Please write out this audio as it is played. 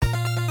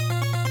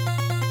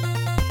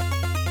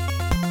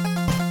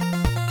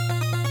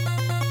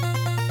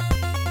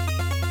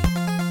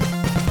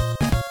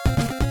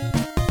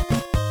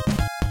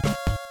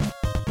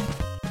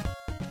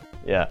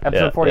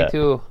Episode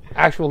 42,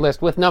 actual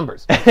list with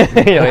numbers.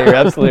 You're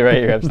absolutely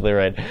right. You're absolutely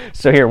right.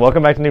 So here,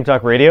 welcome back to Noob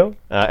Talk Radio,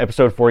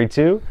 episode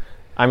 42.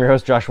 I'm your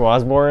host, Joshua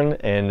Osborne,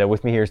 and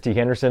with me here is Teague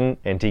Henderson.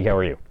 And Teague, how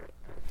are you?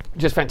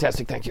 Just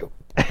fantastic, thank you.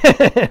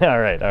 All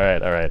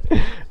right.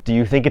 Do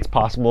you think it's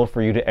possible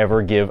for you to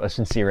ever give a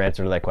sincere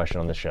answer to that question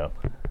on the show?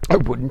 I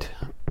wouldn't.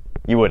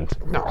 You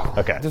wouldn't? No.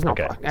 Okay. There's no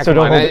okay. point. So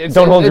don't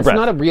hold your breath. It's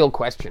not a real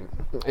question.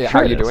 How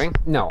are you doing?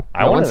 No.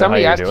 I want when to know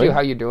somebody how you're asks doing. you how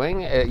you're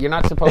doing, you're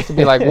not supposed to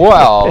be like,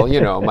 well,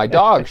 my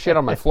dog shit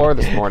on my floor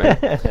this morning.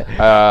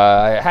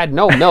 I had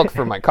no milk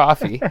for my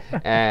coffee,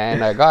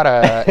 and I got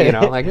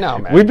no,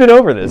 man. We've been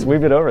over this.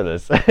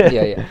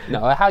 Yeah.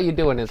 No, how you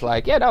doing is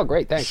like, yeah, no,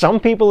 great, thanks. Some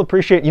people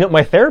appreciate,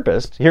 my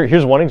therapist,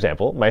 here's one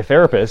example. My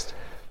therapist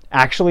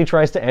actually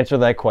tries to answer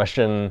that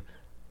question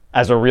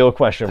as a real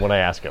question when I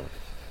ask him.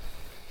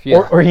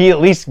 Yeah. Or he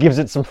at least gives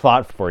it some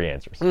thought before he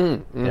answers.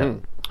 Yeah.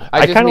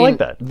 I kind of like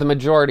that. The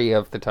majority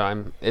of the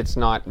time, it's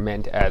not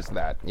meant as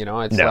that.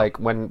 It's like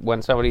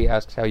when somebody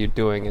asks how you're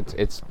doing,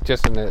 it's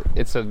just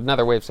it's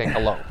another way of saying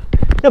hello.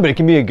 No, but it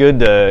can be a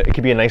good, it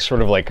could be a nice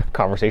sort of like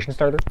conversation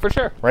starter. For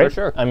sure, right? For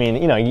sure. I mean,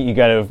 you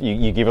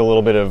give a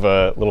little bit of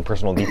little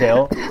personal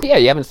detail. Yeah,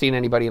 you haven't seen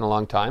anybody in a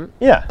long time.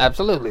 Yeah,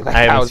 absolutely. Like,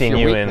 I haven't seen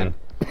you in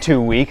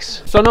 2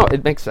 weeks. So no,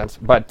 it makes sense.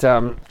 But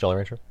Jolly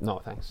Rancher? No,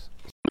 thanks.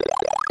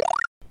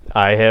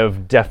 I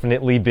have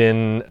definitely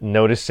been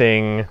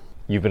noticing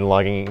you've been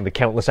logging the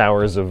countless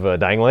hours of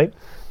Dying Light.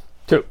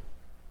 2.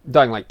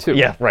 Dying Light 2.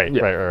 Yeah,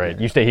 right.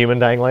 You Stay Human,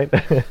 Dying Light?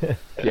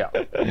 Yeah.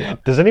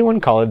 Does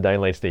anyone call it Dying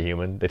Light Stay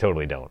Human? They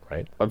totally don't,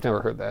 right? I've never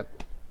heard that.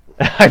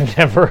 I've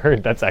never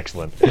heard. That's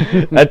excellent.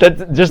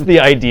 That's just the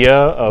idea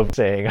of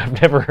saying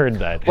I've never heard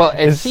that. Well,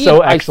 is so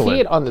excellent. I see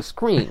it on the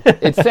screen.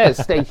 It says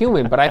 "Stay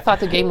Human," but I thought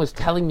the game was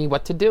telling me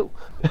what to do.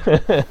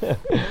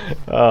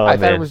 I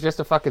thought it was just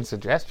a fucking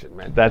suggestion,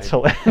 man. That's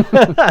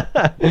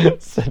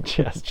hilarious.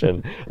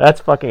 Suggestion.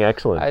 That's fucking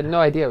excellent. I had no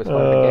idea it was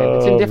part of the game.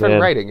 It's in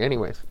different writing,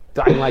 anyways.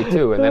 Dying Light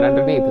 2, and then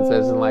underneath it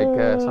says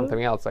in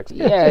something else. Like,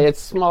 yeah,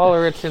 it's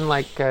smaller. It's in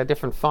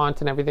different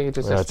font and everything. It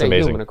just says "Stay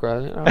Human"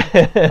 across.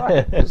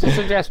 It's a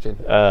suggestion.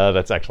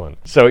 That's excellent.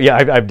 So yeah,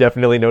 I've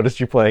definitely noticed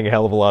you playing a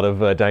hell of a lot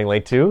of Dying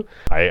Light 2.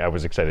 I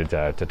was excited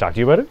to talk to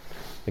you about it.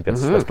 I think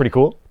that's pretty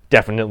cool.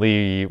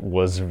 Definitely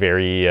was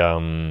very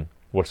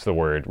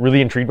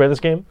really intrigued by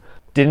this game.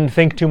 Didn't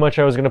think too much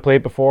I was going to play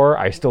it before.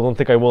 I still don't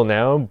think I will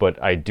now,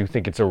 but I do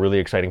think it's a really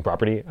exciting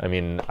property. I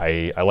mean,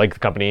 I like the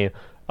company.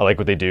 I like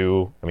what they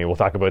do. I mean, we'll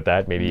talk about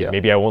that.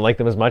 Maybe I won't like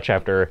them as much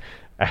after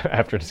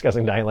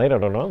discussing Dying Light. I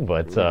don't know,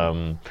 but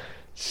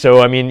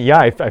so I mean, yeah,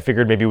 I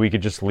figured maybe we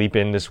could just leap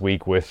in this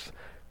week with,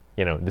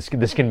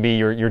 this can be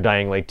your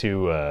Dying Light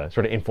 2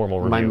 sort of informal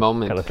review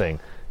kind of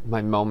thing.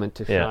 My moment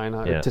to shine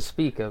on to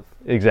speak of.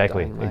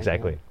 Exactly.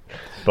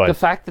 But the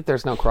fact that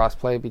there's no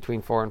crossplay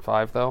between 4 and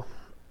 5 though,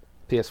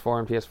 PS4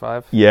 and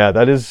PS5. Yeah,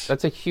 that's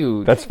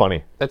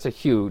funny. That's a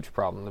huge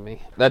problem to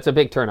me. That's a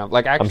big turnoff.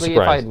 Like, actually, if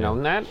I had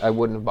known that, I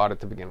wouldn't have bought it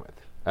to begin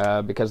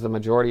with. Because the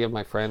majority of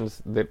my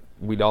friends that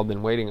we'd all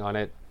been waiting on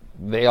it,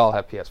 they all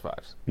have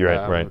PS5s. You're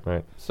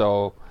right.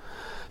 So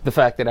the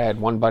fact that I had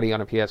one buddy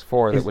on a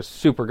PS4 that was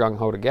super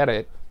gung-ho to get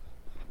it,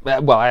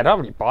 well, I had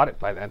already bought it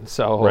by then,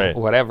 so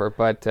whatever.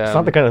 But it's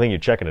not the kind of thing you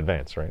check in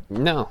advance, right?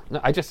 No,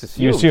 I just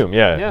assumed. You assume,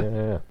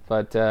 yeah.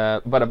 But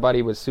a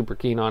buddy was super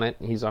keen on it.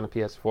 He's on a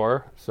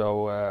PS4,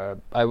 so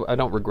I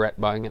don't regret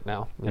buying it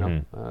now.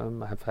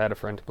 I've had a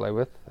friend to play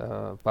with,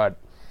 but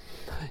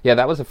yeah,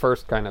 that was the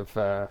first kind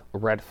of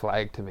red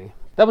flag to me.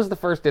 That was the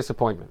first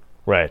disappointment.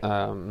 Right.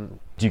 Do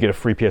you get a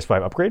free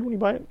PS5 upgrade when you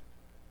buy it?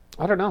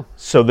 I don't know.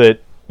 So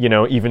that,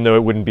 even though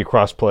it wouldn't be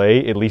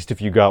cross-play, at least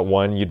if you got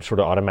one, you'd sort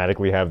of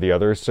automatically have the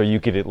other, so you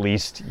could at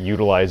least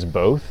utilize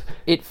both?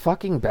 It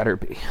fucking better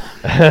be.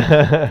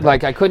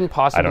 I couldn't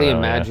possibly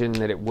imagine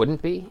that it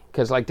wouldn't be,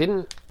 because,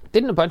 didn't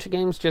a bunch of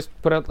games just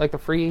put out, the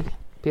free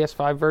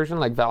PS5 version,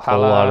 like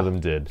Valhalla? A lot of them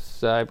did.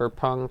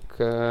 Cyberpunk.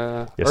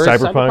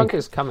 Cyberpunk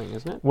is coming,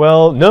 isn't it?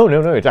 Well, no.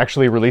 It's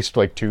actually released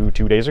two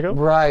days ago.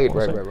 Right.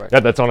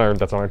 That's on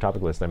our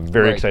topic list. I'm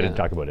very excited to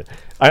talk about it.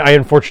 I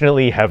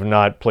unfortunately have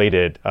not played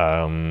it.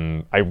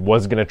 I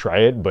was gonna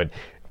try it, but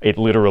it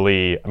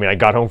literally. I mean, I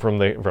got home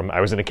from.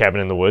 I was in a cabin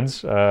in the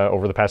woods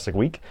over the past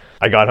week.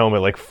 I got home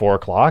at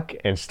 4:00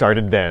 and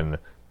started then.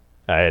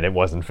 And it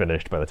wasn't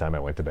finished by the time I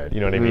went to bed.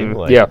 You know what I mean?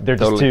 They're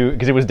just totally.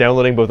 Because it was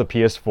downloading both the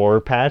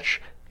PS4 patch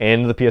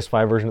and the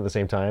PS5 version at the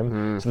same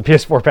time. So the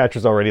PS4 patch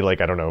was already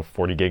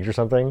 40 gigs or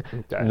something.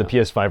 And the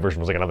PS5 version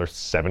was another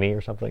 70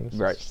 or something. So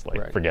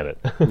right. Forget it.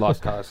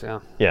 Lost cause,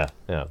 yeah.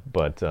 Yeah.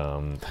 But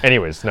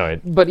anyways, no.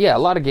 But yeah, a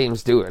lot of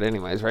games do it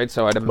anyways, right?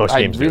 So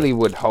I really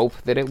would hope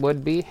that it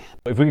would be.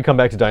 If we could come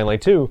back to Dying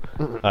Light 2,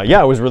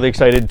 I was really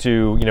excited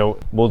to,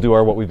 we'll do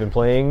what we've been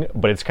playing,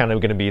 but it's kind of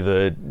going to be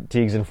the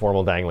Teague's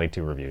informal Dying Light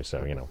 2 review.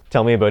 So,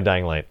 tell me about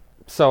Dying Light.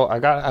 So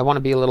I want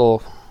to be a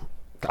little...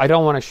 I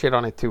don't want to shit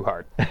on it too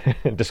hard.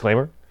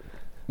 Disclaimer?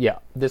 Yeah,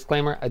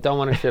 disclaimer, I don't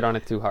want to shit on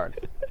it too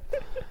hard.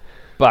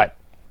 But,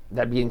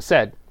 that being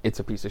said,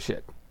 it's a piece of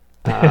shit.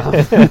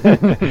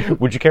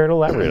 Would you care to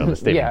elaborate on the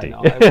statement?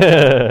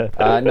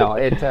 No,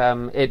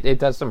 it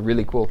does some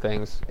really cool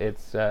things.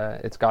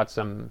 It's got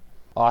some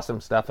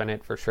awesome stuff in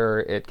it for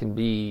sure. It can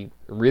be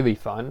really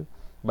fun,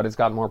 but it's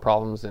got more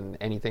problems than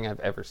anything I've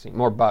ever seen.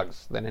 More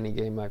bugs than any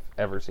game I've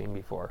ever seen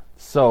before.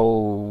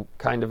 So,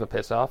 kind of a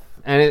piss off.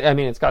 And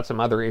it's got some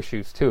other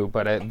issues too,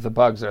 but the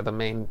bugs are the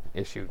main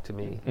issue to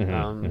me.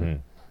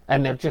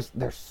 And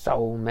there's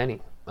so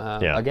many.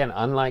 Again,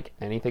 unlike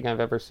anything I've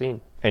ever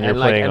seen. And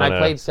I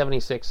played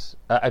 76.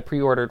 I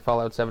pre-ordered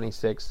Fallout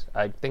 76.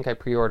 I think I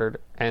pre-ordered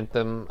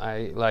Anthem.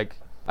 I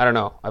don't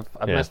know.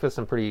 I've messed with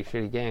some pretty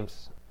shitty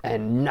games,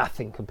 and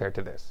nothing compared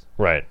to this.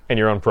 Right. And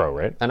you're on Pro,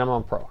 right? And I'm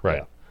on Pro. Right.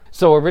 Yeah.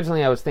 So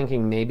originally I was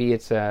thinking maybe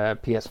it's a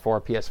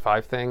PS4,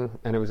 PS5 thing,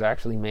 and it was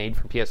actually made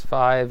for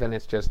PS5, and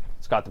it's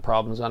got the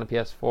problems on a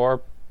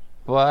PS4.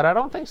 But I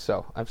don't think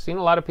so. I've seen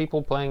a lot of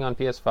people playing on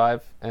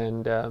PS5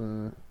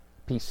 and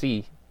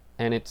PC,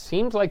 and it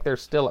seems like they're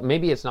still,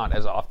 maybe it's not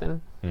as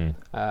often,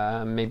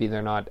 maybe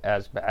they're not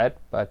as bad,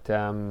 but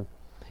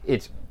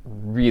it's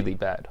really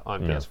bad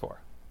on PS4,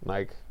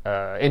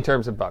 in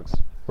terms of bugs.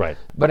 Right.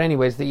 But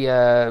anyways,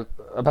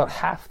 about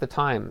half the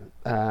time,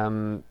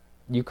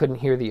 you couldn't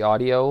hear the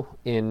audio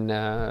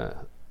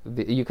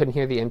you couldn't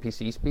hear the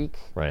NPC speak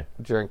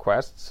during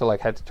quests, so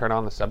had to turn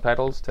on the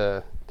subtitles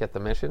to get the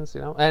missions,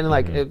 and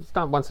it's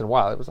not once in a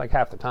while, it was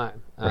half the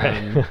time.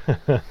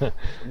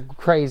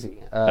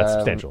 Crazy. That's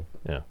substantial.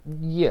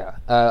 Yeah.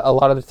 A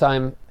lot of the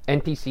time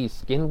NPC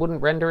skin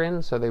wouldn't render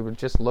in, so they would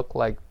just look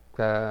like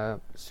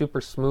super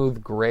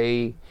smooth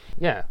gray.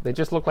 Yeah, they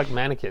just look like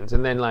mannequins,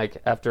 and then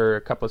after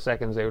a couple of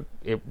seconds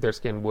their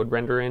skin would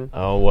render in.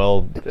 Oh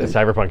well,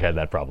 Cyberpunk had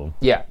that problem.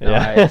 I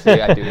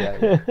do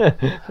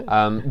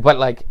that.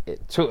 But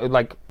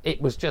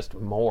it was just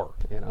more,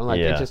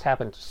 it just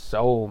happened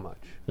so much.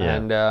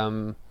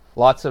 And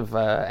lots of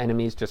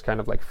enemies just kind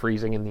of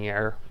freezing in the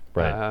air,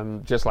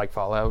 just like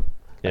Fallout.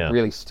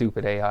 Really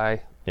stupid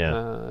AI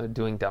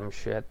doing dumb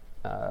shit.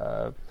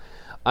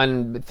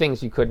 On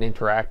things you couldn't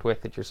interact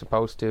with that you're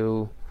supposed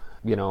to,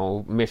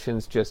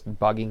 missions just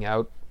bugging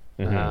out,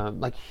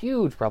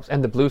 huge problems,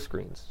 and the blue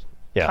screens,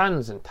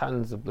 tons and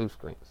tons of blue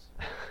screens.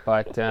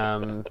 But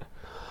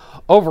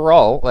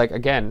overall,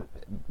 again,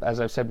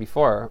 as I've said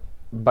before,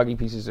 buggy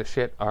pieces of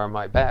shit are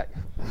my bag.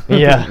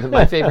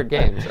 My favorite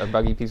games are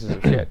buggy pieces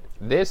of shit.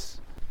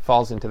 This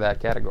falls into that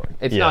category.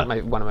 It's not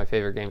one of my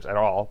favorite games at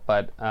all,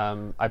 but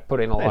I put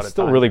in a lot of time. It's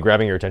still really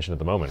grabbing your attention at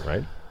the moment,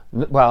 right?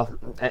 Well,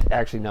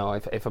 actually, no.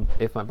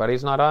 If my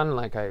buddy's not on,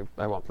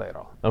 I won't play at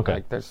all.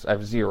 Okay. I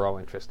have zero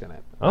interest in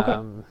it. Okay.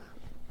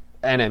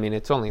 And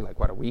it's only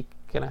a week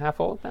and a half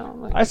old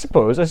now. I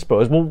suppose.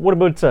 Well, what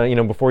about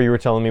before you were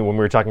telling me when we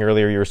were talking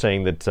earlier, you were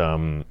saying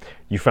that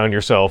you found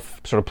yourself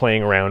sort of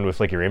playing around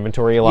with your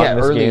inventory a lot in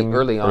this game.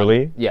 Early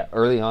on. Yeah,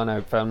 early on, I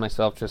found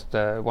myself just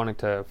wanting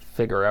to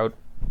figure out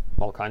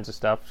all kinds of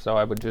stuff. So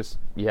I would just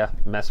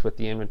mess with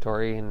the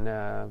inventory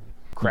and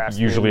craft.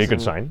 Usually a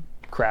good sign.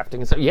 Crafting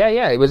and stuff.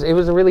 It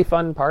was a really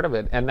fun part of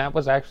it, and that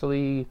was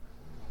actually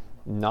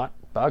not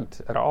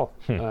bugged at all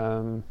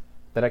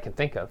that I can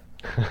think of.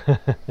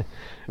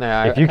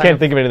 If you can't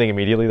think of anything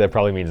immediately, that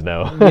probably means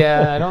no.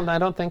 I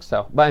don't think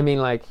so. But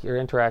you're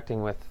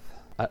interacting with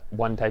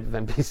one type of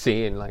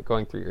NPC and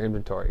going through your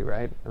inventory,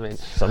 right?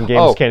 Some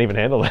games can't even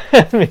handle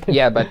that.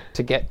 Yeah, but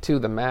to get to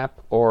the map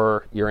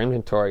or your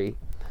inventory,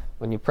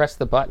 when you press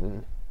the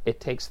button, it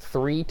takes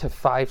 3 to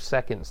 5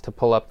 seconds to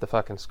pull up the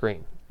fucking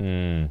screen.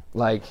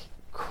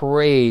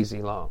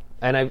 Crazy long.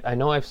 And I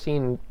know I've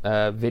seen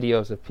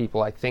videos of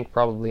people, I think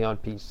probably on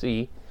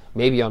PC,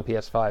 maybe on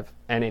PS5,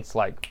 and it's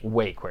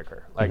way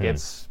quicker.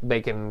 It's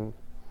making,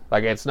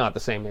 it's not the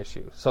same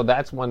issue. So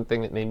that's one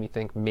thing that made me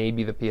think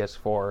maybe the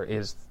PS4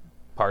 is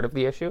part of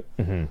the issue.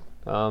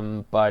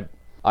 But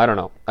I don't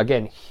know.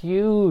 Again,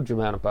 huge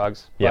amount of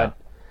bugs, but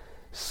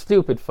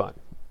stupid fun.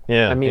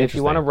 If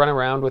you want to run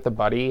around with a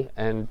buddy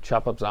and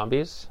chop up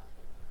zombies,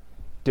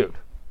 dude,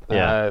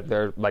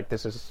 they're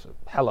this is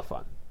hella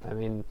fun.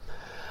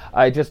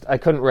 I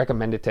couldn't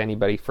recommend it to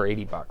anybody for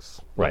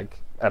 $80,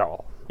 at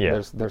all.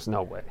 There's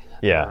no way.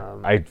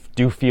 I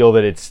do feel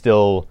that it's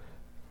still.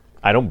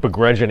 I don't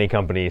begrudge any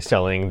company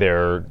selling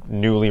their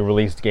newly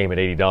released game at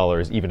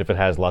 $80, even if it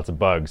has lots of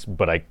bugs.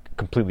 But I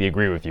completely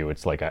agree with you.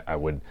 It's I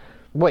would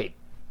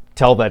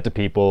tell that to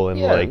people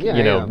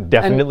and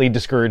definitely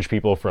discourage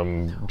people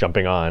from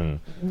jumping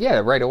on.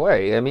 Right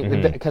away.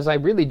 Because I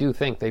really do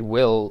think they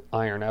will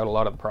iron out a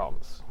lot of the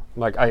problems.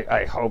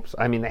 I hope so.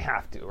 They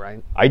have to,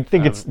 right? I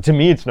think to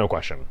me, it's no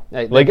question.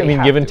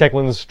 Given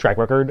Techland's track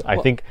record, I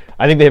think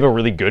they have a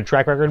really good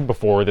track record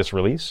before this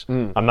release.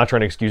 I'm not trying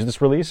to excuse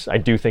this release. I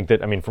do think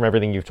that, from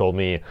everything you've told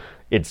me,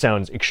 it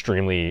sounds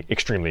extremely,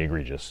 extremely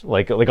egregious.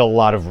 Like a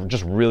lot of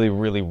just really,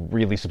 really,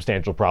 really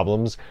substantial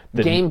problems.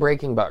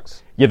 Game-breaking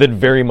bugs. Yeah, that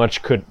very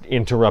much could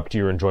interrupt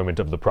your enjoyment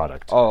of the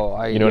product.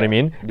 You know what I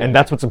mean? Yeah. And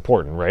that's what's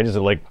important, right? Is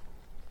it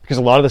because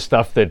a lot of the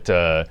stuff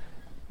that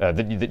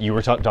you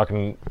were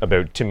talking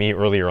about to me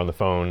earlier on the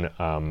phone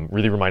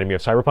really reminded me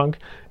of Cyberpunk.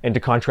 And to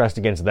contrast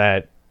against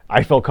that,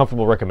 I felt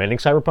comfortable recommending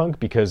Cyberpunk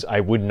because I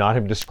would not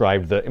have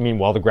described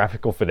while the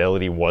graphical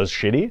fidelity was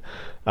shitty,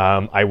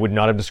 I would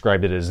not have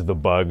described it as the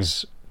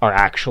bugs are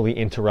actually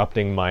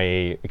interrupting my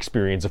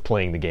experience of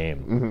playing the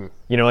game.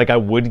 I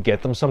would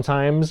get them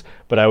sometimes,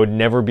 but I would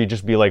never be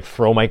like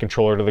throw my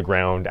controller to the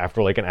ground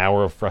after like an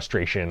hour of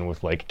frustration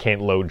with like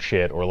can't load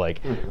shit or like,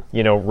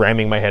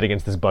 ramming my head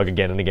against this bug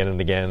again and again and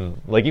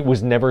again. Like it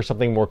was never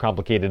something more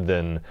complicated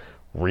than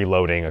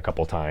reloading a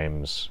couple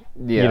times.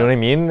 You know what I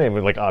mean? And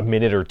with like a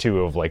minute or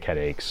two of like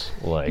headaches.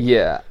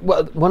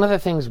 Well, one of the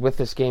things with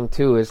this game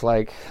too is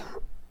like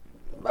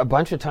a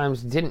bunch of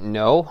times didn't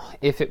know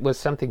if it was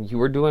something you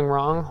were doing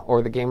wrong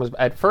or the game was.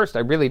 At first, I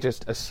really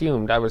just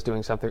assumed I was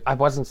doing something. I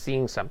wasn't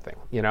seeing something.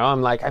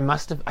 I'm like, I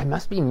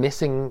must be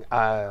missing,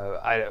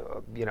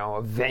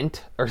 a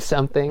vent or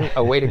something,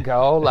 a way to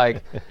go.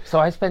 Like, so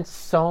I spent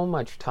so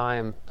much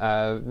time.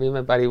 Me and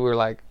my buddy were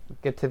like,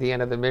 get to the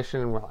end of the mission,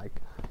 and we're like,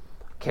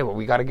 okay, well,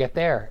 we got to get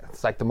there.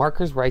 It's like the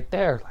marker's right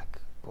there. Like,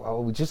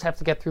 well, we just have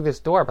to get through this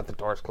door, but the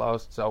door's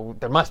closed, so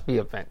there must be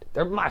a vent.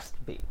 There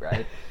must be,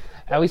 right?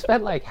 And we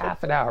spent like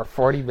half an hour,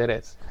 40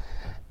 minutes.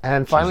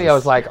 And finally I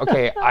was like,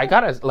 okay, I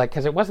gotta, like,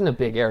 because it wasn't a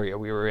big area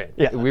we were in.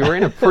 Yeah. We were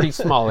in a pretty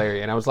small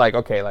area. And I was like,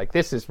 okay, like,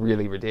 this is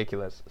really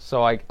ridiculous.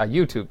 So I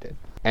YouTubed it.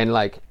 And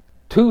like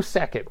 2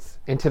 seconds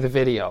into the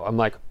video, I'm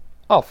like,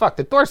 oh, fuck,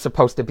 the door's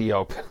supposed to be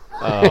open.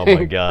 Oh,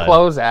 my God.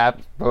 Close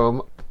app,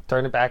 boom,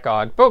 turn it back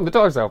on. Boom, the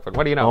door's open.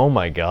 What do you know? Oh,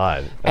 my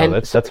God. Oh, and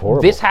that's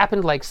horrible. This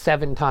happened like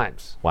 7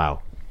 times.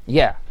 Wow.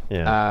 Yeah.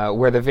 Yeah.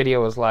 Where the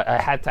video was like,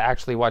 I had to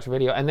actually watch a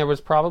video, and there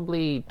was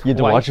probably twice. You had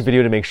to watch a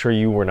video to make sure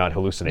you were not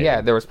hallucinating. Yeah,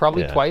 there was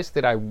probably twice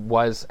that I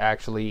was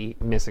actually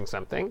missing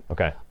something.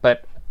 Okay.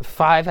 But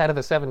 5 out of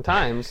the 7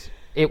 times,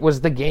 it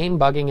was the game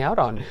bugging out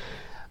on me.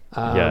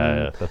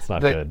 That's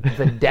not good.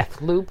 The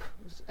death loop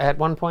at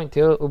one point,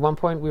 too. At one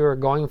point, we were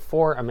going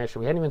for a mission.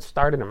 We hadn't even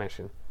started a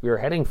mission. We were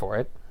heading for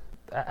it.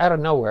 Out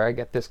of nowhere, I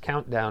get this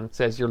countdown. It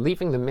says, you're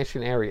leaving the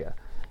mission area.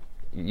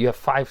 You have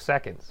 5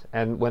 seconds.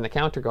 And when the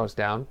counter goes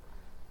down,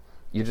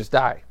 you just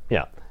die.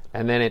 Yeah.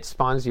 And then it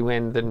spawns you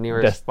in the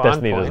nearest spawn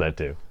Destiny point. does that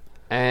too.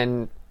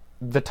 And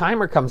the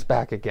timer comes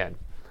back again.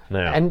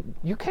 Yeah. And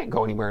you can't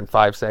go anywhere in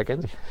 5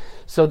 seconds.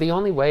 So the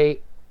only way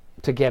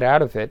to get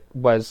out of it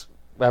was,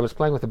 I was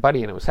playing with a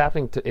buddy, and it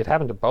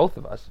happened to both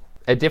of us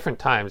at different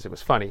times. It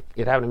was funny.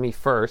 It happened to me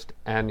first,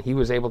 and he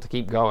was able to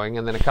keep going.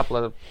 And then a couple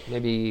of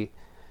maybe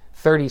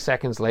 30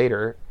 seconds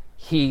later,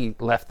 he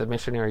left the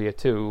mission area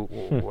too,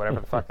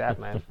 whatever the fuck that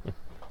meant,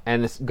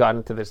 and this got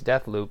into this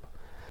death loop.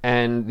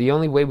 And the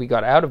only way we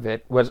got out of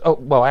it was,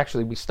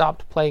 actually, we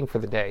stopped playing for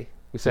the day.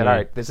 We said, all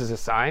right, this is a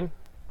sign.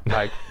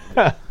 Like,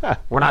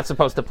 we're not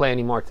supposed to play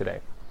anymore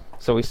today.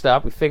 So we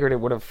stopped. We figured it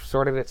would have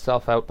sorted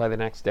itself out by the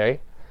next day.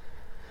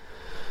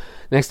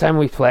 Next time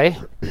we play,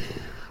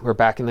 we're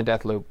back in the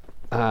death loop.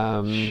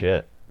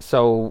 Shit.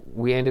 So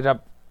we ended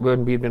up,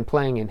 when we'd been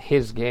playing in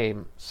his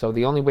game, so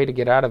the only way to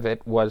get out of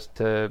it was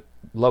to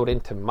load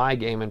into my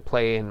game and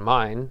play in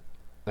mine,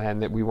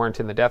 and that we weren't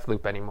in the death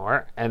loop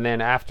anymore. And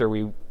then after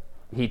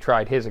he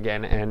tried his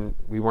again, and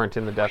we weren't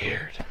in the death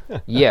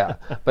loop. Yeah,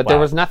 but there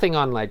was nothing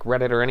on like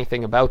Reddit or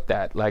anything about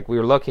that. Like, we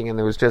were looking, and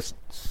there was just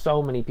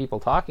so many people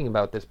talking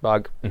about this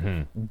bug,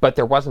 but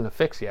there wasn't a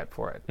fix yet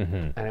for it.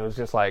 And it was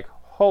just like,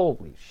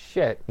 holy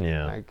shit!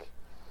 Yeah. Like,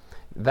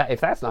 that,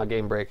 if that's not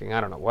game breaking,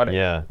 I don't know what it is.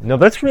 Yeah. No,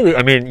 that's really,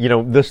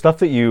 the stuff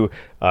that you,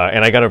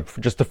 and I got to,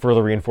 just to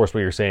further reinforce what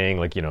you're saying,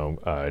 like,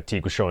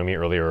 Teague was showing me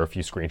earlier a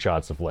few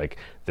screenshots of like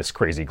this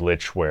crazy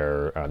glitch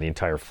where the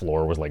entire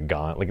floor was like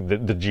gone. Like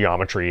the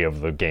geometry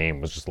of the game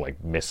was just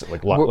like missing,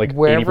 like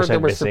wherever 80% there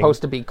was missing.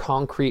 supposed to be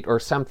concrete or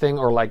something,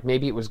 or like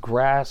maybe it was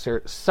grass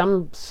or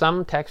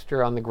some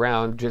texture on the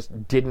ground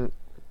just didn't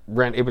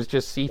rent. It was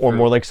just see-through. Or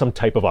more like some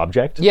type of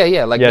object.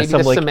 Yeah, like maybe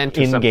some the like cement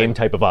or something. in-game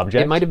type of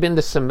object. It might have been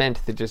the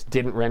cement that just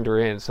didn't render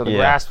in. So the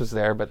grass was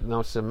there, but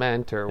no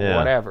cement or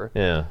whatever.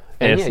 Yeah.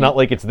 And it's not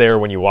like it's there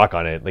when you walk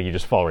on it. Like, you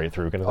just fall right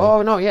through kind of thing.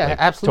 Oh, no, yeah, like,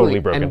 absolutely. Totally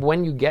broken. And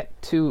when you get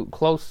too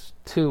close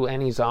to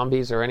any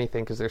zombies or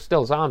anything, because they're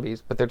still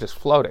zombies, but they're just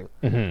floating.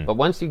 But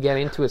once you get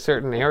into a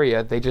certain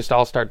area, they just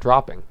all start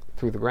dropping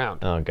through the ground.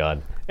 Oh,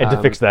 God. And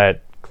to fix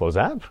that, close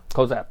app?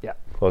 Close app, yeah.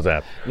 Close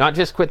app. Not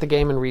just quit the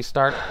game and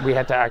restart. We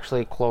had to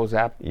actually close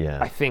app,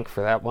 I think,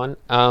 for that one.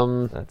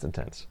 That's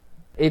intense.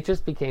 It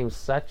just became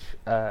such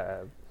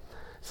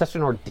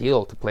an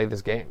ordeal to play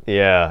this game.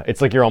 Yeah, it's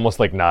like you're almost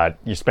like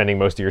you're spending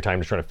most of your time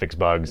just trying to fix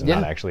bugs and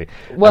not actually.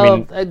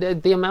 Well,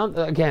 the amount,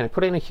 again, I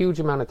put in a huge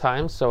amount of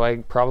time, so I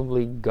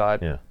probably got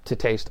to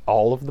taste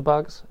all of the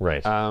bugs.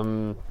 Right.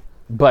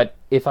 But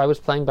if I was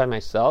playing by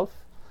myself,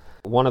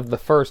 one of the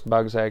first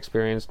bugs I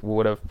experienced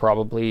would have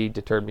probably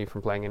deterred me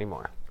from playing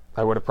anymore.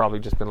 I would have probably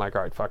just been like,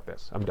 all right, fuck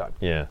this, I'm done.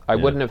 Yeah. I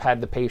wouldn't have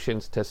had the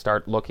patience to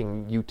start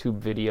looking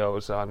YouTube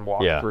videos on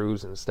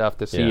walkthroughs and stuff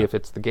to see if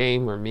it's the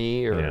game or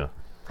me or... Yeah.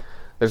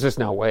 There's just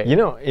no way.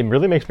 It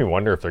really makes me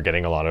wonder if they're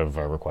getting a lot of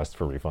requests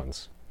for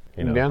refunds.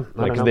 Yeah,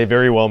 because they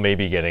very well may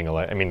be getting a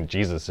lot. I mean,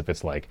 Jesus, if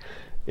it's like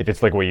if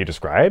it's like what you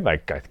describe, I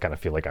kind of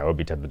feel like I would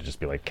be tempted to just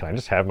be like, can I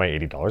just have my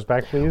 $80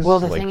 back, please? Well,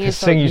 the like, thing this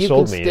is, thing like, you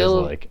sold me is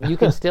like... you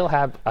can still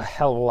have a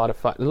hell of a lot of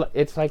fun.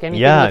 It's like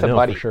anything Yeah, with a no,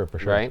 buddy, for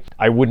sure. right?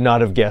 I would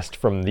not have guessed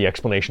from the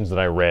explanations that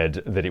I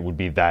read that it would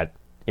be that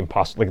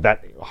impossible, like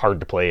that hard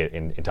to play it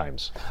in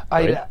times.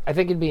 Right? I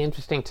think it'd be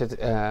interesting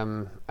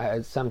to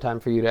sometime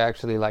for you to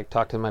actually like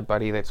talk to my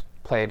buddy that's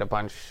played a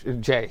bunch,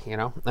 Jay, you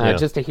know,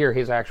 just to hear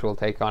his actual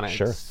take on it.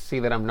 Sure. See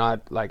that I'm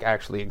not like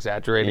actually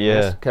exaggerating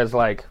Yeah. this, because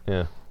like,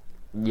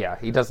 Yeah.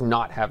 he does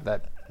not have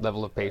that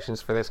level of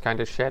patience for this kind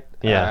of shit.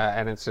 Yeah.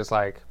 And it's just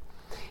like,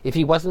 if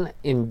he wasn't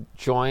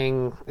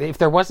enjoying, if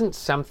there wasn't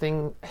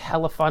something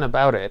hella fun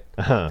about it,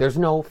 there's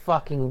no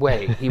fucking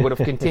way he would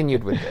have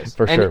continued with this.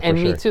 For sure, and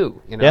for me sure.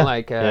 too. You know, Yeah,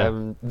 like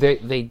yeah.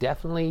 they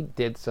definitely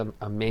did some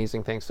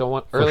amazing things.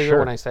 So earlier sure.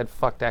 when I said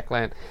fuck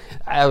Declan,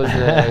 I was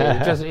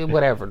just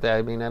whatever.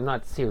 I mean, I'm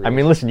not serious. I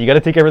mean, listen, you got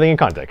to take everything in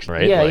context,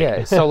 right? Yeah, Like-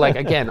 yeah. So like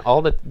again,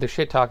 all the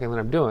shit talking that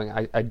I'm doing,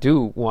 I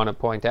do want to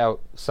point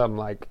out some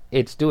like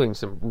it's doing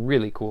some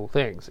really cool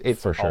things.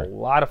 It's For sure. a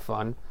lot of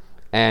fun,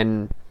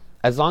 and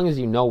as long as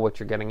you know what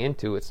you're getting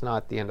into, it's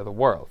not the end of the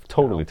world.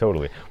 Totally.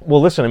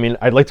 Well, listen, I mean,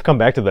 I'd like to come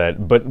back to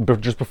that,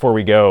 but just before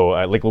we go,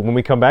 like when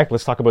we come back,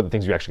 let's talk about the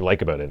things you actually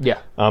like about it. Yeah.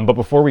 But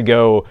before we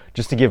go,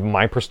 just to give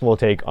my personal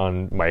take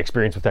on my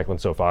experience with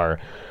Techland so far,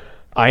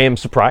 I am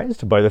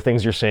surprised by the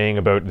things you're saying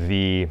about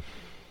the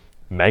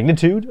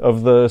magnitude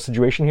of the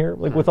situation here,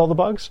 like with all the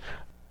bugs.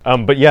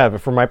 But yeah,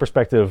 but from my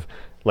perspective,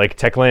 like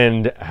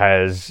Techland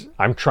has,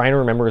 I'm trying to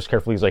remember as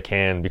carefully as I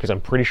can because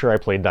I'm pretty sure I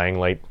played Dying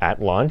Light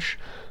at launch.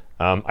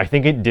 I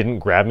think it didn't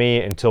grab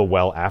me until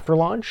well after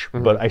launch,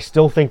 but I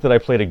still think that I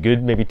played a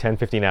good maybe 10,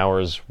 15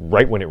 hours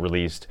right when it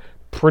released.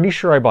 Pretty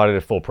sure I bought it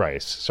at full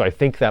price, so I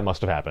think that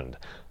must have happened.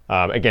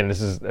 Again,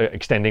 this is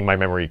extending my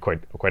memory quite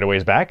a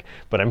ways back,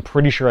 but I'm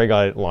pretty sure I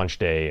got it launch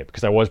day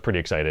because I was pretty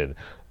excited.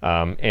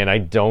 And I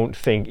don't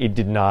think it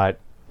did not...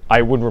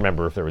 I would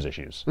remember if there was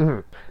issues.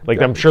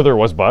 Like, I'm sure there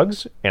was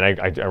bugs, and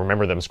I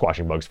remember them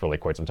squashing bugs for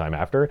like quite some time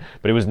after,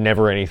 but it was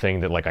never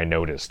anything that like I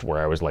noticed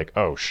where I was like,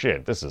 oh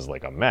shit, this is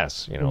like a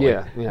mess, you know?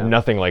 Yeah, like, yeah.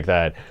 Nothing like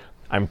that.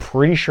 I'm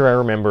pretty sure I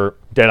remember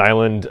Dead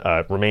Island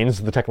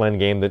remains the Techland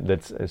game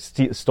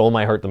that stole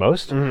my heart the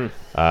most.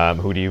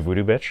 Who do you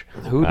voodoo bitch?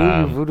 Who do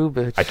you voodoo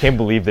bitch? I can't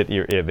believe that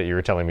you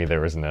were telling me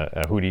there was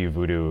a Who do you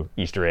voodoo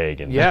Easter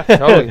egg. And Yeah,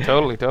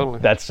 totally.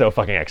 that's so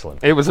fucking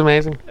excellent. It was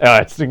amazing.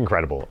 It's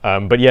incredible.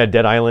 But yeah,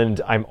 Dead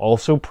Island, I'm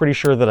also pretty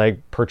sure that I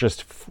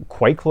purchased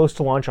quite close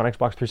to launch on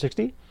Xbox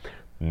 360.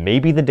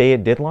 Maybe the day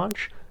it did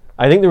launch.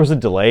 I think there was a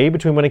delay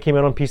between when it came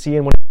out on PC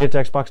and when it hit to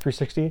Xbox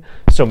 360.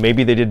 So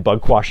maybe they did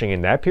bug quashing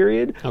in that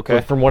period. Okay.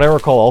 But from what I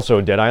recall,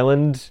 also, Dead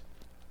Island,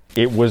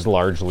 it was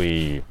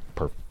largely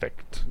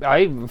perfect.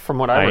 From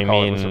what I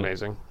recall, it was mean,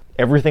 amazing.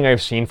 Everything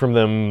I've seen from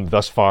them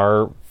thus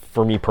far,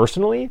 for me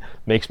personally,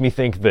 makes me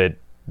think that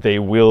they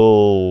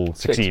will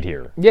succeed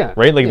here. Yeah.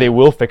 Right? Like, Yeah. they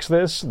will fix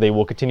this. They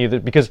will continue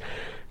this. Because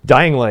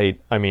Dying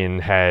Light, I mean,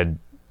 had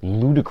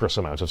ludicrous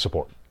amounts of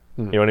support.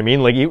 You know what I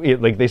mean?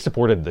 Like, they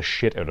supported the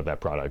shit out of that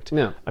product.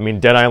 Yeah. I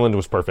mean, Dead Island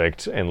was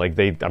perfect, and like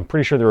I'm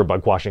pretty sure they were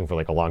bug quashing for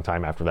like a long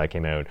time after that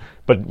came out.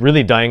 But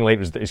really, Dying Light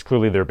is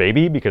clearly their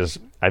baby because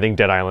I think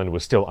Dead Island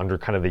was still under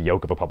kind of the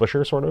yoke of a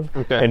publisher, sort of,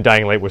 Okay. and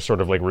Dying Light was sort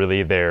of like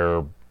really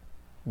their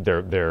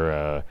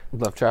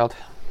Love child.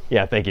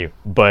 yeah, thank you.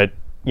 But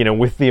you know,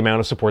 with the amount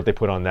of support they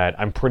put on that,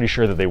 I'm pretty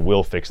sure that they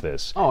will fix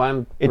this. Oh,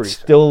 I'm It's pretty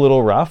still a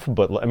little rough,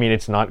 but I mean,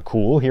 it's not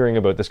cool hearing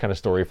about this kind of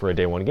story for a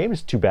day one game.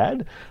 It's too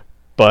bad.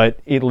 But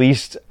at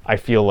least I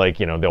feel like,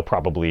 you know, they'll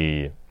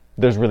probably...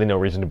 There's really no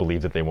reason to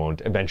believe that they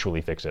won't eventually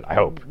fix it. I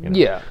hope. You know?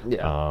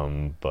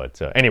 Yeah. But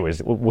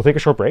anyways, we'll take a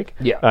short break.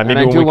 Yeah, Maybe and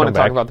I when do we want to come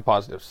talk back- about the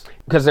positives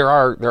because there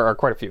are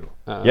quite a few.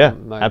 Yeah,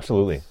 like-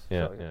 absolutely.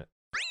 Yeah, so,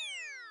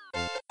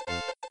 yeah.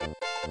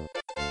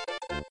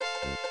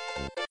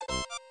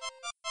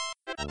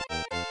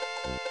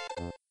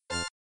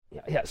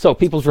 Yeah. So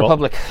People's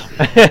Republic,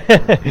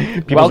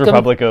 People's Welcome.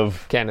 Republic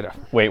of... Canada.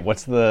 Wait,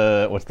 what's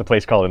the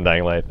place called in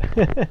Dying Light?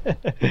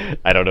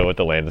 I don't know what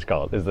the land is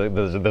called. Is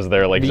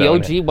there like The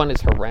zone? OG one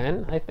is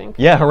Haran, I think.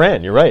 Yeah,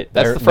 Haran. You're right.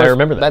 That's I, the first. I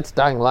remember that. That's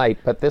Dying Light,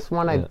 but this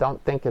one I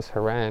don't think is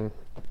Haran.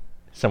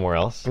 Somewhere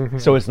else.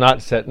 So it's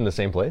not set in the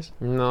same place?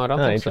 No, I don't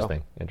Oh,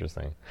 think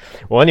interesting.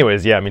 Well,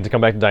 anyways, yeah. I mean, to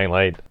come back to Dying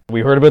Light,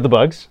 we heard about the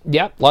bugs. so.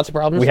 Yeah, lots of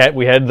problems.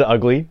 We had the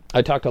ugly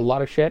I talked a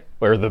lot of shit.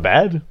 or the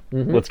bad.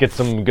 Let's get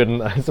some good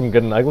and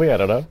ugly. I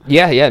don't know.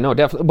 Yeah, no,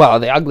 definitely. Well,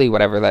 the ugly,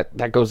 whatever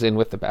that goes in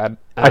with the bad.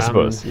 I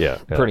suppose, yeah.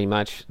 Pretty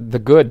much. The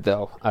good,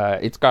 though,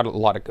 it's got a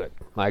lot of good.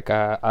 Like,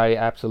 I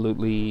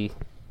absolutely,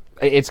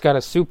 it's got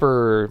a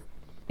super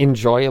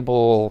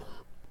enjoyable,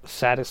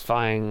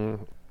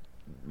 satisfying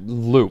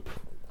loop.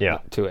 Yeah.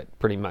 To it,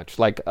 pretty much.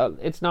 Like,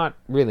 it's not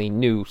really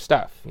new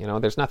stuff. You know,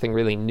 there's nothing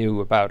really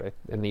new about it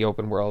in the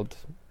open world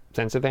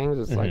sense of things.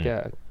 It's like,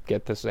 yeah,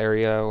 get this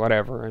area,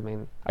 whatever. I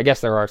mean, I guess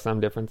there are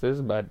some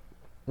differences, but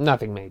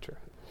nothing major.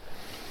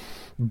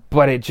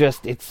 But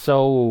it's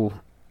so,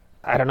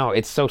 I don't know,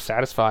 it's so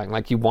satisfying.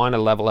 Like, you want to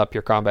level up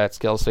your combat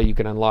skills so you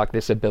can unlock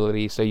this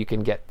ability, so you can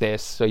get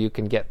this, so you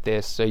can get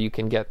this, so you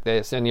can get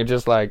this. And you're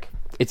just like,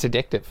 it's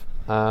addictive.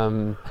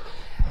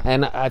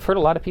 And I've heard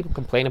a lot of people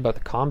complain about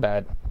the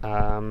combat,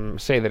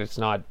 say that it's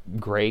not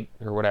great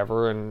or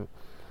whatever, and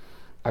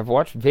I've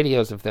watched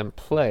videos of them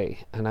play,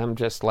 and I'm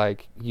just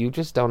like, you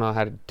just don't know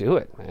how to do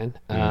it,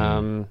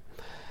 man.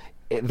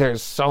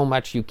 There's so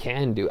much you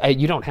can do.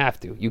 You don't have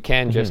to. You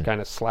can just kind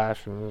of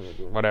slash and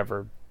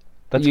whatever.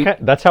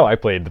 That's how I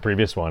played the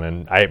previous one,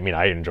 and I mean,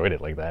 I enjoyed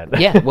it like that.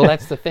 Yeah, well,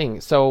 that's the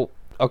thing. So,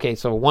 okay,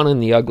 so one in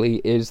the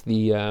ugly is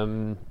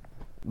the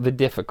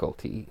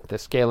difficulty, the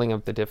scaling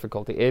of the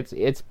difficulty.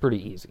 It's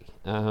pretty easy.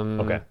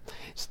 Okay.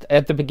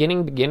 At the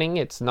beginning,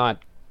 it's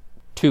not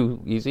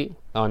too easy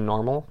on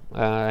normal.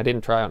 I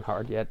didn't try on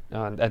hard yet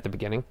at the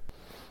beginning,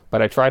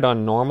 but I tried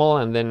on normal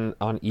and then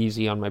on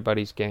easy on my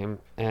buddy's game,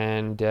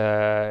 and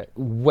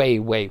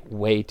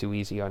way too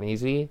easy on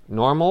easy.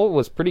 Normal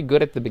was pretty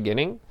good at the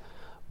beginning,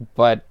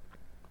 but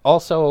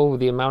also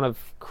the amount of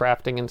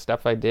crafting and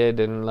stuff I did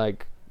and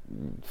like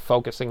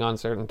focusing on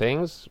certain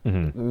things,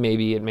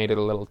 maybe it made it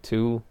a little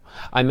too...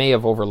 I may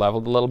have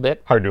over-leveled a little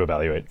bit. Hard to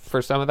evaluate.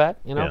 For some of that,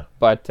 Yeah.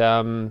 But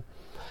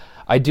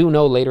I do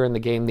know later in the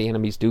game the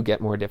enemies do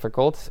get more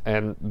difficult,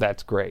 and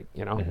that's great,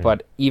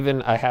 But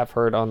even I have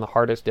heard on the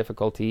hardest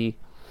difficulty,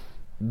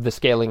 the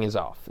scaling is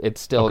off.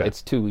 It's still,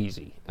 it's too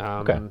easy.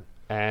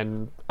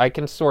 And I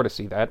can sort of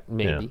see that,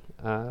 maybe.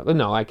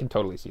 No, I can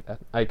totally see that.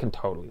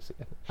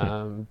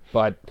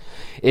 But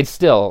it's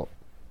still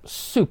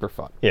super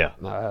fun. Yeah.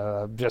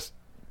 Just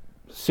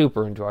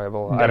super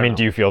enjoyable. I mean,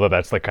 do you feel that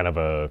that's like kind of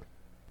a...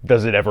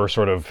 Does it ever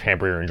sort of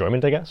hamper your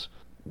enjoyment, I guess?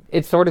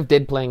 It sort of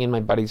did playing in my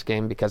buddy's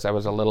game because I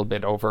was a little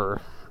bit over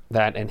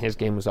that and his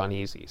game was on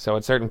easy. So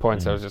at certain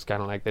points I was just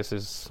kind of like,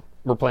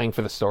 we're playing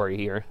for the story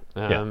here.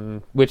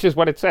 Which is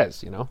what it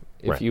says,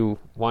 If you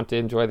want to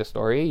enjoy the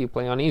story, you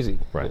play on easy.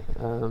 Right.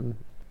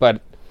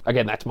 But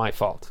again, that's my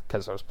fault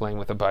because I was playing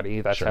with a buddy.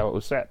 That's how it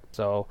was set.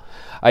 So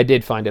I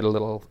did find it a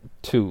little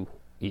too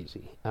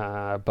easy.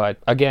 But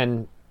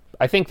again,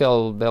 I think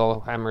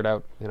they'll hammer it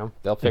out,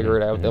 they'll figure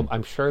it out.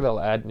 I'm sure they'll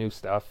add new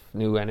stuff,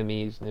 new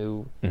enemies,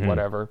 new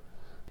whatever.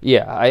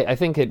 Yeah, I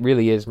think it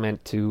really is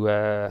meant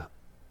to.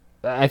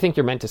 I think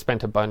you're meant to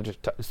spend a bunch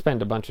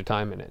of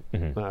time in it.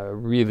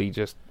 Really,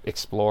 just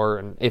explore,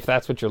 and if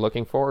that's what you're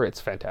looking for, it's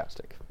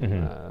fantastic.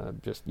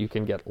 Just you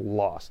can get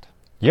lost.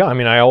 Yeah, I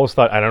mean, I always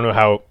thought, I don't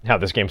know how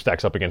this game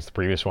stacks up against the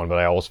previous one, but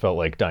I always felt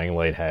like Dying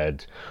Light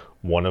had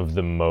one of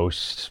the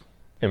most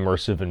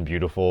immersive and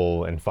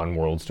beautiful and fun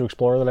worlds to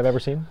explore that I've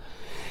ever seen.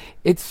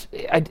 It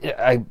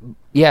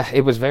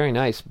was very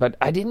nice, but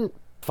I didn't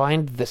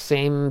find the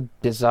same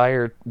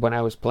desire when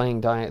I was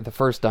playing the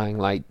first Dying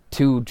Light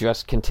to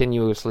just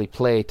continuously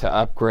play, to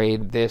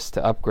upgrade this,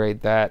 to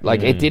upgrade that.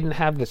 Like it didn't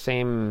have the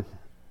same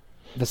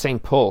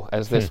pull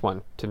as this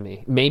one to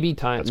me. Maybe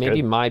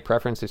my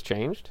preference has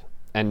changed,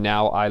 and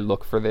now I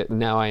look for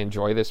now I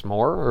enjoy this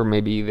more, or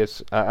maybe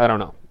this I don't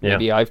know.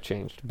 Maybe I've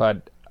changed,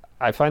 but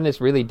I find this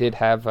really did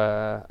have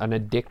an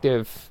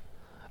addictive,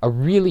 a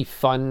really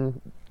fun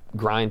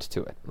grind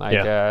to it. Like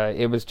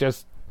it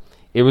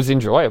was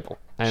enjoyable.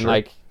 And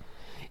like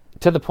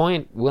to the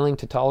point willing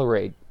to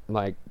tolerate,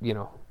 like,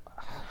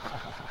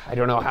 I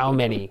don't know how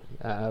many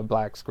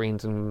black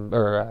screens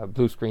or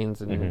blue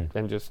screens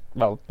and just,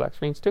 well, black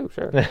screens too,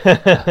 sure.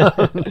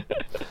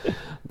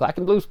 Black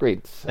and blue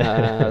screens.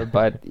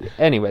 But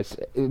anyways,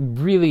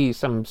 really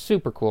some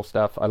super cool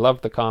stuff. I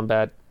love the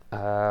combat.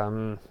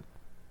 I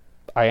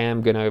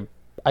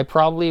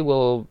probably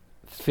will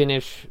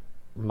finish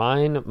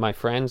my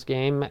friend's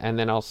game, and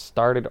then I'll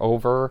start it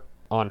over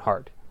on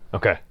hard.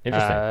 Okay,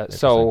 interesting.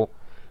 So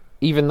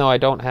even though I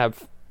don't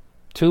have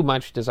too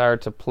much desire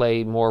to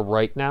play more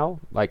right now,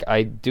 like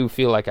I do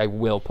feel like I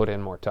will put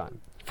in more time.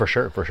 For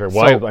sure.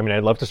 Well, I mean,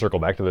 I'd love to circle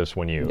back to this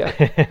when you...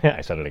 I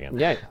said it again.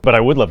 Yeah. But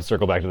I would love to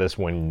circle back to this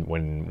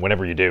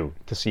whenever you do,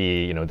 to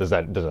see, does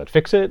that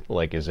fix it?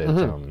 Like, is it...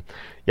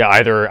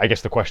 either, I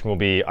guess the question will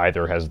be,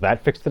 either has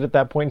that fixed it at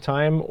that point in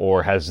time,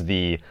 or has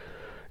the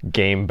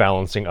game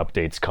balancing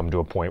updates come to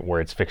a point where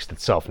it's fixed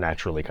itself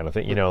naturally, kind of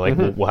thing?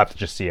 We'll have to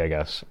just see, I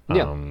guess.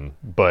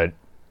 But...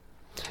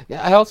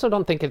 Yeah, I also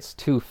don't think it's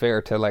too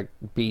fair to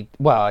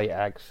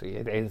actually,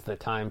 it is the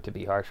time to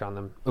be harsh on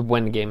them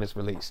when the game is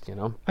released,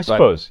 I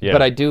suppose, yeah.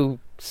 But I do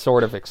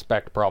sort of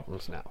expect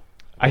problems now.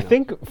 I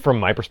think from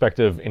my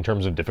perspective, in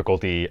terms of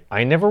difficulty,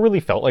 I never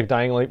really felt like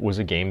Dying Light was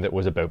a game that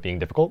was about being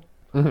difficult.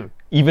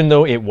 Even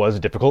though it was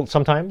difficult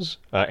sometimes,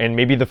 and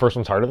maybe the first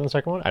one's harder than the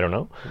second one, I don't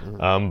know.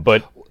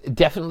 But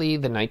definitely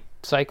the night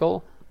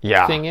cycle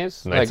thing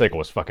is. The night cycle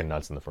was fucking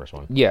nuts in the first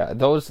one. Yeah,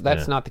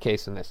 that's not the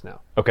case in this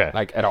now. Okay.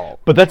 Like, at all.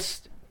 But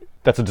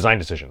that's a design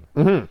decision,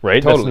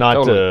 right? Totally,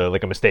 that's not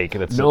like a mistake.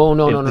 That's no.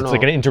 It's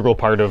like an integral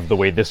part of the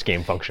way this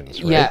game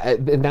functions, right? Yeah,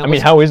 I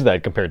mean, how is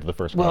that compared to the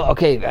first one? Well,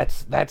 okay,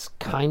 that's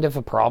kind of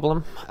a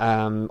problem.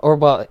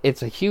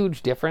 It's a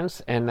huge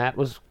difference, and that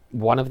was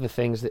one of the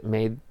things that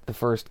made the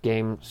first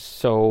game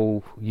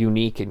so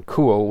unique and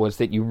cool, was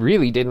that you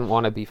really didn't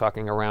want to be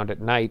fucking around at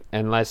night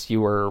unless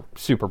you were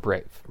super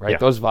brave, right? Yeah.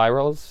 Those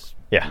virals,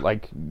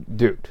 like,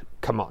 dude,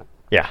 come on.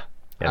 Yeah,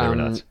 they were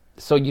nuts.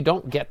 So you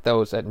don't get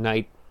those at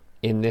night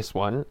in this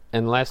one,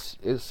 unless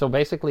so.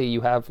 Basically,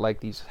 you have like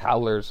these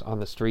howlers on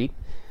the street,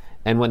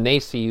 and when they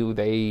see you,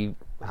 they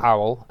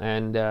howl,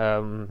 and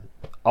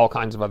all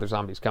kinds of other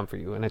zombies come for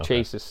you, and a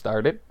chase is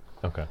started.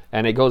 Okay.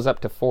 And it goes up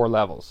to 4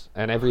 levels,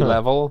 and every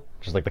level,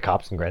 just like the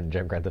cops in Grand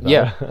Theft Auto.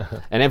 yeah,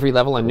 and every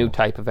level a new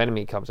type of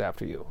enemy comes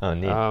after you. Oh,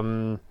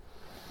 neat.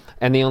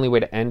 And the only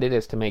way to end it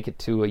is to make it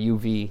to a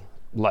UV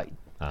light.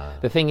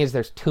 The thing is,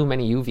 there's too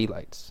many UV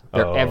lights.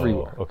 They're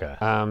everywhere. Okay.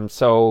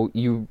 So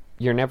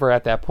you're never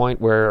at that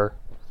point where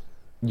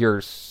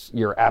you're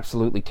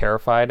absolutely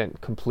terrified and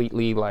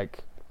completely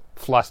like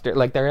flustered.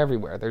 Like they're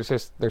everywhere.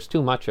 There's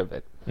too much of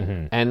it.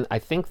 Mm-hmm. And I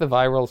think the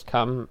virals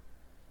come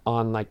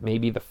on like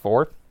maybe the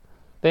 4th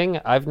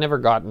thing. I've never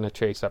gotten a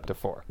chase up to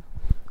 4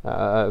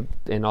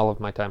 in all of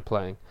my time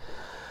playing.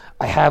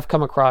 I have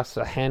come across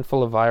a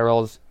handful of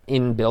virals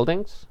in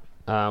buildings,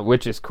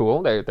 which is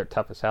cool. They're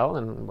tough as hell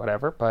and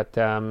whatever, but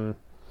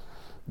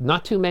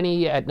not too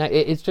many at night.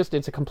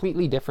 It's a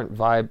completely different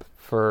vibe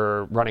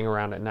for running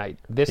around at night.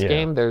 This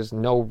game, there's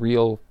no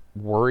real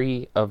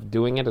worry of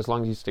doing it as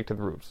long as you stick to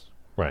the roofs.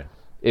 Right.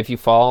 If you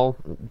fall,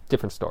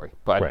 different story.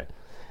 But right.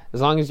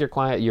 as long as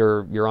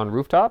you're on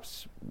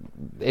rooftops,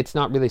 it's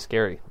not really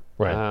scary.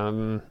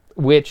 Right.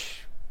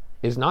 Which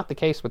is not the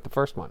case with the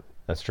first one.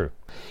 That's true.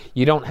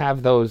 You don't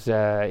have those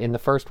in the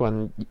first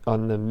one.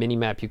 On the mini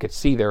map, you could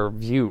see their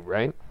view,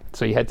 right?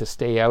 So you had to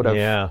stay out of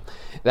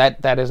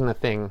that isn't a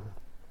thing.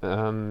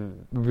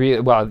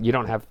 Well, you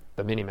don't have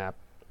the mini map.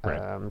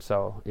 Right.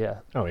 So yeah.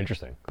 Oh,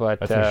 interesting. But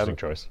that's an interesting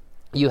choice.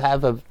 You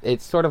have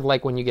it's sort of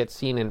like when you get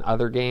seen in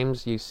other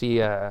games, you see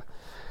a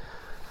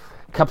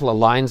couple of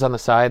lines on the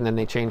side and then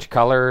they change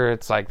color.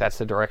 It's like that's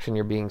the direction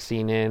you're being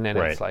seen in, and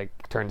it's like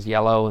turns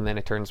yellow and then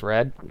it turns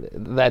red.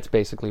 That's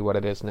basically what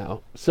it is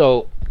now.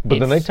 So but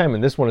the nighttime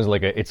in this one is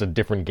like it's a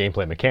different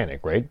gameplay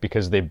mechanic, right?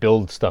 Because they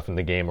build stuff in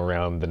the game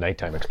around the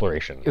nighttime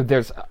exploration.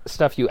 There's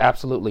stuff you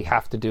absolutely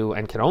have to do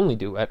and can only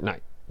do at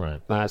night.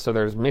 Right. So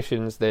there's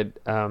missions that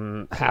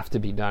have to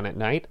be done at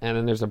night, and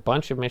then there's a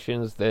bunch of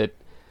missions that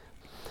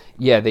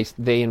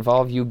they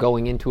involve you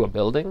going into a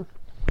building,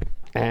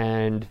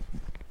 and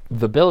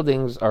the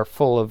buildings are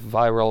full of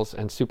virals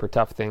and super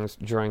tough things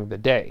during the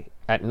day.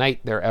 At night,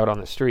 they're out on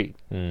the street.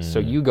 So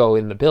you go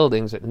in the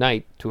buildings at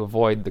night to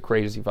avoid the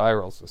crazy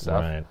virals and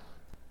stuff. Right.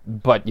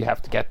 But you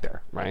have to get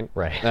there, right?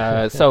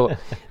 Right. So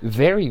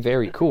very,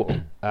 very cool,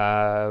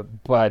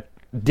 but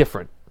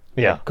different.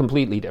 Yeah.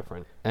 Completely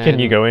different. And can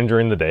you go in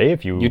during the day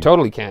if you... You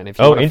totally can if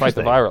you want to fight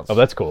the virals. Oh,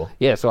 that's cool.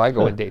 Yeah, so I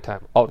go in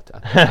daytime all the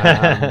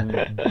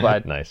time.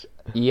 But nice.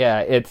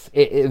 Yeah, it's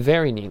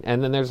very neat.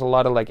 And then there's a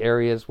lot of like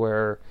areas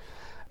where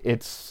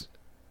it's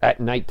at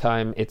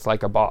nighttime, it's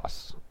like a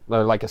boss.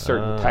 Or like a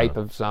certain type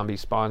of zombie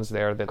spawns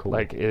there that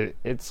like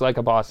it's like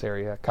a boss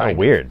area. Kind of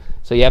weird.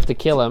 So you have to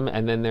kill them,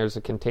 and then there's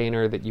a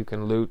container that you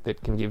can loot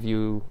that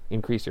can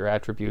increase your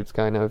attributes.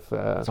 Kind of.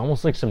 It's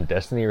almost like some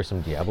Destiny or some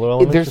Diablo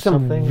elements. There's or some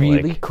something.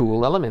 really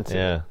cool elements.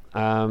 Yeah.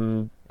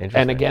 In it.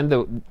 And again,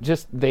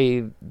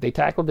 they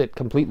tackled it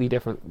completely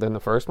different than the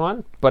first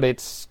one, but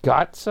it's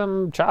got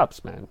some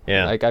chops, man.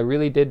 Yeah. Like I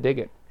really did dig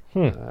it.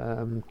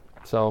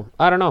 So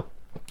I don't know.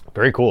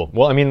 Very cool.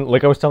 Well, I mean,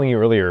 like I was telling you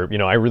earlier,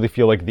 I really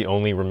feel like the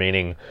only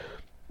remaining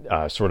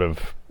sort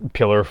of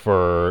pillar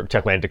for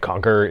Techland to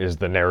conquer is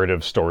the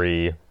narrative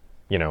story,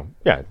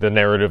 the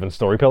narrative and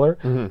story pillar.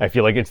 I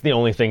feel like it's the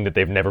only thing that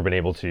they've never been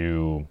able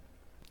to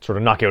sort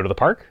of knock out of the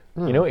park.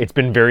 It's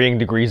been varying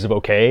degrees of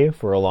okay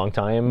for a long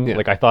time. Yeah.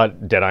 Like I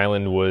thought Dead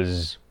Island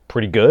was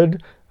pretty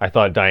good. I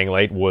thought Dying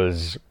Light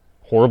was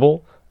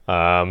horrible.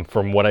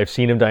 From what I've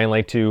seen of Dying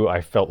Light 2, I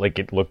felt like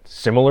it looked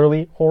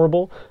similarly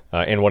horrible.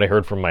 And what I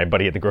heard from my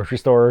buddy at the grocery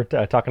store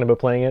talking about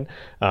playing it.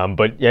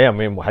 But yeah, I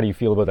mean, how do you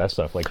feel about that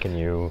stuff? Like, can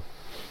you...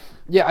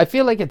 Yeah, I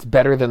feel like it's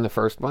better than the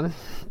first one,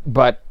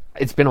 but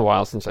it's been a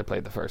while since I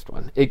played the first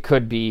one. It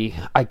could be,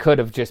 I could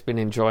have just been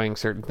enjoying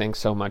certain things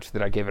so much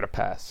that I gave it a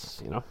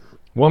pass,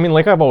 Well, I mean,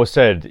 like I've always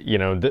said,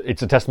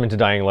 it's a testament to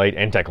Dying Light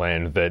and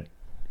Techland that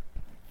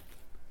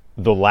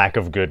the lack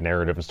of good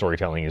narrative and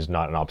storytelling is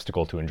not an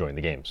obstacle to enjoying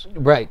the games.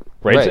 Right.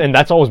 And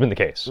that's always been the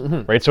case,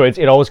 right? So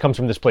it always comes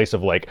from this place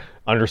of like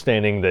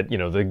understanding that,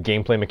 the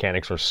gameplay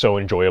mechanics are so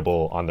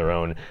enjoyable on their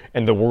own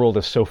and the world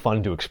is so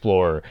fun to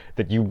explore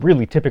that you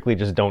really typically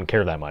just don't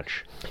care that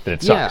much that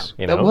it sucks,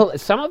 Well,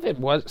 some of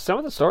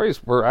the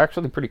stories were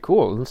actually pretty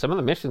cool and some of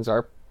the missions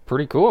are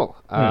pretty cool.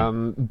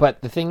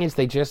 But the thing is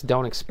they just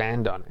don't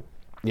expand on it.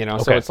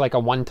 So it's like a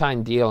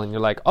one-time deal, and you're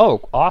like,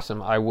 "Oh,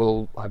 awesome! I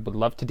would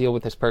love to deal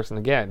with this person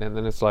again." And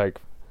then it's like,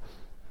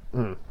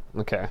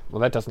 "Okay, well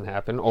that doesn't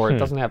happen," or it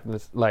doesn't happen.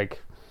 This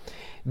like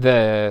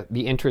the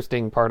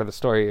interesting part of the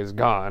story is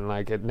gone.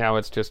 Like now,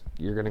 it's just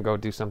you're gonna go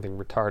do something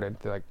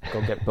retarded, like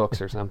go get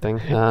books or something,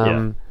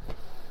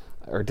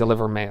 or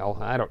deliver mail.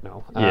 I don't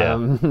know.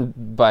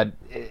 But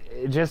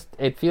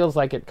it feels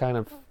like it kind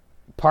of.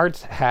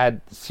 Parts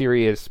had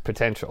serious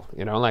potential,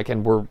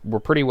 and were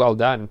pretty well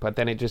done, but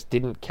then it just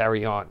didn't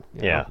carry on.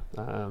 You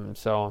know?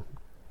 So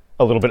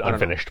a little bit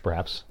unfinished,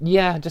 perhaps.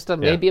 Yeah, just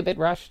maybe a bit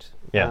rushed.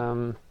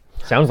 Yeah.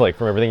 Sounds like,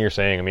 from everything you're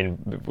saying, I mean,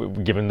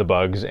 given the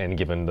bugs and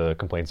given the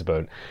complaints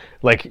about,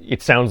 like,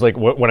 it sounds like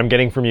what I'm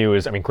getting from you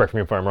is, I mean, correct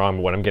me if I'm wrong,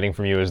 but what I'm getting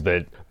from you is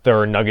that there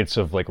are nuggets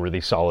of, like,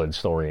 really solid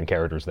story and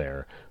characters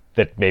there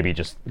that maybe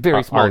just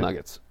Very small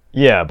nuggets.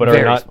 Yeah, but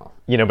Very are not, small.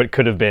 But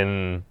could have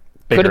been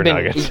bigger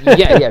nuggets.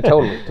 Yeah,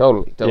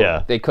 totally.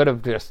 Yeah. They could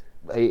have just,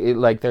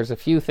 like, there's a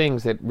few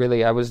things that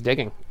really I was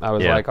digging. I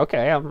was like,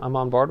 okay, I'm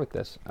on board with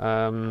this.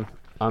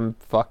 I'm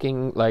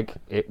fucking, like,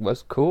 it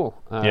was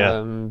cool.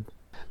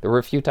 There were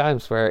a few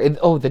times where,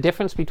 the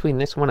difference between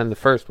this one and the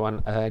first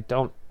one, I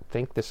don't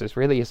think this is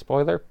really a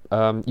spoiler.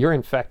 You're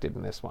infected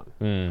in this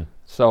one.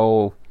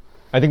 So...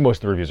 I think most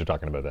of the reviews are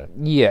talking about that.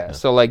 Yeah,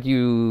 so, like,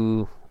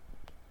 you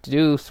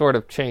do sort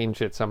of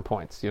change at some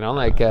points,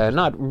 like,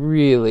 not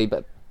really,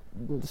 but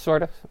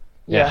sort of.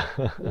 Yeah.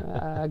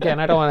 Again,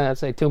 I don't want to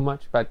say too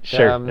much, but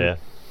sure.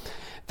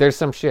 There's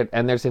some shit,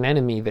 and there's an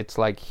enemy that's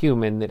like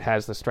human that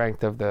has the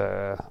strength of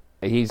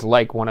he's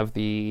like one of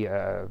the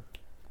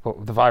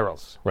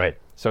virals. Right.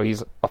 So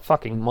he's a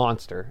fucking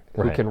monster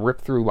who can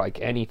rip through like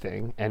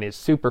anything and is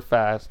super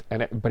fast,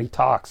 but he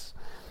talks.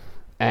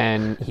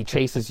 And he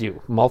chases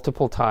you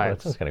multiple times.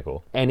 That sounds kind of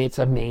cool. And it's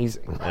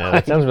amazing.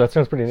 Yeah, that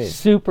sounds pretty neat.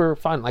 Super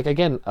fun. Like,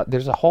 again,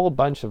 there's a whole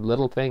bunch of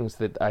little things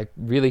that I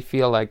really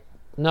feel like,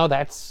 no,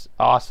 that's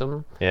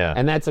awesome. Yeah.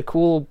 And that's a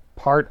cool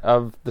part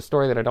of the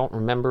story that I don't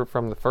remember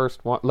from the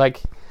first one.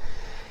 Like,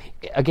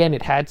 again,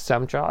 it had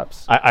some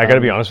jobs. I got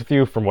to be honest with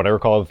you. From what I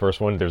recall of the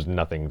first one, there's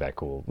nothing that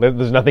cool.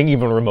 There's nothing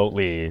even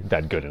remotely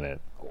that good in it.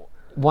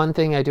 One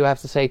thing I do have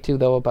to say, too,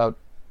 though, about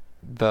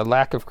the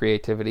lack of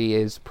creativity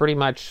is pretty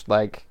much,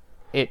 like,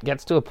 it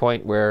gets to a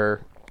point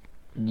where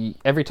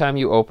every time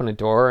you open a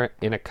door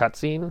in a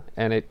cutscene,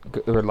 and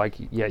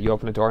you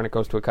open a door and it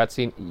goes to a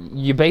cutscene,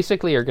 you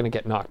basically are going to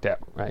get knocked out,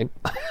 right?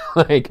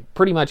 Like,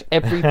 pretty much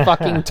every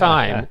fucking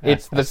time,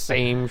 it's the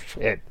same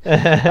shit.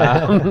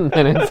 And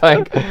it's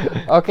like,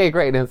 okay,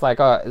 great. And it's like,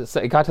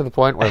 so it got to the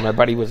point where my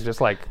buddy was just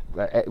like,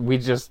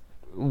 we'd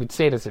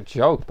say it as a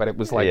joke, but it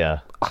was like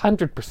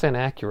 100%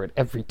 accurate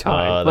every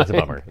time. That's a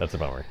bummer. That's a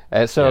bummer.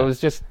 So it was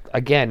just,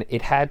 again,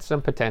 it had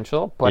some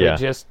potential, but it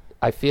just,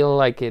 I feel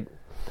like it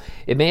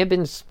may have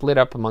been split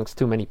up amongst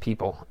too many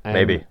people. And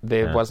maybe.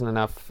 There wasn't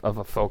enough of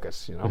a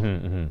focus,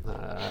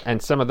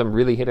 and some of them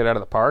really hit it out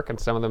of the park, and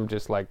some of them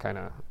just, like, kind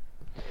of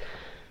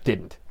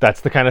didn't.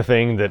 That's the kind of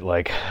thing that,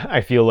 like,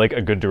 I feel like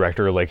a good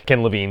director like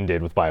Ken Levine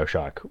did with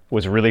BioShock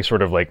was really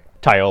sort of, like,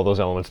 tie all those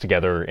elements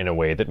together in a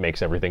way that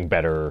makes everything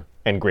better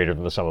and greater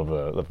than the sum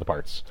of the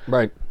parts.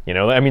 Right.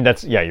 I mean,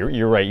 that's,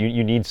 you're right.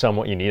 You need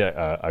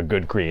a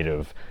good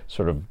creative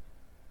sort of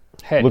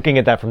head. Looking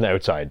at that from the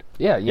outside.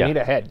 Yeah, you need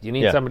a head. You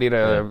need somebody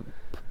to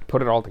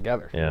put it all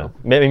together. Yeah.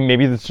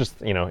 Maybe it's just,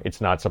 it's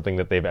not something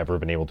that they've ever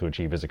been able to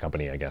achieve as a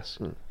company, I guess.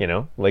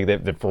 Like they,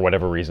 for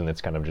whatever reason,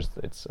 it's kind of just,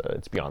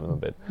 it's beyond them a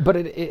bit. But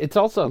it's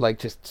also, like,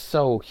 just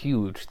so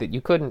huge that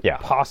you couldn't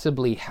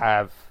possibly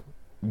have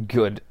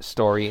good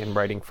story and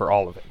writing for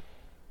all of it.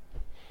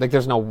 Like,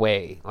 there's no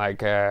way.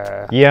 Like,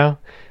 Yeah.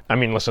 I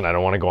mean, listen, I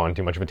don't want to go on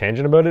too much of a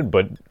tangent about it,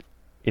 but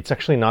it's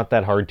actually not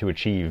that hard to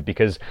achieve,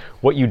 because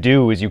what you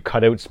do is you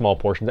cut out small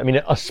portions. I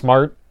mean, a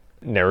smart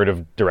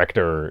narrative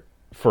director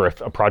for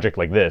a project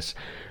like this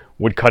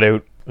would cut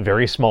out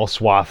very small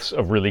swaths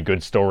of really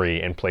good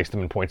story and place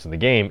them in points in the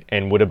game,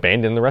 and would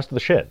abandon the rest of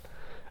the shit.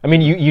 I mean,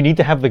 you need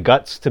to have the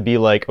guts to be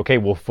like, okay,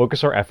 we'll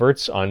focus our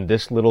efforts on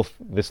this little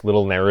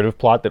narrative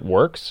plot that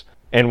works,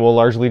 and we'll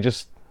largely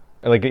just,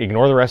 like,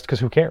 ignore the rest because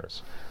who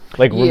cares?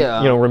 Like,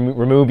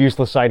 remove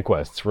useless side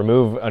quests,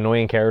 remove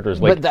annoying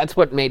characters. Like, but that's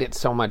what made it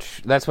so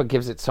much. That's what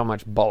gives it so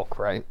much bulk,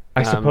 right?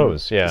 I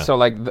suppose, yeah. So,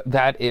 like,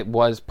 that it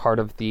was part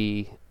of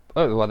the.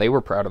 Oh, well, they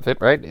were proud of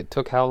it, right? It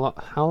took how long?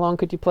 How long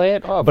could you play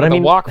it? Oh, but I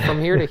mean, walk from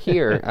here to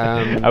here.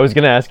 I was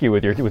going to ask you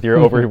with your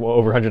over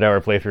 100-hour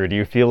playthrough, do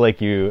you feel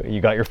like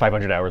you got your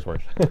 500 hours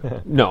worth?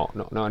 No.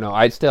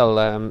 I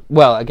still.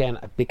 Well, again,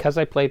 because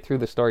I played through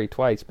the story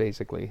twice,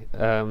 basically.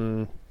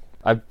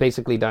 I've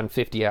basically done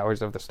 50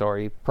 hours of the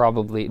story,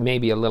 probably,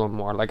 maybe a little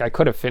more. Like, I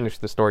could have finished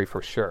the story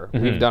for sure.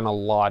 Mm-hmm. We've done a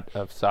lot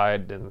of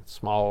side and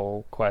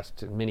small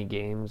quests and mini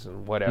games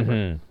and whatever.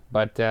 Mm-hmm.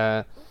 But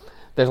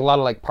there's a lot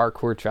of, like,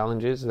 parkour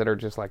challenges that are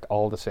just, like,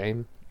 all the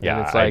same. Yeah,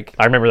 and it's like,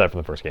 I remember that from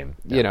the first game.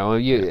 Yeah.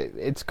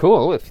 It's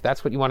cool if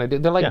that's what you want to do.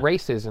 They're like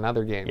races in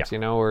other games,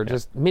 or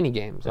just mini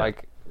games. Yeah.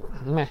 Like,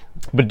 meh.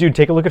 But, dude,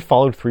 take a look at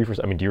Fallout 3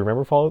 I mean, do you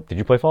remember Fallout? Did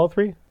you play Fallout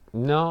 3?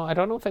 No, I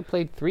don't know if I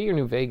played 3 or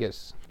New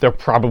Vegas. They're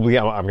probably,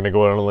 I'm going to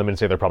go out on a limb and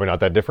say they're probably not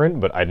that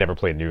different, but I'd never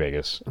played New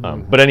Vegas.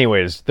 But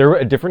anyways, they're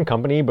a different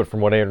company, but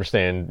from what I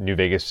understand, New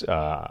Vegas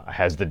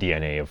has the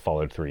DNA of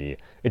Fallout 3.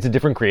 It's a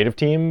different creative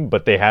team,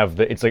 but they have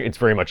it's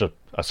very much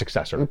a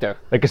successor. Okay.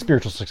 Like a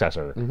spiritual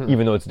successor,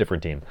 even though it's a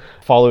different team.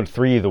 Fallout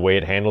 3, the way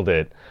it handled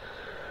it,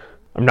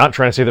 I'm not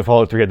trying to say that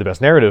Fallout 3 had the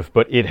best narrative,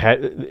 but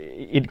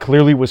it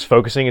clearly was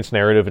focusing its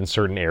narrative in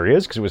certain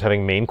areas because it was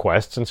having main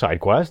quests and side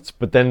quests,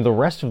 but then the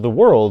rest of the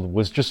world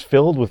was just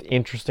filled with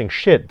interesting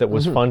shit that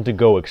was fun to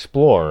go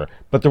explore,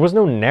 but there was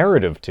no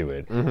narrative to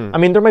it. I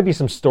mean, there might be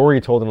some story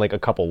told in like a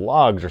couple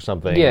logs or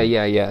something.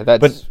 Yeah.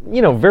 But,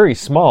 very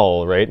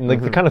small, right? And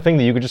like the kind of thing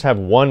that you could just have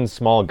one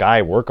small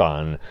guy work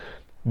on.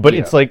 But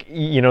it's like,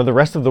 the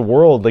rest of the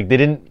world, like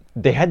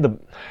they had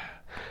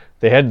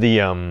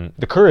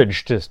the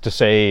courage to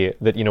say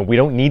that, we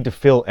don't need to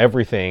fill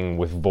everything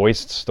with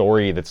voiced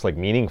story that's like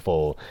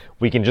meaningful.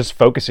 We can just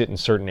focus it in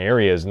certain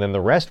areas, and then the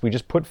rest we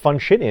just put fun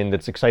shit in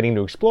that's exciting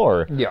to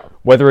explore. Yeah.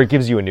 Whether it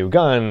gives you a new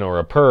gun or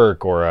a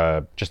perk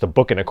or just a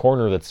book in a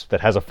corner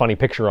that has a funny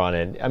picture on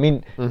it. I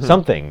mean,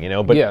 something,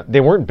 but they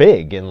weren't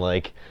big, and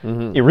like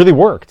it really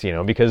worked,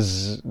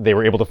 because they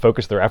were able to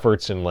focus their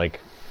efforts and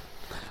like.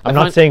 I'm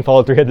not saying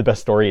Fallout 3 had the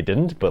best story; it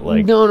didn't. But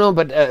like, no,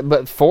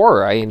 but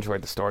 4, I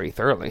enjoyed the story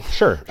thoroughly.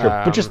 Sure.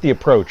 But just the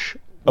approach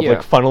of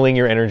like funneling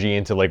your energy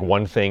into like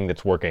one thing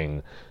that's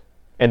working,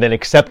 and then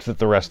accept that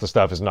the rest of the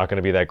stuff is not going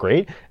to be that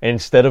great. And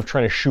instead of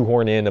trying to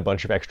shoehorn in a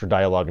bunch of extra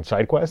dialogue and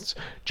side quests,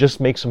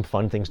 just make some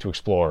fun things to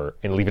explore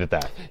and leave it at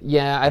that.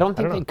 Yeah, I don't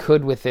think they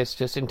could with this,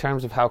 just in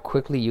terms of how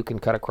quickly you can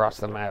cut across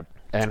the map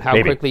and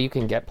how quickly you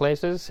can get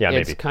places. Yeah,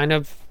 it's kind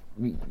of.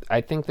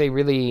 I think they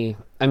really...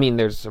 I mean,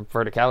 there's a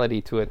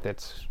verticality to it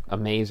that's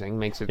amazing,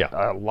 makes it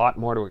a lot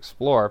more to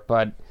explore,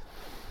 but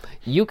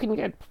you can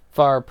get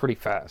far pretty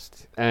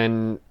fast.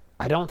 And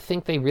I don't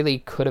think they really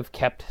could have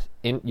kept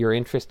your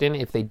interest in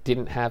if they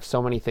didn't have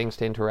so many things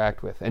to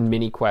interact with, and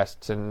mini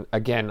quests, and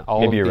again,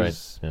 all Maybe of you're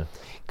these... right.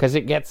 Because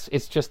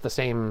it's just the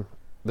same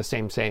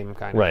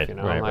kind right, of,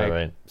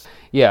 Right.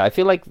 Yeah, I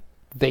feel like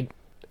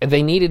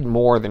they needed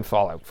more than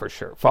Fallout, for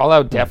sure.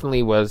 Fallout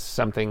definitely was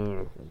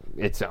something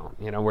its own,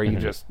 where you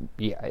just,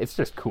 it's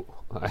just cool.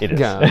 It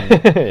is.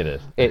 It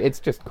is. It's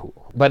just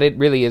cool. But it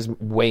really is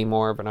way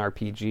more of an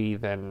RPG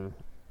than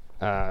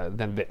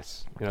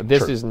this.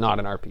 This is not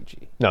an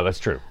RPG. No, that's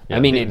true. Yeah, I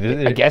mean,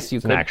 I guess you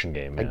could... It's an action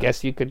game. I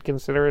guess you could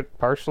consider it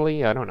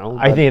partially. I don't know.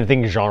 I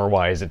think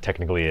genre-wise it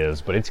technically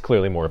is, but it's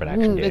clearly more of an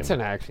action game. It's an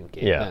action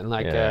game. Yeah.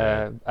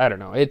 And I don't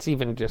know. It's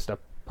even just a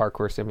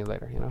parkour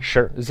simulator,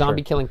 Sure.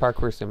 Zombie killing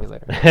parkour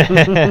simulator.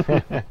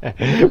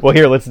 Well,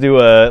 here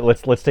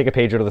let's take a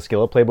page out of the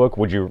Skill Up playbook.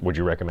 Would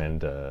you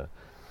recommend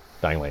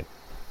Dying Light?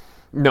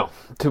 No,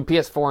 to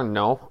PS4,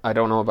 no. I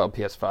don't know about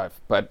PS5,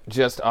 but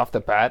just off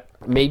the bat,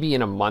 maybe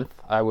in a month,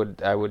 I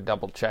would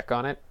double check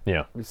on it.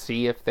 Yeah.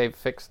 See if they've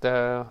fixed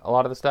a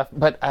lot of the stuff.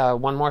 But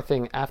one more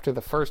thing, after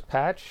the first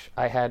patch,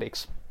 I had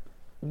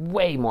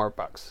way more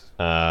bugs.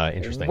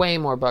 Interesting. Way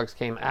more bugs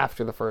came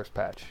after the first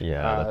patch.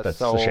 Yeah,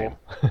 that's a shame.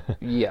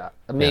 Yeah,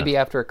 maybe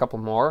after a couple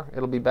more,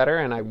 it'll be better,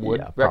 and I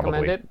would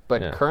recommend it.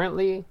 But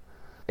currently,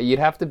 you'd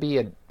have to be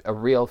a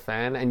real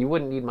fan, and you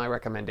wouldn't need my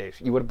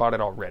recommendation. You would have bought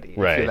it already if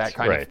you're that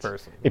kind of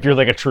person. If you're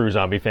like a true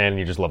zombie fan and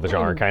you just love the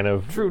genre, kind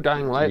of. True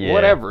Dying Light,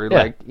 whatever.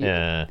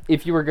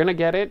 If you were going to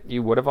get it,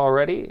 you would have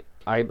already.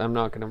 I'm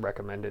not going to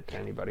recommend it to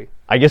anybody.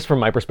 I guess from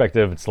my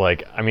perspective, it's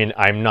like, I mean,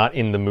 I'm not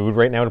in the mood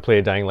right now to play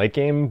a Dying Light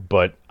game,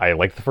 but I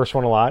liked the first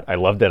one a lot. I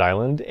love Dead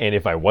Island, and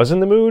if I was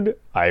in the mood,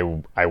 I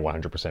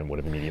 100% would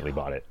have immediately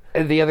bought it.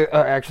 The other,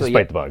 actually,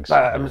 despite the bugs.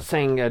 I'm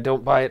saying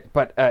don't buy it,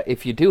 but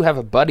if you do have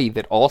a buddy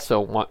that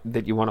also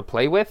that you want to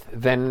play with,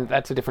 then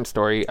that's a different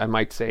story. I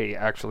might say,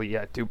 actually,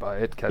 do buy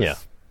it,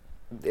 because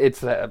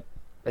it's a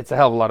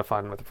hell of a lot of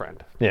fun with a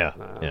friend.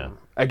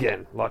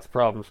 Again, lots of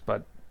problems,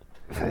 but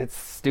it's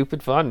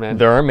stupid fun, man.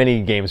 There aren't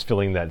many games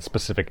filling that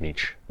specific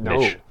niche.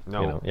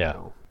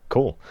 No.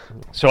 Cool.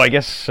 So I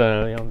guess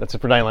that's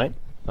it for Dying Light.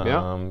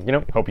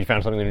 Hope you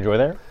found something to enjoy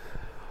there.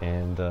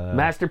 And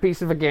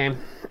masterpiece of a game.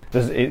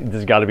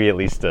 There's got to be at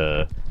least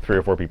 3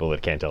 or 4 people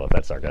that can't tell if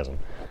that's sarcasm.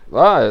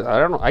 Well, I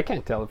don't know. I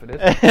can't tell if it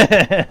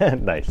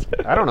is. Nice.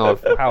 I don't know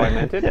how I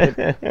meant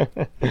it.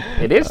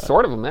 It is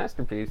sort of a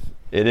masterpiece.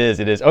 It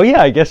is. Oh,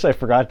 yeah, I guess I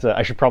forgot.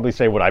 I should probably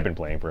say what I've been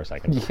playing for a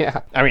second.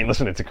 Yeah. I mean,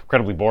 listen, it's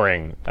incredibly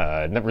boring.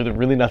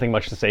 Really nothing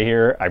much to say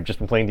here. I've just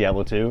been playing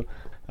Diablo 2.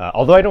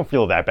 Although I don't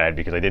feel that bad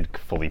because I did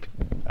fully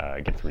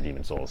get through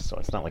Demon's Souls, so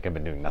it's not like I've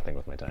been doing nothing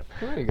with my time.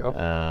 There you go.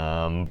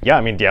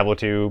 I mean, Diablo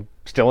 2,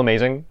 still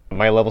amazing.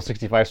 My level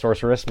 65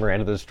 sorceress,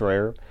 Miranda the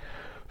Destroyer,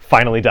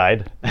 finally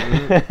died.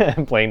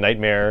 Playing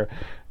Nightmare.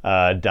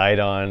 Died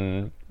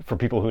on, for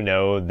people who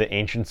know, the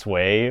Ancient's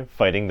Way,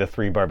 fighting the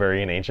 3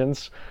 barbarian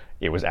ancients.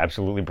 It was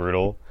absolutely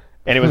brutal.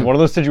 And it was one of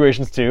those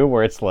situations, too,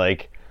 where it's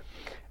like,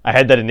 I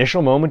had that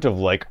initial moment of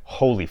like,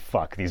 holy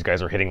fuck, these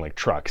guys are hitting like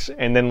trucks.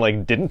 And then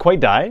like, didn't quite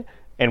die.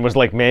 And was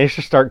like, managed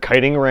to start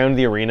kiting around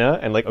the arena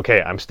and like,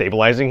 okay, I'm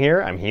stabilizing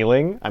here. I'm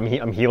healing.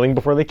 I'm healing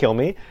before they kill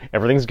me.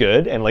 Everything's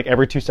good. And like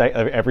every 2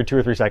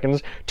 or 3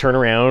 seconds, turn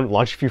around,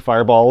 launch a few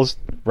fireballs,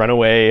 run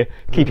away,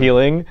 keep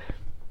healing,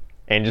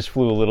 and just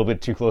flew a little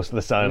bit too close to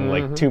the sun,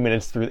 like 2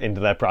 minutes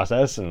into that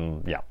process,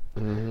 and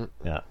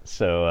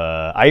So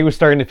I was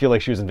starting to feel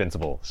like she was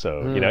invincible.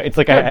 So it's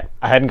like I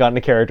hadn't gotten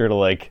a character to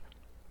like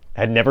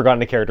Had never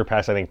gotten a character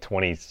past, I think,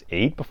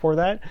 28 before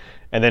that.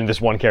 And then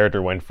this one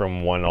character went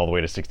from 1 all the way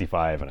to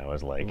 65, and I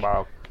was like,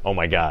 Wow. oh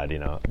my god,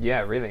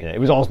 Yeah, really. Yeah, it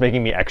was almost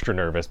making me extra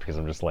nervous because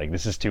I'm just like,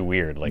 this is too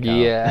weird. Like,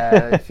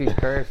 Yeah, she's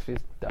cursed. She's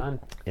done.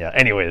 Yeah,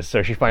 anyways,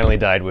 so she finally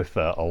died with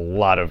a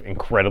lot of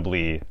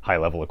incredibly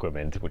high-level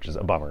equipment, which is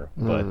a bummer.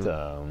 But,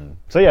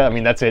 so yeah, I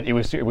mean, that's it. It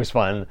was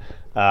fun.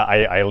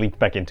 I leaped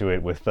back into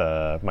it with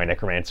my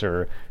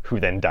Necromancer, who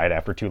then died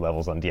after 2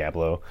 levels on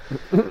Diablo,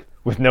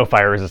 with no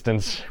fire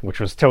resistance,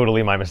 which was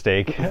totally my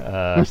mistake.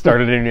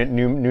 Started a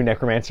new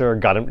Necromancer,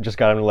 got him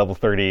to level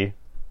 30,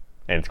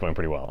 and it's going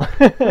pretty well.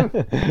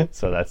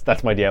 So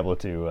that's my Diablo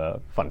 2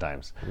 fun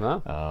times.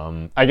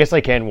 Wow. I guess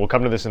we'll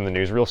come to this in the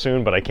news real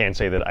soon, but I can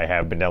say that I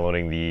have been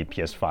downloading the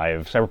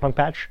PS5 Cyberpunk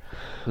patch.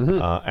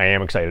 I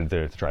am excited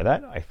to try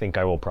that. I think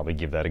I will probably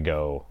give that a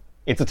go.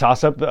 It's a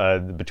toss-up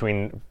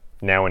between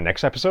now and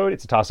next episode.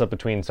 It's a toss-up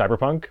between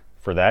Cyberpunk,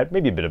 for that,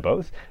 maybe a bit of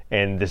both,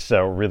 and this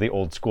really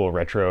old-school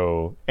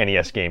retro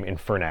NES game,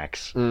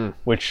 Infernax,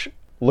 which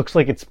looks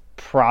like it's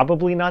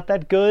probably not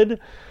that good,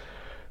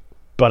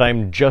 but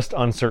I'm just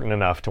uncertain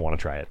enough to want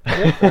to try it.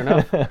 Yeah, fair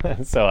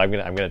enough. So I'm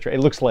gonna try. It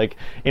looks like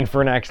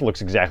Infernax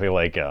looks exactly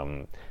like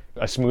a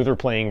smoother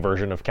playing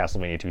version of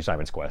Castlevania 2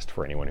 Simon's Quest,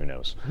 for anyone who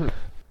knows.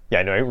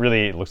 Yeah, no, it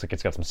really looks like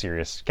it's got some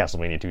serious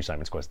Castlevania 2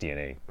 Simon's Quest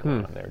DNA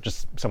going on there.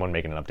 Just someone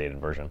making an updated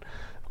version.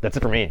 That's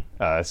it for me.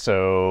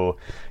 So,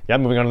 yeah,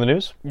 moving on to the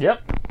news.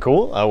 Yep.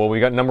 Cool. Well, we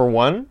got number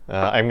 1.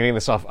 I'm getting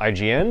this off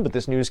IGN, but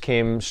this news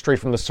came straight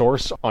from the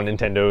source on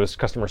Nintendo's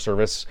customer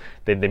service.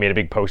 They made a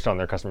big post on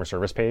their customer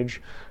service page.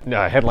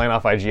 Headline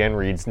off IGN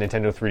reads,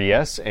 Nintendo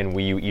 3DS and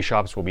Wii U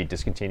eShops will be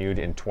discontinued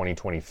in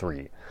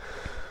 2023.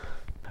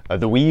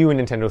 The Wii U and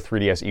Nintendo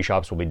 3DS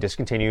eShops will be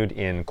discontinued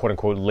in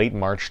quote-unquote late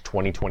March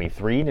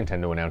 2023,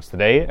 Nintendo announced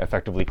today,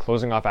 effectively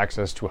closing off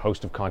access to a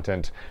host of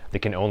content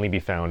that can only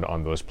be found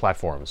on those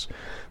platforms.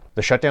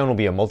 The shutdown will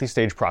be a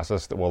multi-stage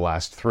process that will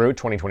last throughout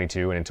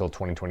 2022 and until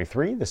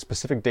 2023. The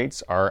specific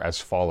dates are as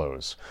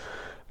follows.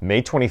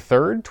 May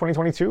 23rd,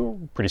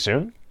 2022, pretty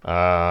soon.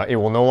 It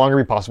will no longer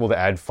be possible to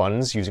add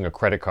funds using a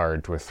credit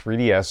card to a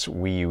 3DS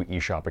Wii U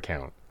eShop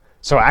account.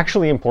 So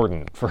actually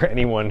important for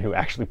anyone who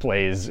actually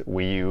plays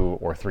Wii U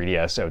or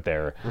 3DS out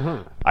there.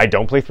 I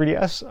don't play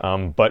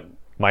 3DS, but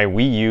my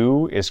Wii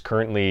U is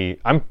currently,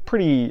 I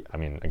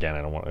mean, again,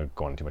 I don't want to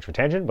go on too much of a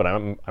tangent, but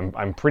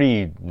I'm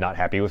pretty not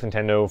happy with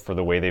Nintendo for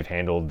the way they've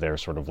handled their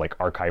sort of like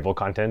archival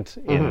content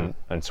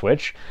on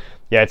Switch.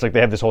 Yeah, it's like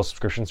they have this whole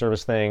subscription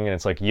service thing, and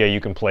it's like, yeah, you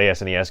can play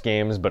SNES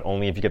games, but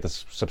only if you get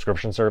this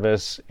subscription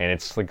service, and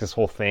it's like this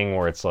whole thing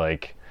where it's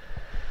like,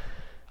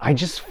 I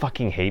just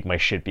fucking hate my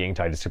shit being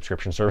tied to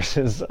subscription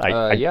services.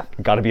 I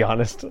gotta be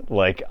honest.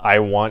 Like, I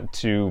want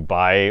to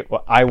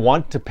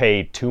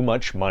pay too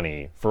much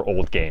money for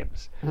old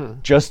games.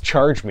 Just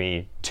charge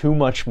me too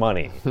much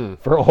money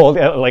for old.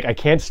 Like, I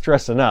can't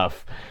stress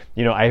enough.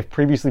 You know, I've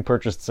previously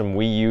purchased some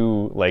Wii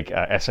U, like,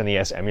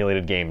 SNES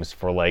emulated games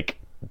for, like,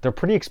 they're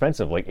pretty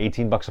expensive, like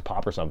 $18 a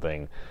pop or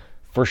something,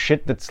 for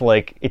shit that's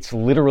like, it's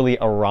literally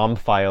a ROM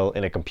file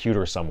in a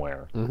computer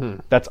somewhere.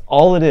 That's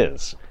all it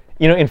is.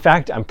 You know, in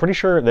fact, I'm pretty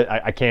sure that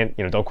I can't,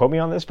 don't quote me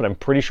on this, but I'm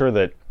pretty sure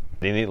that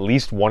in at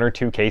least 1 or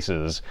 2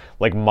 cases,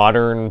 like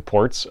modern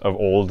ports of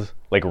old,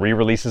 like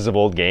re-releases of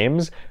old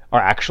games are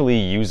actually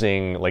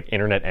using like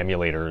internet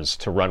emulators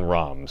to run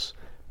ROMs,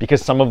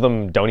 because some of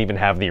them don't even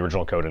have the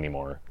original code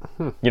anymore.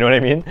 You know what I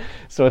mean?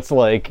 So it's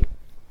like,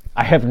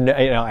 I have no,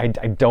 I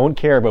don't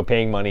care about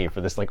paying money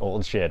for this like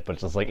old shit, but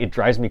it's just like, it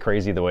drives me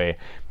crazy the way,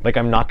 like,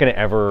 I'm not going to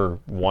ever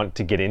want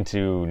to get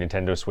into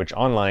Nintendo Switch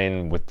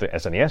Online with the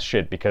SNES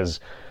shit,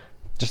 because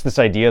just this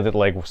idea that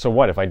like, so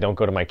what if I don't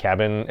go to my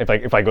cabin,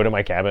 if I go to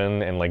my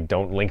cabin and like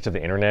don't link to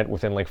the internet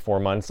within like 4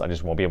 months, I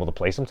just won't be able to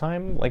play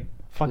sometime? Like,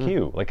 fuck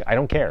you. Like, I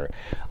don't care.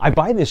 I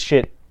buy this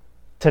shit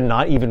to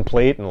not even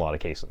play it in a lot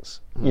of cases.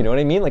 You know what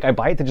I mean? Like, I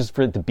buy it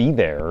for it to be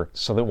there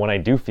so that when I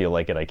do feel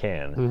like it, I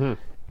can.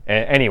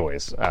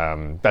 Anyways,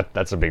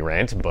 that's a big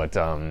rant, but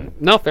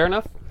no, fair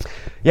enough.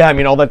 Yeah, I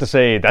mean, all that to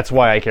say, that's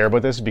why I care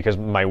about this, because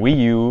my Wii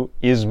U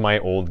is my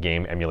old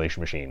game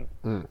emulation machine,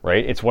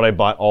 right? It's what I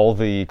bought all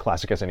the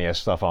classic SNES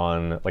stuff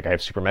on. Like, I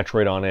have Super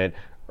Metroid on it,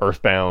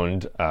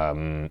 Earthbound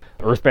on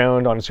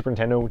Super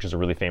Nintendo, which is a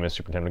really famous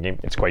Super Nintendo game.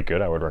 It's quite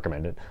good. I would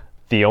recommend it.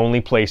 The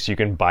only place you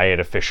can buy it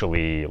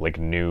officially, like,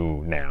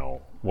 new now,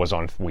 was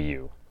on Wii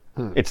U.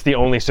 It's the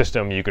only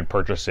system you could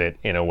purchase it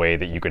in a way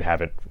that you could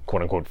have it,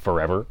 quote-unquote,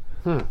 forever.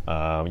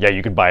 Yeah,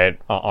 you could buy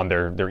it on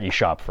their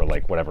eShop for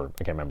like whatever,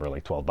 I can't remember,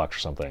 like $12 or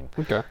something.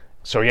 Okay.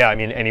 So yeah, I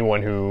mean,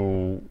 anyone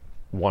who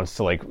wants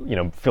to like,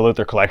 fill out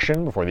their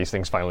collection before these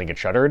things finally get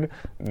shuttered,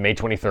 May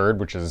 23rd,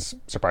 which is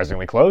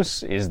surprisingly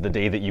close, is the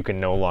day that you can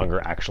no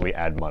longer actually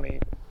add money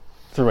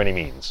through any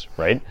means,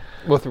 right?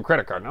 Well, through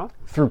credit card, no?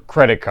 Through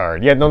credit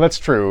card. Yeah, no, that's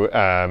true.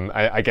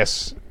 I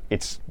guess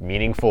it's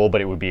meaningful,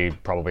 but it would be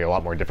probably a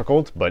lot more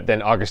difficult. But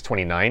then August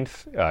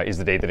 29th is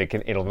the day that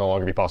it'll no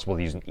longer be possible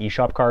to use an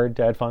eShop card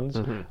to add funds.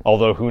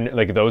 Although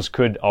those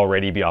could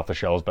already be off the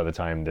shelves by the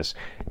time this,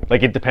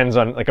 like, it depends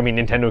on, like, I mean,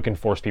 Nintendo can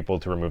force people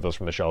to remove those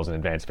from the shelves in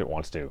advance if it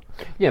wants to.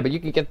 Yeah, but you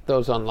can get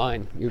those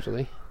online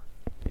usually.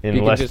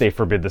 Unless they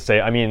forbid the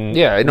sale. I mean...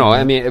 Yeah, no,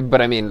 I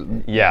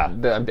mean... Yeah.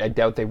 I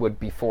doubt they would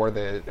before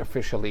the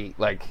officially,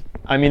 like...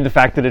 I mean, the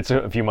fact that it's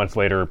a few months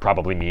later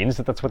probably means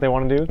that that's what they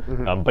want to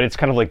do. But it's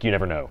kind of like you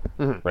never know,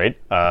 right?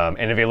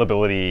 And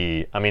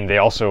availability... I mean, they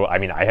also... I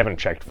mean, I haven't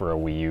checked for a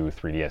Wii U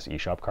 3DS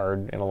eShop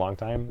card in a long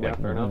time. Yeah,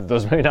 fair enough.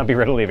 Those may not be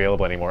readily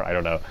available anymore. I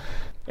don't know.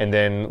 And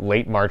then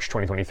late March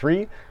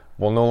 2023...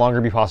 will no longer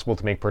be possible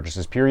to make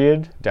purchases,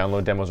 period,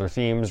 download demos or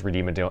themes,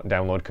 redeem a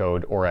download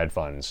code, or add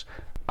funds.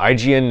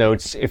 IGN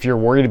notes, if you're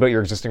worried about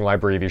your existing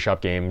library of eShop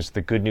games,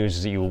 the good news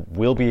is that you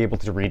will be able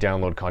to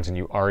re-download content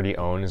you already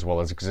own as well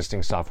as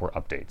existing software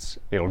updates.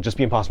 It'll just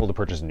be impossible to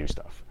purchase new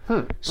stuff.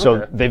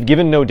 So they've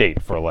given no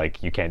date for,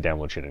 like, you can't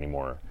download shit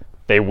anymore.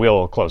 They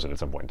will close it at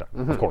some point in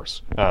time, of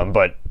course.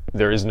 But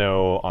there is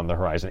no on the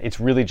horizon. It's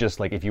really just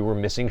like if you were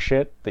missing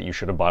shit that you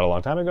should have bought a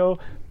long time ago,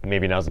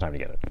 maybe now's the time to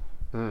get it.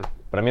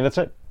 But I mean, that's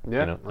it.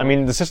 Yeah. You know? I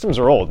mean, the systems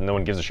are old and no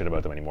one gives a shit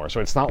about them anymore.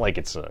 So it's not like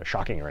it's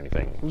shocking or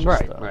anything. It's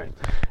just, Right.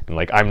 And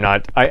like, I'm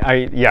not,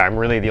 I'm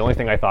really, the only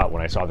thing I thought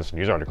when I saw this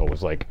news article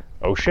was like,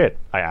 oh shit,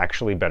 I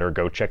actually better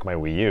go check my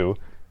Wii U.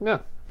 Yeah.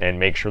 And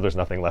make sure there's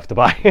nothing left to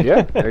buy.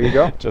 Yeah, there you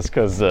go. Just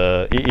because,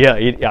 I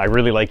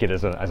really like it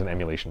as an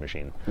emulation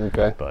machine.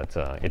 Okay. But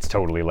it's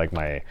totally like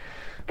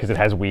because it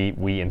has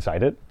Wii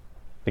inside it.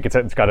 Like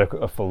it's got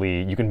a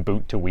fully, you can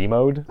boot to Wii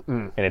mode,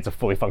 and it's a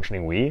fully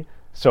functioning Wii.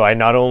 So I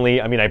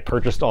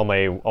purchased all the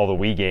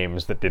Wii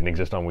games that didn't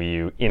exist on Wii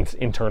U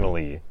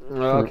internally.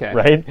 Okay.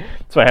 Right?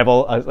 So I have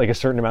like a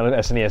certain amount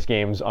of SNES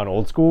games on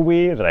old school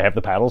Wii that I have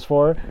the paddles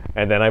for,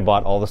 and then I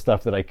bought all the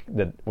stuff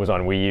that was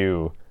on Wii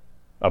U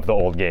of the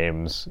old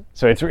games.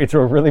 So it's a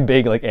really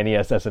big like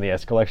NES,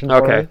 SNES collection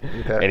for me.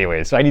 Okay.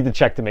 Anyway, so I need to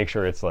check to make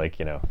sure it's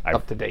like,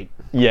 up to date.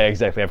 Yeah,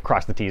 exactly. I've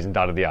crossed the T's and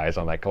dotted the I's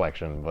on that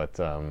collection, but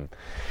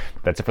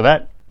that's it for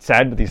that.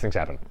 Sad, but these things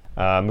happen.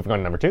 Moving on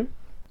to number 2.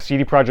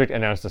 CD Projekt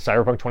announced a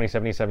Cyberpunk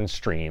 2077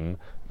 stream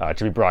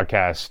to be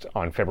broadcast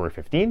on February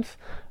 15th.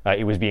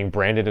 It was being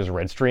branded as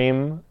Red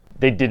Stream.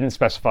 They didn't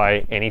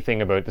specify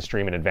anything about the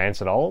stream in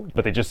advance at all,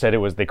 but they just said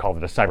they called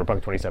it a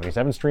Cyberpunk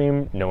 2077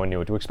 stream. No one knew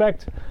what to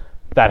expect.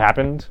 That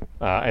happened,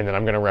 and then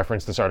I'm going to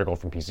reference this article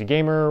from PC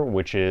Gamer,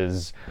 which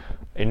is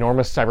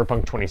enormous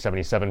Cyberpunk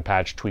 2077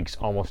 patch tweaks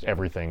almost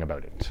everything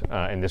about it.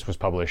 And this was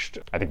published,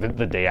 I think,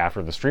 the day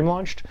after the stream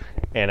launched.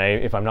 And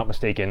if I'm not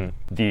mistaken,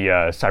 the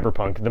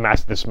Cyberpunk,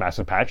 this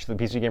massive patch that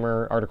the PC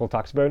Gamer article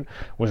talks about,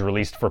 was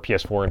released for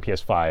PS4 and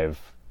PS5.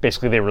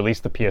 Basically, they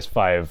released the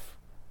PS5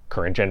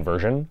 current gen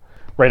version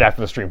right after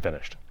the stream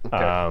finished,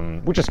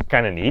 which is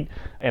kind of neat.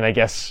 And I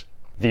guess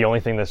the only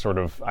thing that sort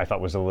of I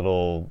thought was a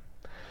little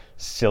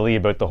silly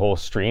about the whole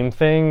stream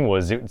thing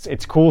was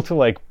it's cool to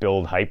like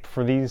build hype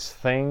for these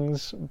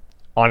things.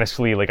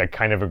 Honestly, like I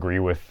kind of agree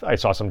with, I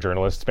saw some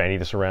journalists bandy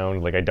this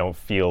around, like I don't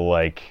feel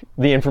like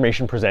the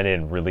information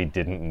presented really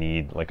didn't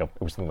need it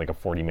was like a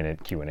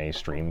 40-minute Q&A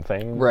stream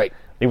thing. Right.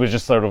 It was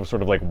just sort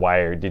of like,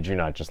 why did you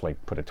not just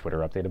like put a Twitter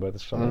update about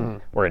this or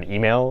something? Or an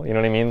email, you know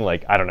what I mean?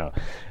 Like, I don't know.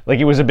 Like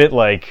it was a bit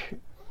like,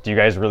 do you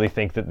guys really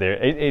think that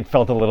it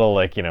felt a little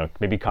like,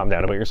 maybe calm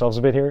down about yourselves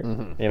a bit here?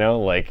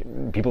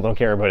 Like people don't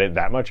care about it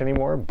that much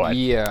anymore, but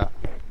yeah,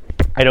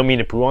 I don't mean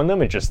to poo on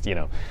them. It just,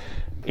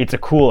 it's a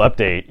cool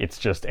update. It's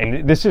just,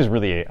 and this is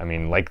really,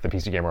 like the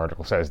PC Gamer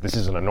article says, this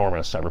is an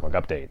enormous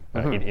Cyberpunk update.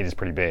 It is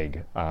pretty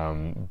big.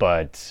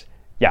 But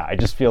yeah, I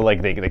just feel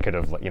like they could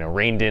have,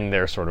 reined in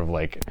their sort of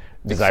like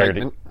desire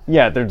to,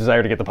 their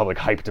desire to get the public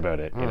hyped about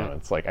it.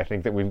 It's like, I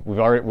think that we've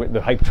already,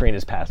 the hype train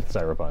is past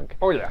Cyberpunk.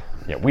 Oh yeah.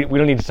 Yeah, we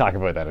don't need to talk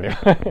about that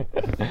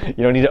anymore.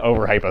 You don't need to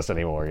overhype us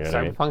anymore. You know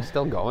Cyberpunk's what I mean?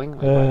 still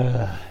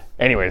going?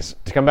 Anyways,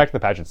 to come back to the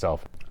patch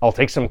itself, I'll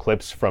take some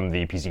clips from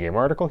the PC Gamer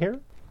article here.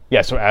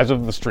 Yeah, so as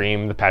of the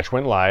stream, the patch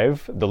went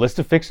live. The list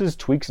of fixes,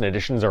 tweaks, and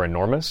additions are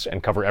enormous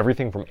and cover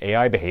everything from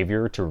AI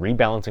behavior to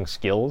rebalancing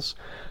skills,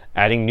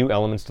 adding new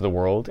elements to the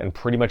world, and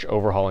pretty much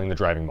overhauling the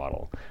driving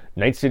model.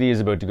 Night City is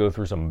about to go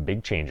through some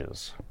big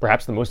changes.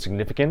 Perhaps the most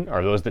significant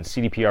are those that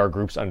CDPR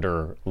groups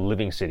under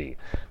Living City,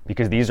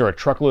 because these are a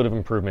truckload of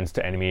improvements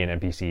to enemy and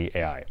NPC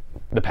AI.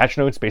 The patch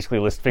notes basically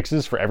list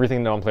fixes for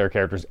everything non-player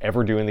characters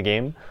ever do in the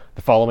game.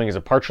 The following is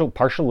a partial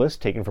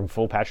list taken from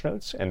full patch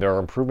notes, and there are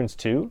improvements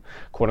to,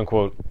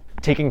 quote-unquote,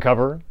 taking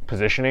cover,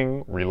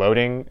 positioning,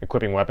 reloading,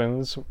 equipping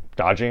weapons,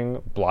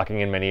 dodging,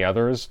 blocking, and many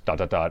others, ...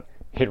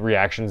 hit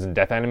reactions and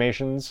death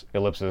animations,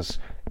 ellipsis,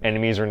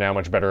 enemies are now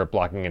much better at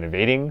blocking and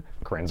evading,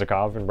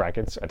 Karenzakov in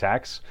brackets,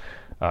 attacks,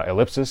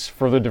 ellipsis,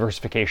 further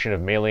diversification of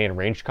melee and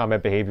ranged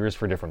combat behaviors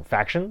for different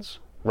factions,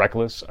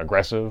 reckless,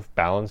 aggressive,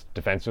 balanced,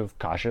 defensive,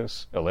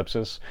 cautious,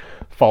 ellipsis,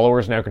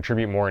 followers now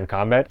contribute more in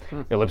combat,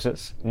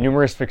 ellipsis,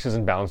 numerous fixes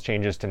and balance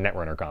changes to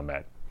Netrunner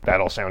combat. That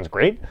all sounds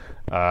great.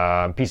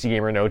 PC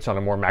Gamer notes on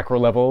a more macro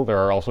level, there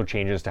are also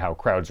changes to how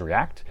crowds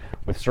react,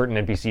 with certain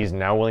NPCs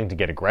now willing to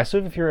get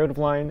aggressive if you're out of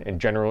line, and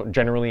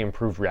generally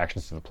improved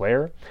reactions to the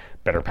player,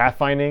 better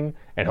pathfinding,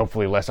 and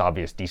hopefully less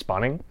obvious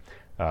despawning.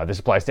 This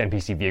applies to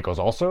NPC vehicles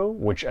also,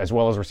 which, as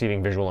well as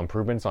receiving visual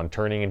improvements on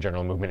turning and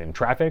general movement in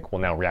traffic, will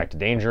now react to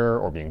danger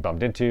or being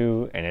bumped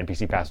into, and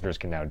NPC passengers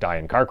can now die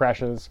in car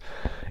crashes.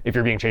 If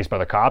you're being chased by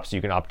the cops, you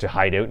can opt to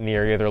hide out in the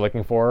area they're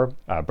looking for.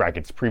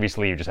 Brackets,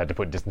 previously you just had to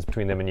put distance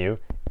between them and you.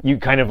 You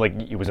kind of like,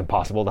 it was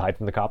impossible to hide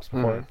from the cops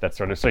before. That's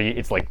sort of, so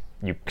it's like,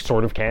 you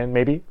sort of can,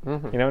 maybe,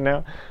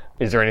 now.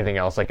 Is there anything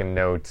else I can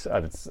note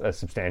that's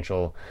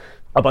substantial?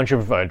 A bunch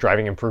of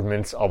driving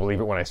improvements. I'll believe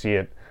it when I see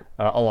it.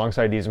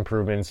 Alongside these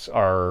improvements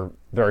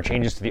there are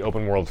changes to the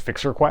open world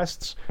fixer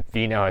quests.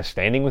 V now has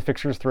standing with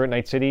fixers throughout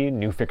Night City.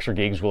 New fixer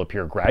gigs will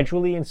appear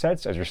gradually in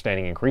sets as your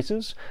standing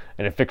increases,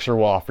 and a fixer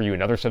will offer you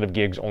another set of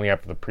gigs only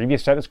after the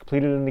previous set is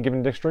completed in a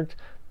given district.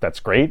 That's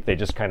great. They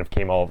just kind of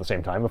came all at the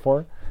same time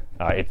before.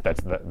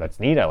 That's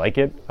neat. I like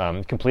it.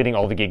 Completing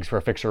all the gigs for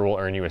a fixer will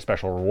earn you a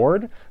special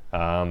reward.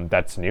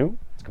 That's new.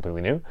 It's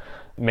completely new.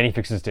 Many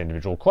fixes to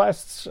individual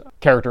quests.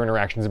 Character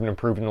interactions have been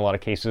improved in a lot of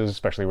cases,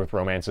 especially with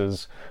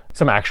romances.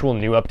 Some actual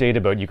new update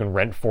about you can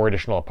rent 4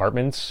 additional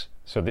apartments,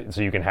 so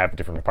you can have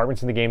different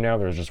apartments in the game now.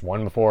 There was just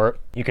one before.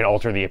 You can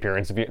alter the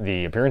appearance of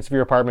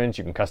your apartment.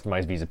 You can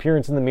customize V's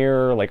appearance in the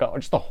mirror, like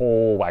just a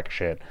whole whack of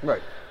shit.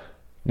 Right.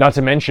 Not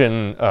to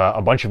mention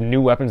a bunch of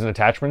new weapons and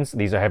attachments.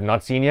 These I have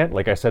not seen yet.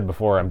 Like I said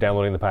before, I'm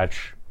downloading the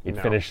patch. It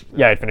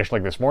finished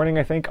like this morning,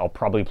 I think. I'll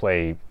probably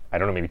play, I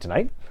don't know, maybe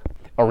tonight.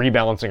 A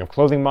rebalancing of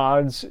clothing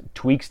mods,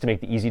 tweaks to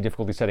make the easy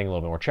difficulty setting a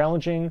little bit more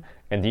challenging,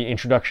 and the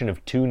introduction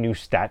of 2 new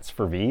stats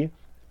for V.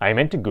 I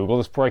meant to Google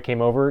this before I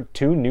came over.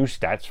 2 new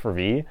stats for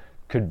V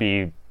could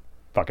be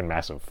fucking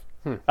massive.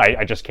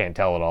 I just can't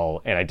tell at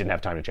all, and I didn't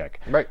have time to check.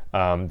 Right.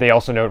 They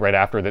also note right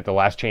after that the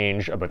last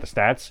change about the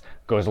stats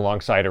goes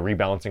alongside a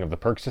rebalancing of the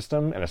perk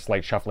system and a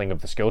slight shuffling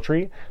of the skill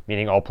tree,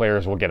 meaning all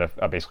players will get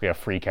basically a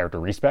free character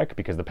respec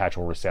because the patch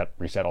will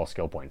reset all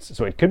skill points.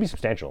 So it could be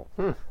substantial.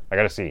 I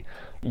gotta see.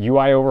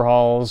 UI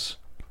overhauls.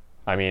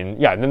 I mean,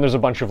 yeah, and then there's a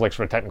bunch of like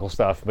sort of technical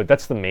stuff, but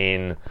that's the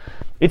main.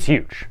 It's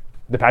huge.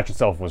 The patch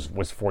itself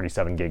was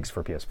 47 gigs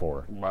for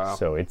PS4. Wow.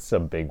 So it's a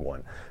big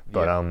one.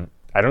 But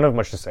I don't have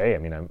much to say. I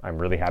mean, I'm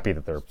really happy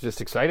that they're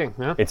Just exciting,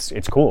 yeah.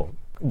 It's cool.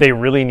 They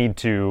really need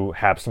to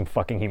have some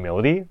fucking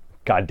humility.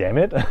 God damn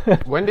it.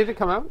 When did it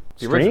come out?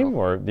 The Stream original.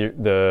 or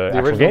the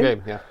actual original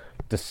game? yeah.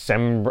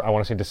 December. I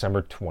want to say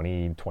December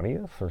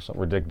 20th or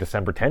something, or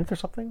December 10th or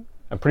something.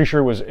 I'm pretty sure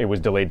it was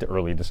delayed to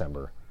early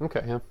December.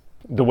 Okay, yeah.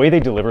 The way they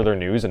deliver their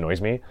news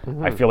annoys me.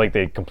 I feel like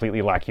they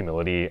completely lack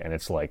humility, and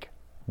it's like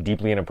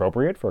deeply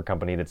inappropriate for a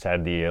company that's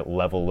had the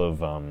level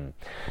of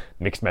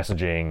mixed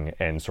messaging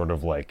and sort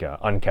of like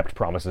unkept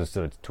promises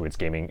to its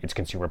gaming, its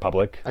consumer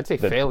public. I'd say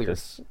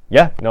failures.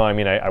 I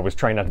mean, I was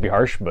trying not to be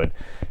harsh, but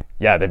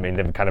yeah,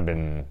 they've kind of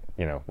been,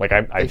 like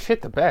They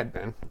shit the bed,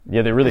 man.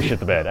 Yeah, they really shit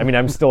the bed. I mean,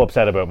 I'm still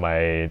upset about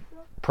my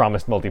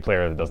promised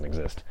multiplayer that doesn't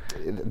exist.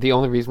 The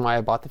only reason why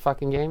I bought the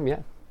fucking game,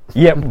 yeah.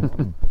 Yeah,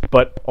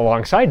 but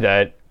alongside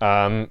that,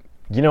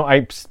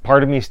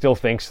 part of me still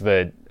thinks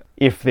that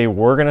if they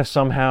were going to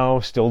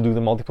somehow still do the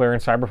multiplayer in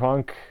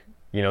Cyberpunk,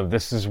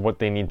 this is what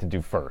they need to do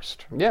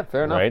first. Yeah,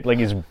 fair enough. Right? Like,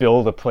 is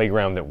build a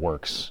playground that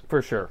works.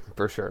 For sure.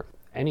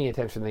 Any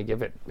attention they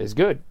give it is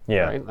good.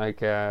 Yeah. Right?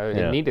 Like,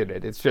 it needed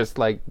it. It's just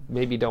like,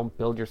 maybe don't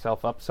build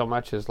yourself up so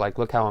much as like,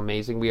 look how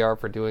amazing we are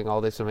for doing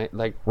all this.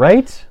 Like,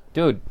 right?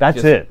 Dude. That's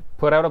just it.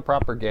 Put out a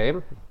proper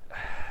game.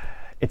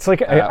 It's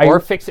like... or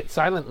fix it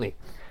silently.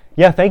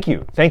 Yeah, thank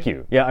you.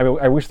 Yeah,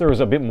 I wish there was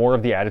a bit more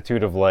of the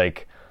attitude of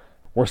like,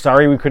 we're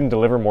sorry we couldn't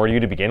deliver more to you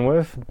to begin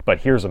with, but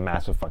here's a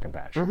massive fucking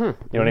patch. You know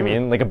what I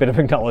mean? Like a bit of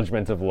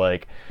acknowledgement of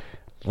like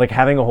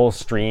having a whole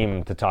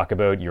stream to talk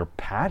about your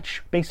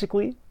patch,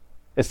 basically.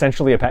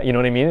 Essentially a patch, you know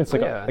what I mean? It's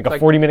like a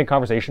 40-minute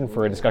conversation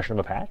for a discussion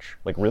of a patch.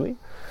 Like, really?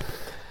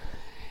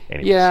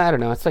 Anyways. Yeah, I don't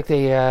know. It's like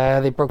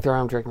they broke their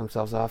arm drinking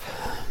themselves off.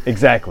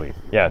 Exactly.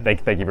 Yeah,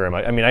 thank you very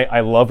much. I mean, I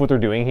love what they're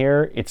doing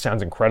here. It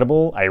sounds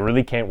incredible. I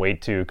really can't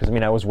wait to, because I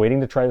mean, I was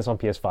waiting to try this on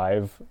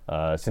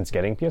PS5 since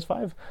getting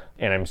PS5,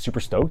 and I'm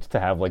super stoked to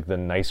have like the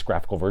nice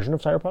graphical version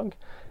of Cyberpunk.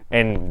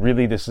 And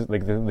really, this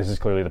is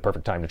clearly the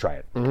perfect time to try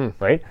it,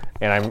 right?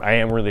 And I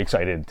am really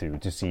excited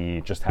to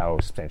see just how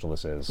substantial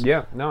this is.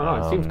 Yeah, no,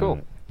 it seems cool.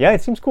 Yeah,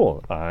 it seems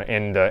cool.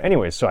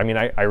 Anyways, so I mean,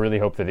 I really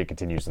hope that it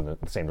continues in the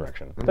same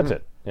direction. That's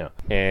it. Yeah.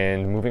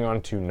 And moving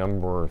on to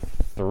number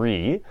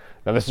 3.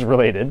 Now, this is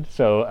related.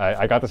 So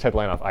I got this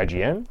headline off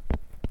IGN,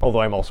 although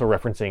I'm also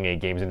referencing a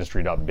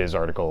GamesIndustry.biz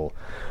article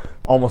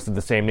almost of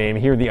the same name.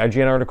 Here, the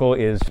IGN article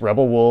is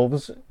Rebel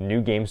Wolves,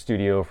 new game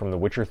studio from the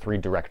Witcher 3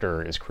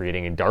 director, is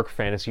creating a dark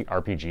fantasy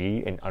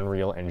RPG in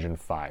Unreal Engine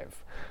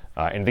 5.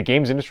 And the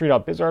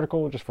GamesIndustry.biz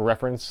article, just for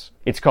reference,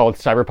 it's called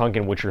Cyberpunk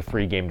and Witcher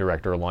 3 game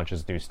director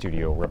launches new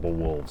studio, Rebel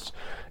Wolves.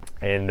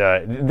 And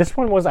this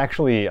one was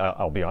actually,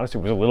 I'll be honest, it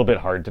was a little bit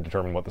hard to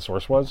determine what the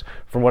source was.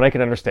 From what I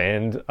can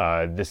understand,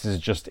 this is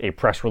just a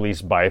press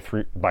release by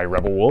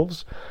Rebel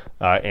Wolves.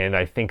 And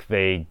I think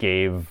they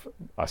gave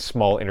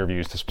small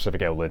interviews to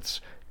specific outlets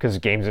because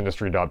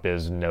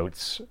GamesIndustry.biz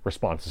notes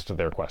responses to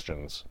their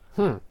questions.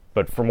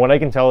 But from what I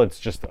can tell,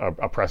 it's just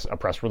a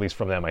press release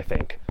from them, I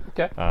think.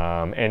 Okay.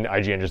 And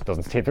IGN just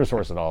doesn't state their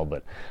source at all.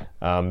 But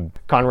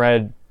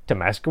Conrad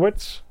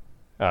Tomaszkiewicz,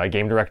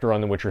 game director on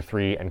The Witcher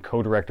 3 and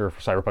co-director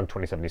for Cyberpunk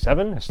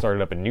 2077, has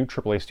started up a new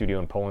AAA studio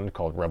in Poland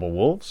called Rebel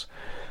Wolves.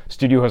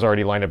 Studio has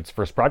already lined up its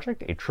first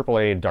project, a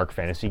AAA dark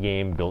fantasy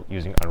game built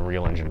using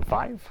Unreal Engine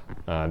 5.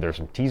 There's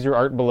some teaser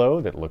art below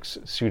that looks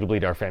suitably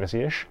dark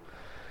fantasy-ish.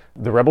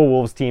 The Rebel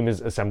Wolves team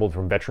is assembled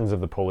from veterans of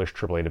the Polish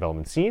AAA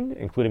development scene,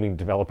 including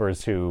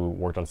developers who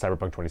worked on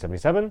Cyberpunk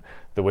 2077,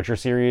 The Witcher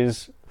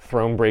series,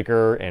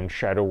 Thronebreaker, and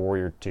Shadow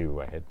Warrior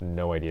 2. I had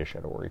no idea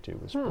Shadow Warrior 2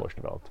 was Polish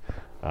developed.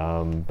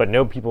 But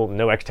no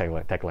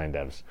ex-Techland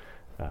devs,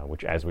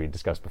 which, as we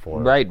discussed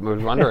before... Right, I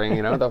was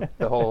wondering,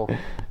 the whole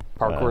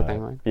parkour thing,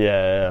 right?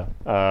 Yeah.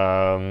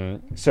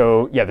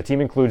 The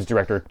team includes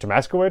director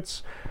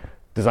Tomaszkiewicz,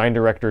 design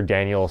director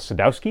Daniel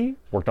Sadowski,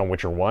 worked on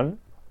Witcher 1,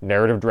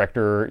 narrative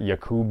director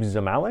Jakub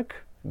Zamalek,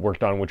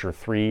 worked on Witcher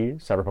 3,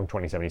 Cyberpunk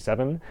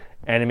 2077,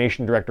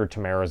 animation director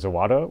Tamara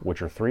Zawada,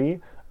 Witcher 3,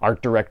 art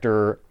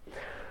director,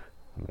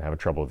 I'm going to have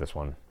trouble with this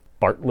one,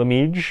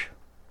 Bartlomiej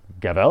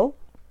Gavel,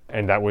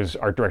 and that was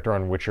art director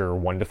on Witcher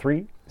 1 to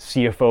 3,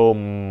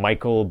 CFO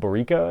Michael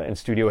Borica, and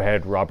studio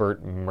head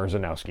Robert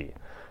Murzanowski.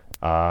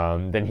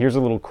 Then here's a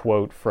little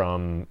quote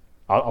from,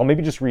 I'll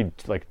maybe just read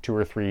like 2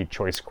 or 3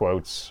 choice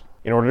quotes.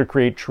 In order to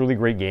create truly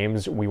great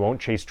games, we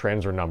won't chase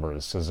trends or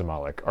numbers, says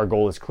Zamalek. Our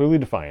goal is clearly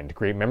defined: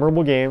 create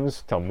memorable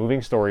games, tell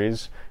moving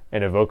stories,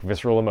 and evoke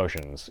visceral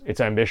emotions. It's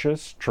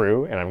ambitious,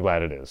 true, and I'm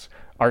glad it is.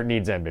 Art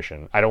needs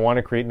ambition. I don't want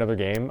to create another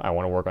game. I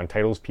want to work on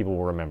titles people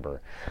will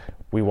remember.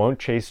 We won't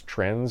chase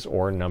trends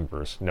or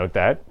numbers. Note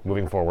that,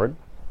 moving forward.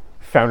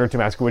 Founder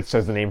Tomaszkiewicz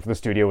says the name for the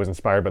studio was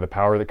inspired by the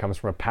power that comes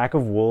from a pack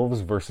of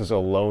wolves versus a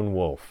lone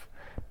wolf.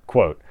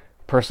 Quote,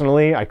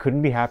 personally, I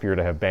couldn't be happier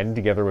to have banded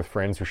together with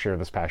friends who share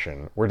this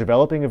passion. We're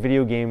developing a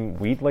video game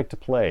we'd like to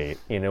play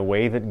in a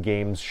way that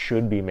games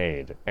should be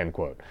made, end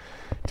quote.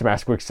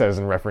 Tomaszkiewicz says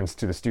in reference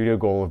to the studio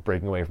goal of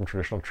breaking away from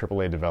traditional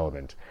AAA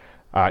development.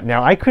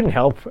 Now, I couldn't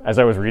help, as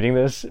I was reading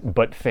this,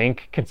 but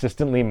think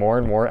consistently more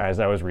and more as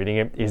I was reading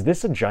it, is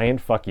this a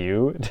giant fuck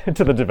you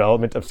to the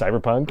development of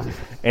Cyberpunk?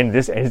 And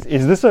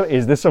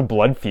is this a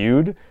blood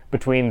feud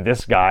between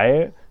this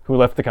guy who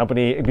left the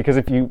company? Because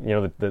if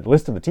the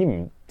list of the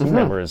team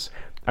members,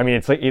 I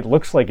mean, it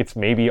looks like it's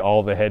maybe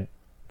all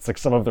it's like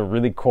some of the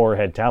really core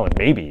head talent,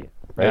 maybe.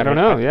 Right? I don't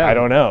know, yeah. I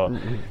don't know.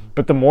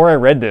 But the more I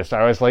read this,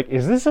 I was like,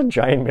 is this a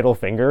giant middle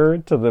finger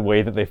to the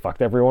way that they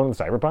fucked everyone with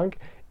Cyberpunk?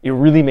 It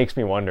really makes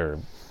me wonder.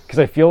 Because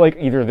I feel like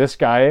either this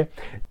guy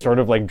sort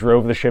of like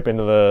drove the ship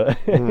into the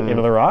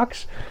into the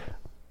rocks,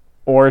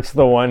 or it's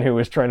the one who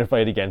was trying to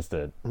fight against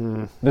it.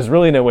 There's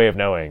really no way of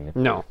knowing.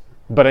 No.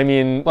 But I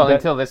mean... Well,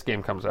 until this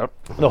game comes out.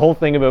 The whole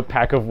thing about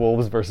pack of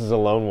wolves versus a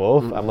lone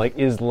wolf, I'm like,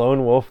 is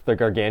lone wolf the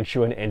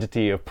gargantuan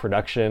entity of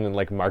production and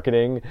like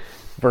marketing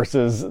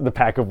versus the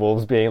pack of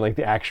wolves being like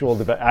the actual...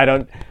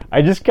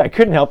 I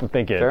couldn't help but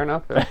think it. Fair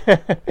enough.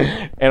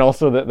 And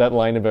also that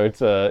line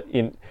about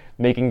in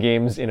making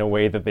games in a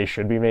way that they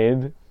should be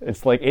made.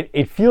 It's like,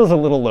 it feels a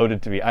little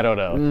loaded to me. I don't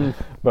know.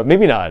 But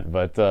maybe not.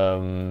 But...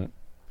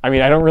 I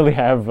mean, I don't really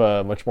have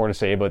much more to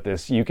say about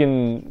this. You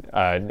can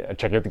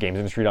check out the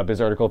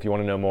gamesindustry.biz article if you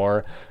want to know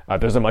more.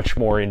 There's a much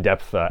more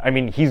in-depth...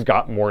 he's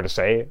got more to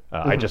say.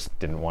 I just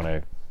didn't want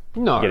to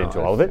get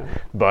into all of it.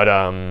 But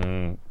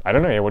I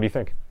don't know. What do you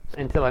think?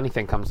 Until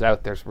anything comes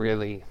out, there's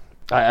really...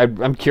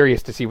 I'm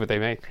curious to see what they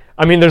make.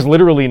 I mean, there's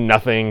literally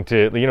nothing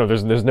to...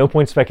 there's no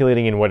point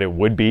speculating in what it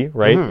would be,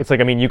 right? It's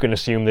like, you can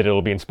assume that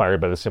it'll be inspired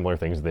by the similar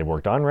things that they've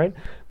worked on, right?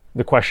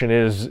 The question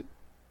is,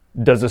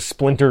 does a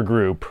splinter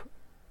group...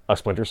 a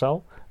Splinter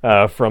Cell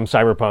from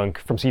Cyberpunk,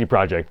 from CD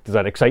Projekt, does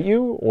that excite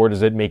you, or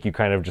does it make you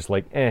kind of just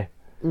like, eh?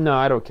 No,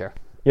 I don't care.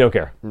 You don't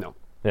care? No.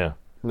 Yeah.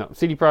 No,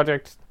 CD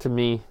Projekt, to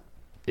me,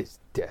 is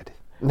dead.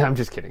 No, I'm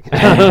just kidding.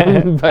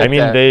 But,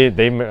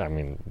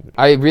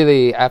 I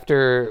really,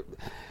 after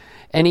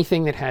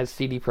anything that has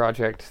CD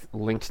Projekt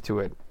linked to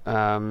it,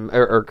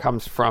 or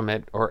comes from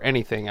it, or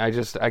anything, I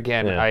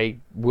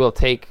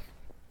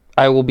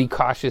will be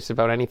cautious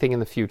about anything in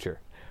the future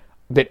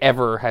that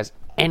ever has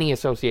any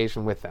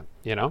association with them,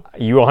 You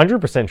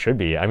 100% should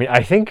be. I mean,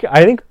 I think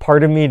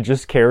part of me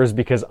just cares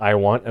because I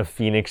want a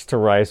phoenix to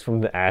rise from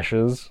the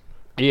ashes.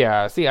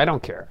 Yeah, see, I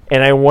don't care.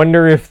 And I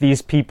wonder if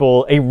these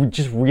people,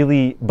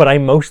 but I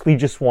mostly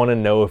just want to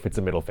know if it's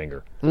a middle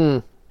finger.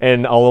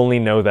 And I'll only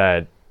know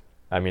that,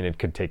 it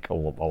could take a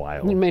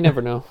while. You may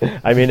never know.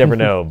 I may never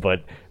know,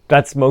 but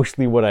that's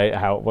mostly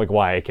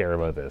why I care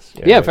about this.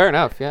 Yeah, fair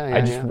enough. Yeah,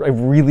 I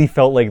really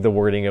felt like the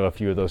wording of a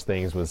few of those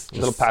things was just a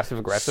little passive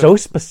aggressive, so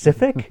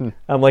specific.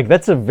 I'm like,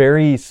 that's a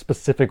very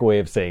specific way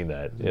of saying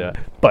that. Yeah,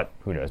 but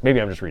who knows? Maybe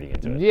I'm just reading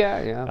into it.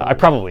 Yeah. I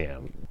probably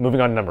am.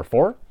 Moving on to number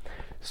 4.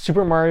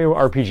 Super Mario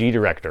RPG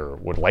director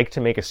would like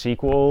to make a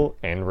sequel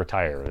and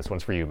retire. This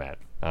one's for you, Matt.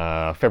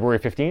 February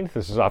 15th.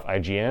 This is off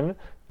IGN.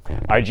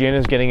 IGN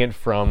is getting it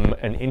from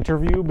an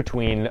interview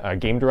between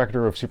game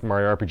director of Super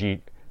Mario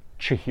RPG,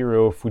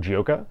 Chihiro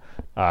Fujioka,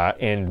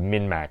 and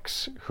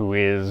MinMax, who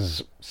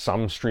is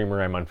some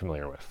streamer I'm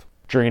unfamiliar with.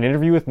 During an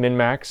interview with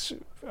MinMax,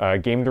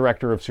 game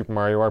director of Super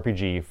Mario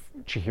RPG,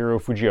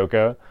 Chihiro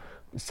Fujioka,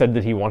 said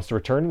that he wants to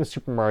return to the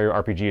Super Mario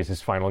RPG as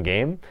his final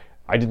game,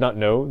 I did not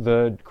know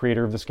the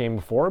creator of this game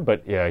before,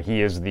 but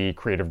he is the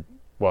creative.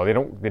 Well, they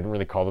didn't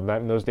really call them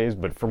that in those days,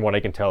 but from what I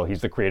can tell,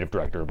 he's the creative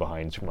director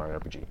behind Super Mario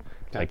RPG.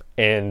 Okay.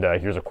 And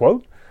here's a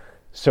quote.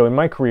 So in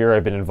my career,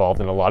 I've been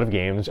involved in a lot of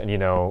games, and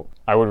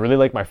I would really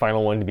like my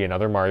final one to be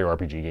another Mario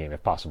RPG game,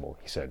 if possible,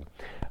 he said.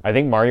 I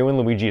think Mario and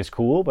Luigi is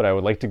cool, but I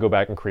would like to go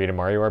back and create a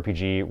Mario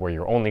RPG where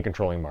you're only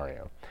controlling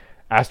Mario.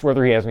 Asked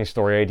whether he has any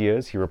story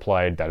ideas, he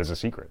replied, that is a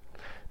secret.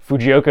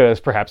 Fujioka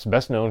is perhaps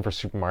best known for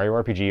Super Mario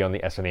RPG on the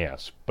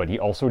SNES, but he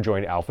also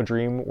joined Alpha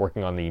Dream,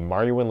 working on the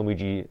Mario &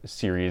 Luigi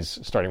series,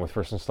 starting with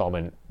first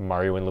installment,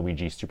 Mario &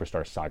 Luigi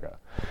Superstar Saga.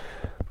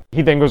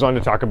 He then goes on to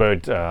talk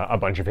about a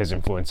bunch of his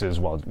influences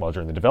while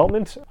during the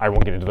development. I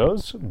won't get into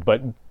those,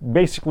 but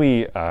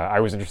basically I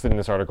was interested in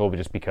this article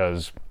just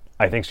because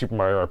I think Super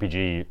Mario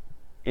RPG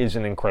is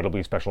an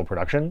incredibly special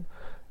production.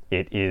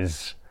 It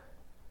is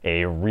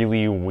a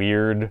really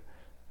weird,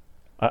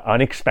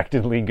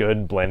 unexpectedly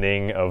good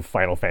blending of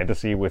Final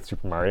Fantasy with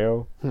Super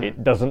Mario.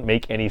 It doesn't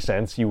make any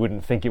sense. You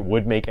wouldn't think it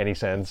would make any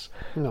sense.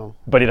 No.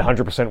 But it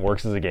 100%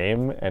 works as a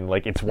game, and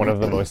it's one of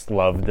the most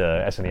loved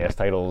SNES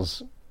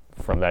titles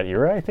from that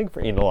era, I think,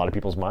 in a lot of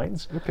people's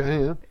minds.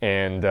 Okay, yeah.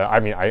 And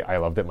I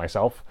loved it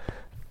myself.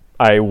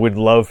 I would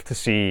love to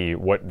see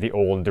what the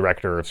old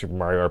director of Super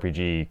Mario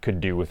RPG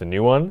could do with the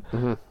new one.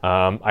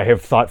 I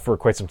have thought for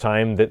quite some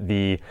time that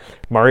the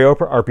Mario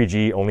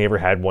RPG only ever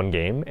had one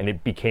game, and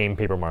it became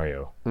Paper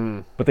Mario.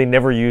 But they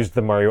never used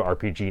the Mario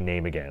RPG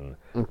name again.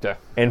 Okay.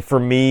 And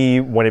for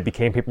me, when it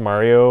became Paper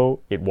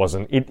Mario, it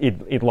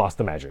lost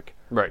the magic.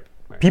 Right.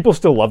 People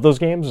still love those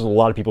games. There's a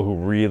lot of people who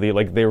really,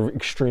 they're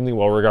extremely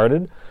well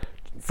regarded.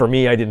 For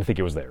me, I didn't think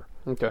it was there.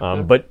 Okay.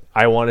 But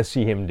I want to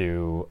see him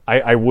do,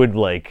 I would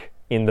like,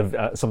 in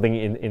the something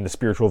in the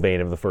spiritual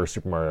vein of the first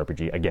Super Mario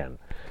RPG again.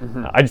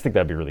 I just think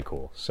that'd be really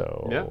cool.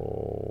 So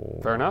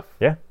yeah, fair enough.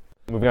 Yeah.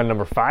 Moving on to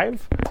number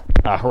 5,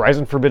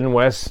 Horizon Forbidden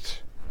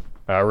West.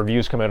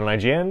 Reviews come out on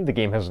IGN. The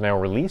game has now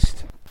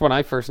released. When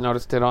I first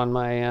noticed it on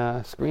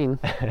my screen.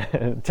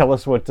 Tell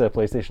us what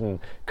PlayStation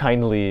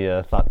kindly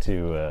thought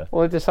to...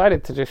 Well, it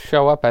decided to just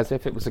show up as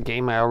if it was a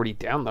game I already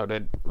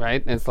downloaded,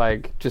 right? It's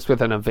like just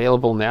with an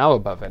available now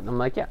above it. And I'm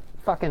like, yeah,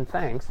 fucking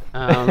thanks.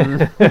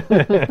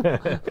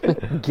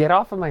 Get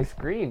off of my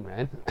screen,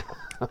 man.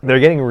 They're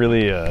getting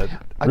really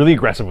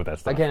aggressive with that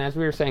stuff. Again, as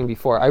we were saying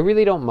before, I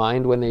really don't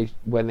mind when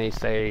they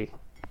say,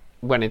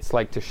 when it's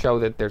like to show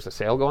that there's a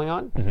sale going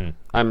on.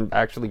 I'm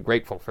actually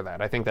grateful for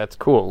that. I think that's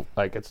cool.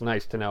 Like, it's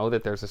nice to know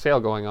that there's a sale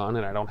going on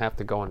and I don't have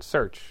to go and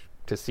search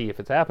to see if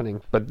it's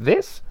happening. But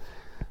this,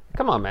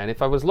 come on, man.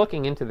 If I was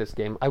looking into this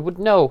game, I would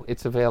know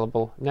it's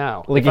available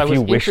now. Like if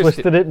you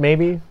wishlisted it,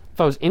 maybe? If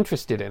I was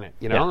interested in it,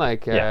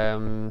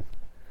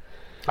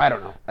 I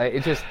don't know.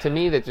 It just, to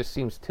me, that just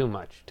seems too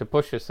much. To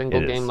push a single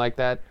game like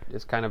that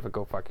is kind of a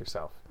go fuck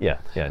yourself. Yeah,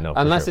 no.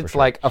 Unless it's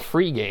like a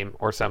free game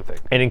or something.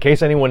 And in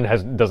case anyone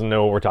doesn't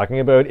know what we're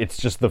talking about, it's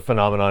just the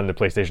phenomenon that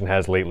PlayStation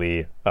has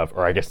lately,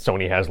 or I guess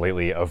Sony has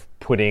lately, of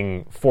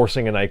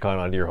forcing an icon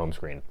onto your home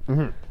screen.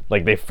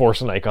 Like they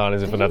force an icon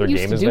as if another game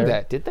is there. They used to do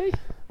that, did they?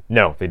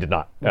 No, they did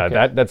not.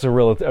 Okay. That's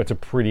a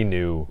pretty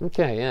new.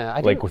 Okay,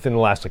 yeah. Within the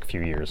last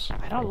few years.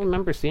 I don't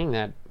remember seeing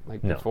that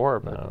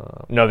before,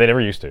 but no, they never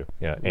used to.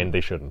 Yeah, and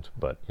they shouldn't.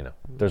 But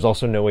there's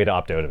also no way to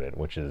opt out of it,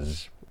 which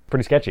is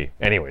pretty sketchy.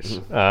 Anyways,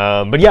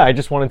 but yeah, I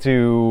just wanted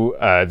to.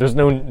 There's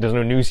no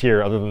news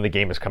here other than the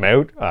game has come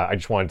out. I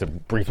just wanted to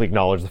briefly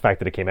acknowledge the fact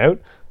that it came out.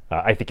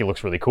 I think it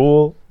looks really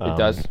cool. It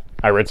does.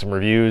 I read some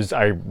reviews.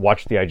 I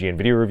watched the IGN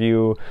video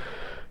review.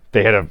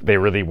 They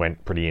really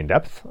went pretty in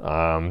depth.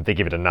 They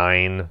give it a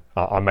 9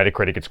 on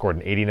Metacritic. It scored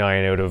an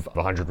 89 out of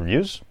 100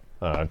 reviews.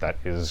 That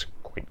is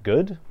quite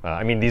good.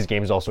 I mean, these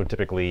games also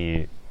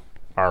typically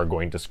are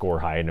going to score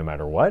high no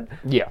matter what.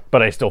 Yeah,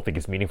 but I still think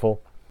it's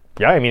meaningful.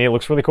 Yeah, I mean, it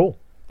looks really cool.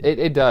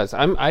 It does.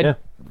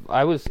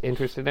 I was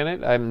interested in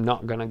it. I'm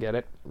not gonna get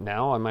it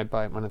now. I might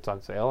buy it when it's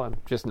on sale. I'm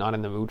just not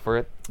in the mood for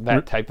it.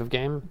 That type of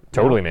game.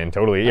 Totally, man.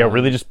 Totally. Yeah,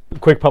 really just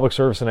quick public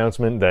service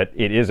announcement that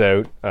it is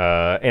out.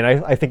 And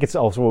I think it's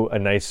also a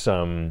nice...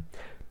 one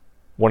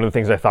of the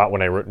things I thought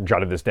when I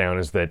jotted this down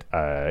is that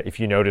if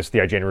you notice, the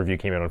IGN review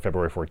came out on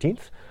February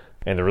 14th,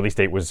 and the release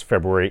date was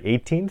February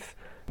 18th.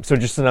 So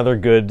just another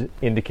good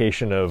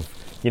indication of,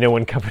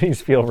 when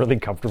companies feel really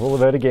comfortable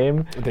about a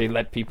game, they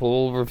let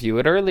people review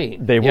it early.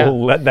 They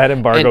will let that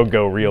embargo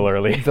go real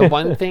early. The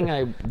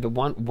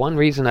one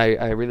reason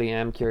I really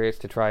am curious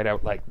to try it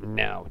out like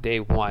now, day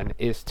one,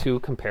 is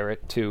to compare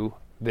it to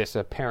this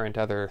apparent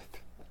other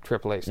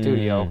AAA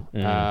studio.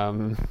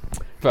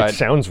 But it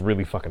sounds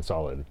really fucking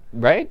solid.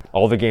 Right?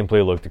 All the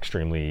gameplay looked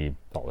extremely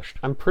polished.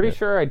 I'm pretty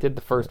sure I did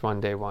the first one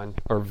day one,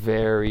 or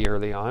very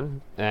early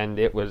on, and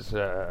it was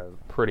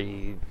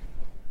pretty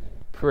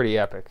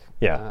epic.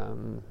 Yeah.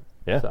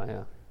 So,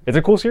 yeah. It's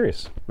a cool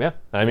series. Yeah.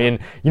 I mean,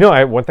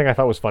 one thing I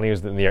thought was funny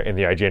was that in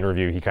the IGN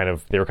review,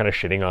 they were kind of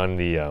shitting on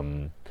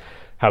the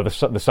how the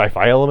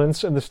sci-fi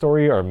elements in the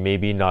story are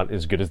maybe not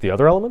as good as the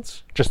other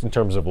elements, just in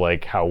terms of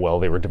like how well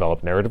they were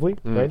developed narratively,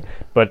 right?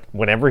 But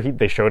whenever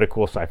they showed a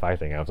cool sci-fi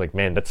thing, I was like,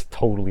 man, that's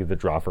totally the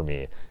draw for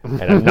me.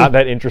 And I'm not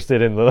that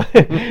interested in the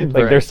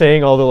like they're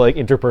saying all the like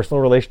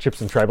interpersonal relationships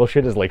and tribal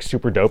shit is like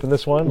super dope in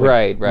this one,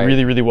 like, right,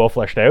 really, really well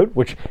fleshed out,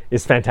 which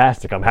is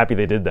fantastic. I'm happy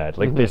they did that.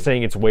 Like they're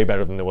saying it's way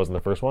better than it was in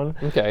the first one.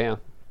 Okay, yeah.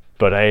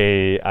 But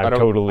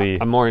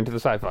I'm more into the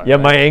sci-fi. Yeah,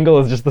 my angle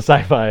is just the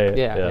sci-fi.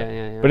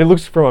 Yeah. But it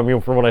looks from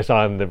what I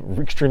saw in the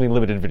extremely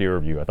limited video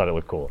review, I thought it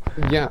looked cool.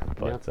 Yeah.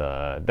 But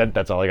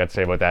that's all I got to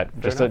say about that.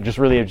 Just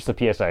really a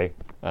PSA.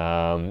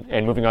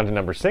 And moving on to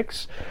number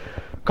 6,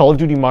 Call of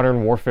Duty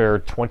Modern Warfare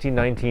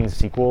 2019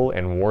 sequel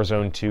and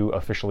Warzone 2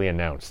 officially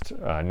announced.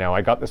 Now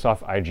I got this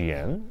off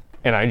IGN.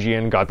 And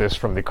IGN got this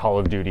from the Call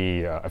of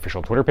Duty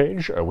official Twitter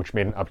page, which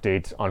made an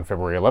update on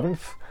February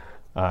 11th.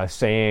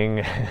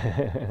 Saying,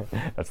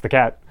 that's the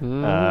cat,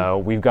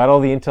 we've got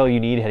all the intel you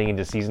need heading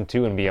into Season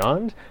 2 and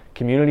beyond.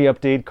 Community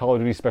update, Call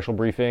of Duty special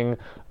briefing,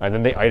 and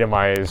then they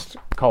itemized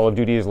Call of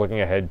Duty is looking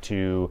ahead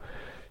to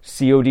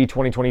COD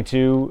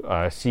 2022,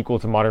 sequel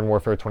to Modern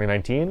Warfare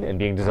 2019, and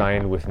being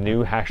designed with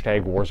new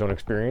 #Warzone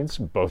experience,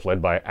 both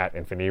led by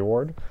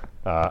 @InfinityWard.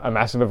 A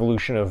massive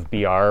evolution of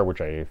BR,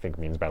 which I think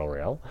means Battle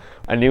Royale.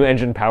 A new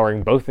engine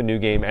powering both the new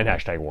game and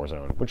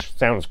 #Warzone, which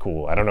sounds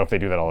cool. I don't know if they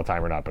do that all the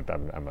time or not, but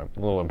I'm a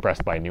little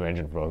impressed by a new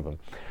engine for both of them.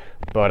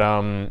 But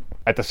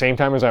at the same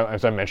time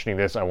as I'm mentioning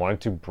this, I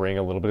wanted to bring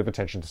a little bit of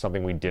attention to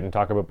something we didn't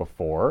talk about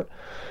before.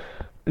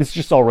 It's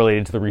just all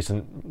related to the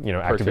recent,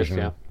 Activision.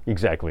 Yeah.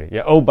 Exactly.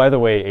 Yeah. Oh, by the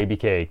way,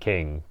 ABK,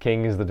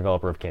 King is the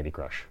developer of Candy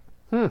Crush.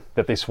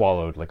 That they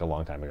swallowed like a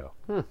long time ago.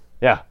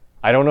 Yeah.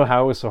 I don't know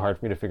how it was so hard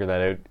for me to figure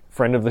that out.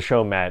 Friend of the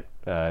show, Matt,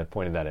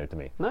 pointed that out to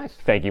me. Nice.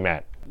 Thank you,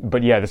 Matt.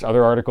 But yeah, this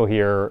other article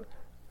here,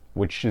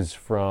 which is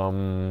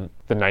from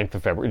the 9th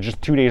of February,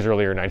 just 2 days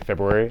earlier, 9th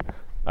February,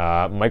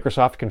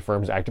 Microsoft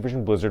confirms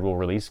Activision Blizzard will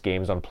release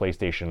games on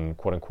PlayStation,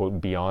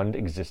 quote-unquote, beyond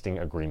existing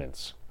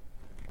agreements.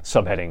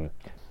 Subheading,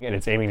 and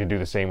it's aiming to do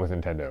the same with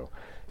Nintendo.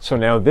 So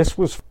now this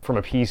was from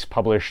a piece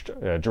published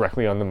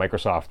directly on the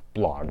Microsoft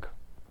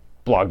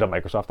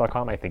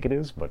blog.microsoft.com, I think it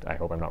is, but I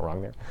hope I'm not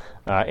wrong there.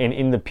 And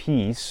in the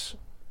piece,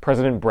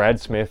 President Brad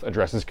Smith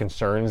addresses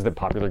concerns that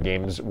popular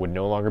games would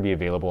no longer be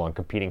available on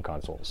competing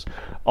consoles.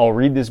 I'll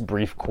read this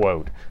brief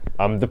quote.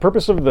 The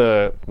purpose of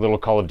the little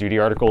Call of Duty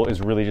article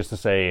is really just to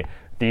say,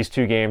 these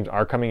two games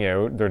are coming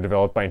out. They're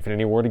developed by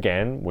Infinity Ward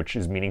again, which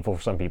is meaningful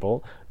for some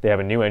people. They have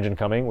a new engine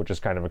coming, which is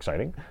kind of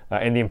exciting.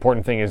 And the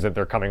important thing is that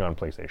they're coming on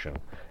PlayStation.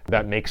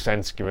 That makes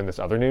sense given this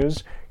other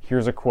news.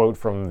 Here's a quote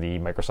from the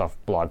Microsoft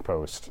blog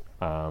post.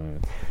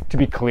 To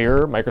be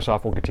clear,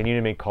 Microsoft will continue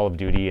to make Call of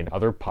Duty and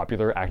other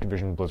popular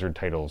Activision Blizzard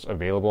titles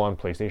available on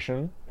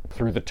PlayStation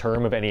through the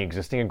term of any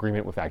existing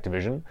agreement with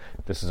Activision.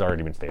 This has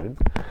already been stated.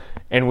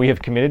 And we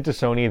have committed to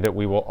Sony that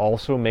we will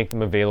also make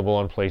them available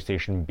on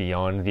PlayStation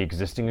beyond the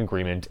existing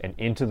agreement and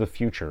into the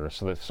future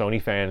so that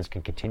Sony fans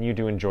can continue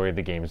to enjoy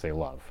the games they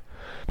love.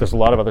 There's a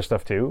lot of other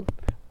stuff too,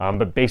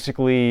 but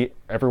basically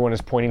everyone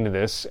is pointing to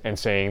this and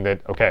saying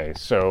that, okay,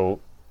 so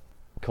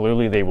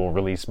clearly they will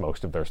release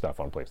most of their stuff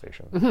on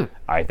PlayStation.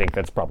 I think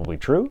that's probably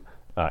true,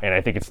 and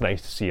I think it's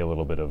nice to see a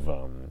little bit of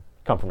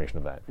confirmation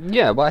of that.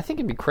 Yeah, well, I think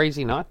it'd be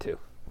crazy not to.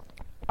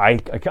 I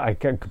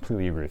can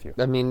completely agree with you.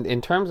 I mean,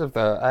 in terms of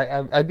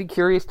I'd be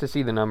curious to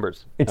see the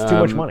numbers. It's too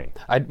much money.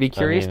 I'd be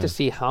curious to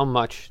see how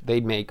much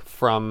they'd make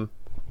from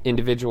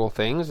individual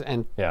things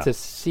and to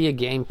see a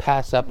game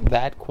pass up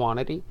that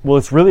quantity. Well,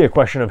 it's really a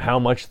question of how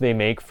much they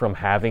make from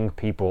having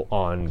people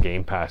on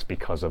Game Pass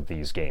because of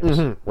these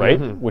games,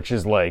 right? Which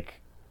is like,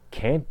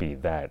 can't be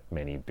that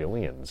many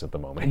billions at the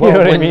moment. Well, you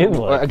know what I mean?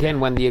 Like, again,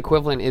 when the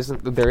equivalent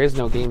there is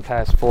no Game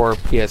Pass for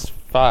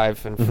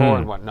PS5 and 4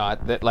 and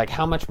whatnot, that like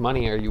how much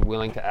money are you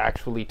willing to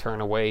actually turn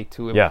away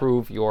to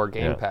improve your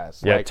Game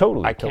Pass? Yeah, like,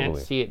 totally. I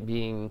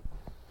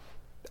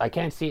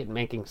can't see it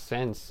making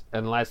sense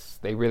unless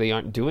they really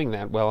aren't doing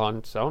that well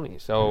on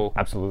Sony. So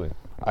absolutely.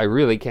 I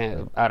really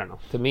can't. I don't know.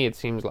 To me, it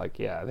seems like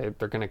they're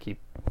going to keep.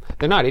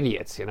 They're not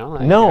idiots, you know.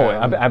 Like, no,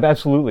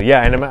 absolutely,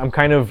 yeah. And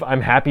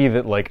I'm happy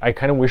that like I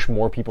kind of wish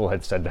more people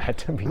had said that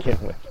to begin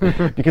with,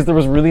 because there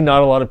was really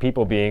not a lot of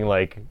people being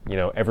like,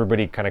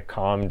 everybody kind of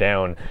calm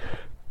down.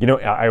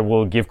 I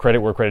will give credit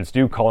where credit's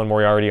due. Colin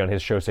Moriarty on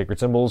his show Sacred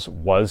Symbols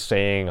was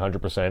saying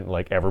 100%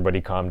 like everybody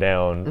calm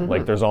down.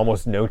 Like there's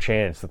almost no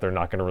chance that they're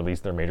not going to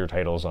release their major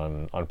titles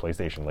on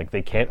PlayStation. Like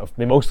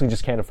they mostly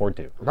just can't afford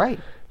to. Right.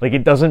 Like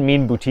it doesn't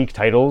mean boutique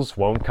titles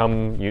won't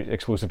come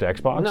exclusive to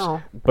Xbox.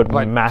 No. But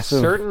massive.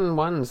 Certain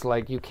ones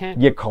like you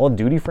can't. Yeah, Call of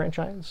Duty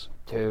franchise.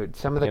 Dude,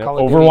 some of the Call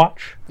of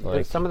Overwatch,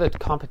 Duty, some of the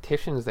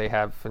competitions they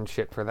have and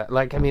shit for that.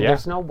 Like, I mean,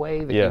 there's no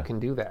way that you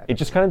can do that. It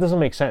just kind of doesn't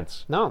make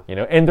sense. No.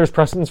 And there's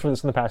precedence for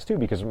this in the past too,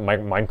 because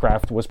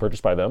Minecraft was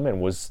purchased by them and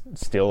was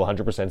still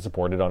 100%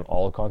 supported on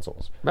all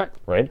consoles. Right.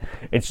 Right?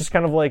 It's just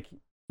kind of like...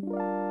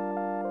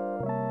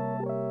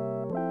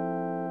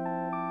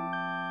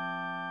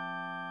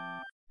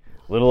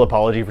 Little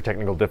apology for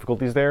technical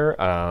difficulties there.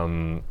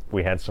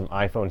 We had some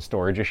iPhone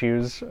storage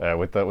issues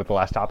with the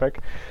last topic.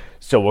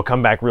 So we'll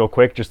come back real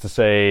quick just to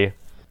say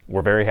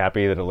We're very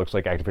happy that it looks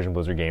like Activision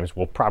Blizzard games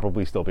will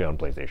probably still be on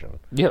PlayStation.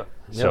 Yeah.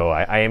 So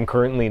I am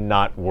currently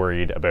not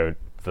worried about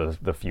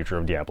the future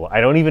of Diablo. I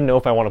don't even know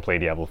if I want to play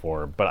Diablo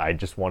 4, but I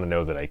just want to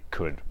know that I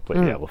could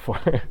play Diablo 4.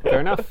 Fair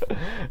enough.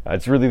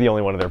 It's really the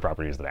only one of their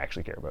properties that I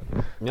actually care about.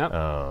 Yep.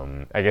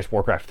 I guess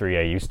Warcraft 3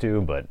 I used to,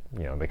 but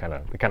they kind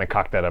of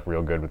cocked that up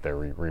real good with their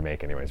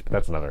remake anyways, but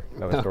that's another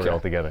story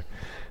altogether.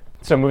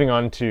 So moving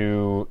on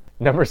to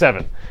number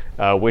 7,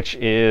 which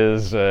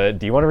is, do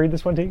you want to read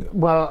this one, T?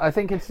 Well, I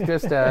think it's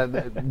just,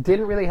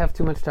 didn't really have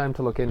too much time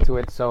to look into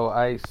it, so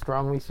I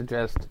strongly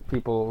suggest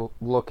people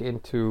look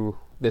into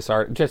this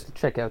just to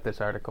check out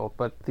this article.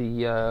 But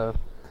there's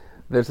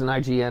an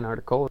IGN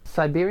article.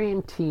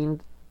 Siberian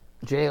teen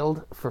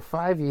jailed for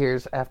 5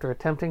 years after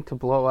attempting to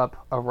blow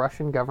up a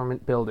Russian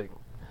government building. ...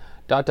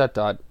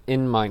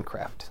 in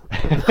Minecraft.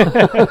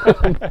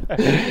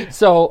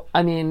 So,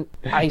 I mean,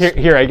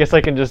 here, I guess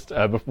I can just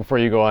before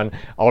you go on,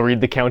 I'll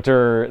read the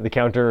counter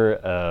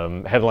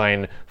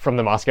headline from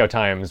the Moscow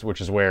Times,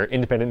 which is where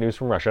independent news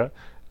from Russia.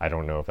 I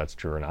don't know if that's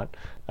true or not,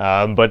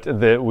 but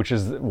which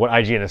is what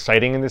IGN is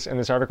citing in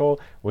this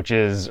article, which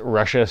is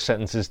Russia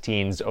sentences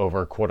teens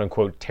over "quote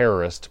unquote"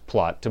 terrorist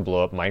plot to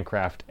blow up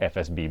Minecraft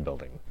FSB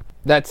building.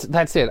 That's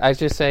it. I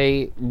just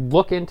say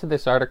look into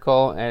this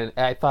article, and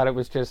I thought it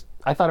was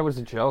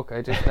a joke.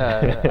 I just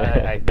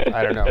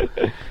I don't know.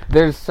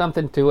 There's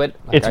something to it.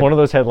 It's one of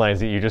those headlines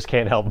that you just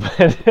can't help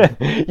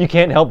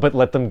but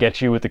let them get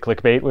you with the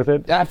clickbait with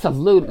it.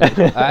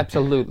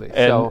 Absolutely.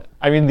 And, so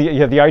I mean the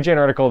IGN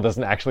article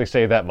doesn't actually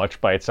say that much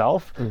by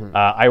itself. Mm-hmm.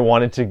 I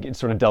wanted to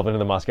sort of delve into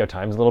the Moscow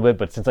Times a little bit,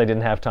 but since I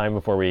didn't have time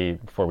before we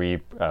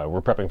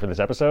were prepping for this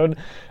episode,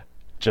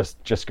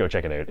 just go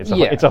check it out.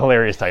 It's a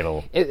hilarious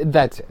title.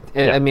 That's it.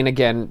 Yeah. I mean,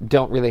 again,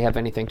 don't really have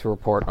anything to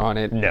report on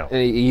it. No,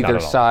 either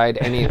side.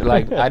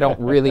 I don't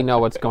really know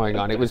what's going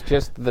on. It was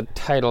just the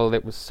title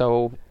that was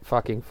so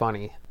fucking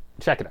funny.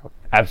 Check it out.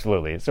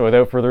 Absolutely. So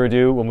without further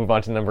ado, we'll move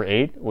on to number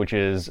 8, which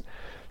is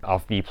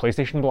off the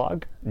PlayStation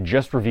blog.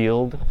 Just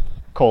revealed: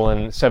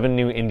 7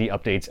 new indie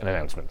updates and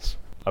announcements.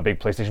 A big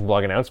PlayStation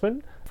blog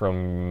announcement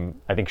from,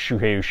 I think,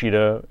 Shuhei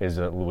Yoshida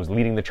was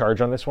leading the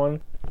charge on this one.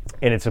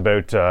 And it's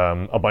about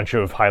a bunch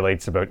of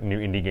highlights about new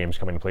indie games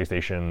coming to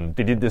PlayStation.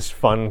 They did this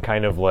fun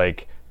kind of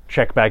like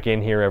check back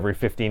in here every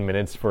 15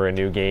 minutes for a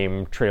new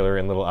game trailer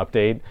and little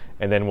update,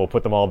 and then we'll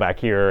put them all back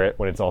here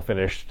when it's all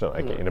finished,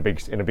 like in a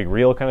big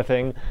reel kind of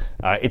thing.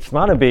 It's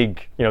not a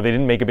big, they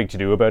didn't make a big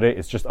to-do about it.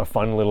 It's just a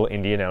fun little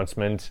indie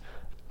announcement.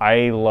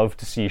 I love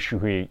to see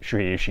Shuhei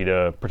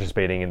Yoshida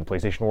participating in the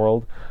PlayStation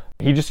world.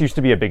 He just used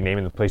to be a big name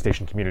in the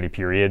PlayStation community,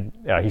 period.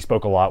 He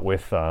spoke a lot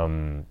with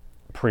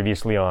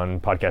previously on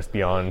Podcast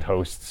Beyond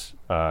hosts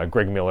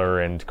Greg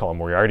Miller and Colin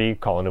Moriarty,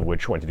 Colin of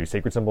which went to do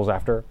Sacred Symbols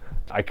after.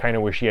 I kind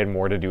of wish he had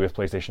more to do with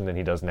PlayStation than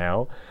he does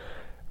now.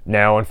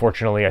 Now,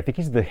 unfortunately, I think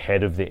he's the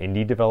head of the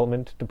indie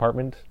development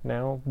department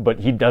now, but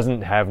he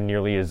doesn't have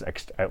nearly as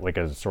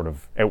a sort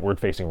of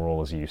outward-facing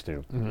role as he used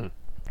to. Mm-hmm.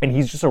 And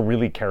he's just a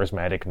really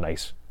charismatic,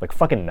 nice,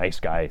 fucking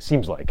nice guy,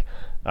 seems like.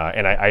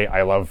 And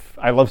I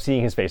love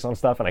seeing his face on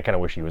stuff, and I kind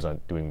of wish he was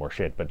doing more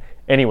shit. But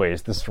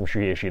anyways, this is from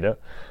Shuhei Yoshida.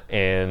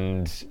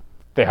 And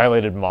they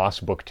highlighted Moss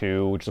Book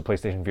 2, which is a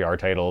PlayStation VR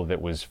title that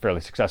was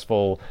fairly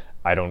successful.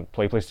 I don't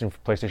play PlayStation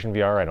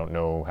VR. I don't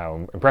know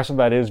how impressive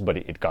that is, but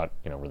it got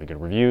really good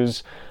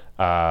reviews.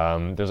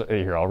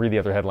 Here, I'll read the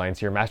other headlines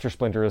here. Master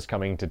Splinter is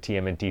coming to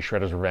TMNT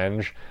Shredder's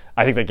Revenge.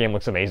 I think that game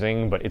looks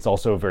amazing, but it's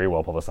also very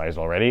well publicized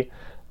already.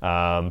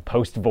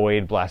 Post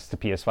Void blasts to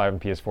PS5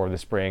 and PS4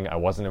 this spring. I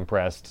wasn't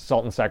impressed.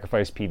 Salt and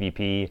Sacrifice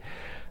PvP.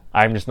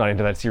 I'm just not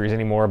into that series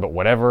anymore, but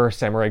whatever.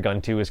 Samurai Gun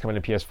 2 is coming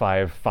to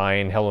PS5.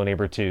 Fine. Hello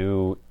Neighbor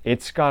 2.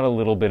 It's got a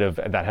little bit of...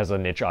 That has a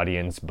niche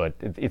audience, but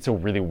it's a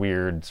really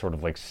weird sort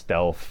of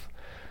stealth...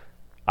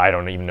 I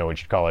don't even know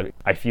what you'd call it.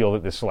 I feel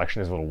that this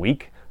selection is a little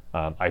weak.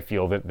 I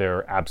feel that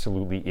there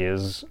absolutely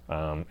is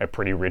a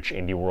pretty rich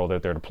indie world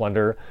out there to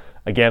plunder.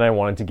 Again, I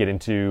wanted to get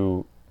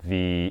into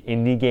the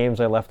indie games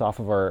I left off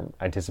of our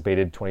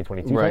anticipated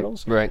 2022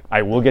 titles. Right.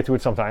 I will get to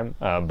it sometime,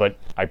 but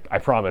I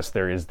promise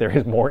there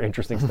is more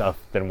interesting stuff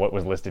than what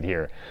was listed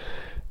here.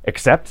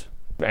 Except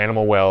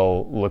Animal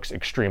Well looks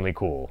extremely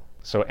cool.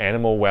 So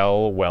Animal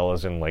Well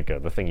as in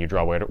the thing you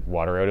draw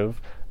water out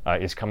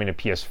of, is coming to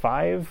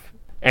PS5.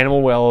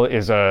 Animal Well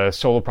is a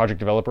solo project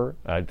developer.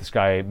 This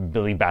guy,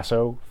 Billy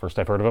Basso, first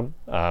I've heard of him.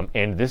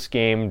 And this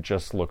game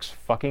just looks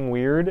fucking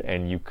weird,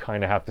 and you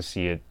kind of have to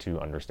see it to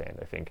understand,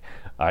 I think.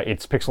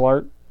 It's pixel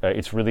art.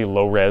 It's really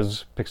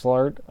low-res pixel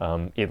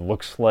art. It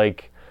looks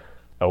like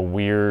a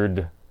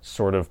weird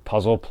sort of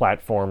puzzle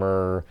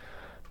platformer.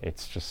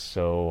 It's just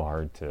so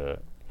hard to...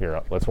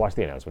 Here, let's watch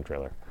the announcement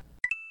trailer.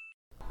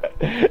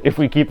 If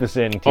we keep this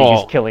in,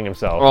 T's killing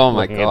himself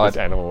looking at this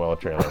Animal Well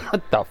trailer.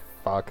 What the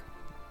fuck?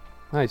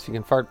 Nice, you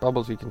can fart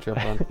bubbles you can jump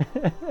on.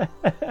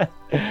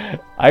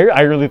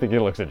 I really think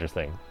it looks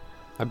interesting.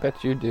 I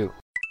bet you do.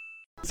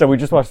 So we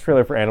just watched the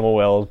trailer for Animal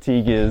Well.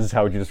 Teague,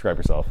 how would you describe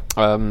yourself?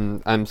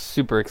 I'm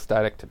super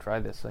ecstatic to try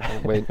this. I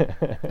can't wait.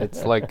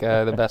 It's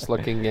the best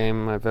looking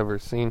game I've ever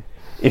seen.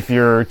 If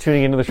you're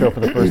tuning into the show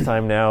for the first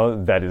time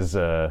now, that is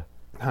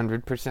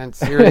 100%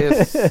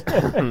 serious.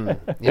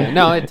 Yeah,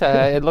 no,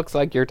 it looks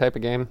like your type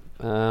of game.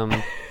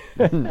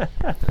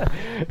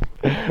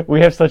 We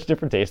have such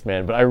different taste,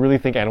 man, but I really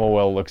think Animal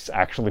Well looks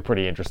actually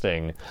pretty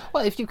interesting.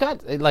 Well, if you've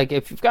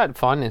got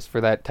fondness for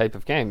that type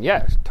of game,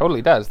 yeah, it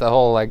totally does. The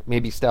whole like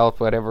maybe stealth,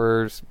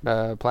 whatever's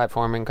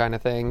platforming kind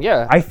of thing.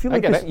 Yeah, I feel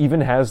like this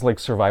even has like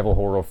survival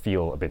horror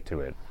feel a bit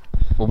to it.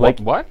 Well, Like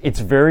what? It's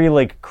very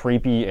like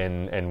creepy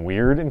and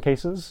weird in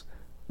cases.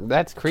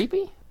 That's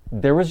creepy?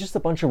 There was just a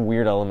bunch of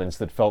weird elements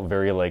that felt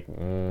very like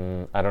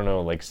I don't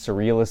know, like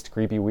surrealist,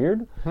 creepy,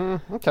 weird,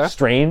 Okay.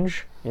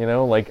 strange. You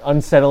know, like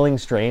unsettling,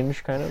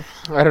 strange kind of.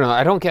 I don't know.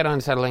 I don't get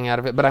unsettling out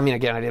of it, but I mean,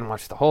 again, I didn't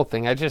watch the whole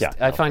thing. I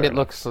find it enough.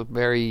 looks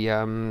very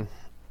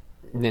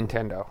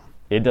Nintendo.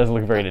 It does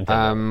look very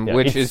Nintendo.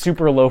 Which it's is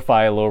super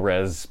lo-fi,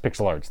 low-res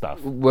pixel art stuff.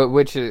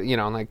 which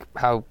like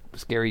how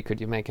scary could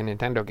you make a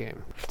Nintendo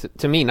game?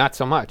 To me, not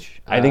so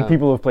much. I think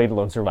people who have played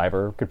Lone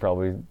Survivor could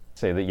probably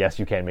say that yes,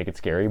 you can make it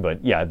scary,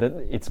 but yeah,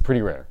 it's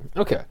pretty rare.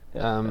 Okay.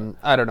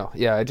 I don't know.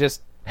 Yeah, it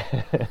just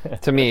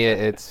to me,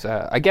 it's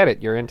I get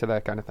it. You're into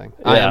that kind of thing.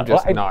 I am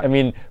just not. I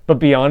mean, but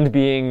beyond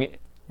being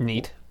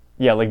neat.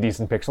 Yeah, like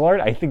decent pixel art,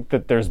 I think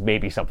that there's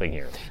maybe something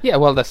here. Yeah,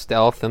 well, the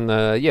stealth and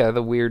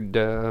the weird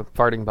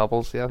farting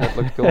bubbles. Yeah, that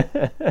looked cool.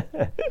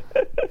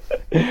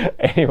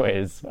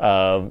 Anyways,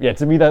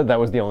 to me that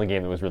was the only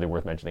game that was really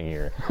worth mentioning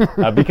here,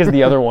 because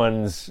the other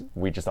ones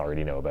we just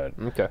already know about.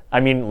 Okay. I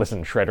mean,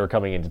 listen, Shredder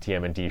coming into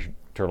TMNT,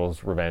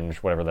 Turtles Revenge,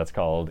 whatever that's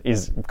called,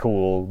 is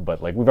cool,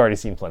 but like we've already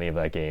seen plenty of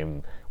that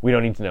game. We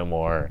don't need to know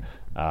more.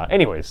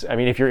 Anyways, I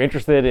mean, if you're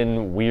interested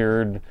in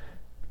weird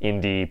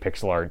indie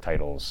pixel art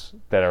titles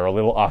that are a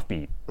little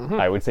offbeat,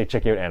 I would say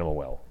check out Animal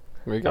Well.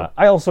 There you go.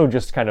 I also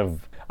just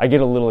I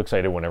get a little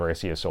excited whenever I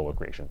see a solo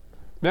creation.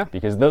 Yeah.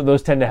 Because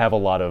those tend to have a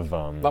lot of...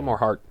 a lot more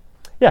heart.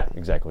 Yeah,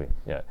 exactly.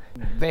 Yeah.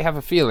 They have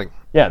a feeling.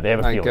 Yeah, they have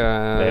a Like, feeling.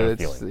 They have a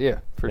feeling. Yeah,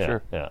 for Yeah,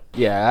 sure. yeah.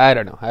 Yeah, I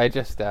don't know. I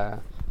just...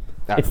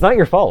 It's not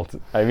your fault.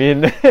 I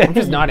mean... I'm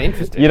just not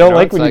interested. You don't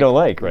like It's what you don't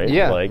like, right?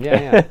 Yeah, like,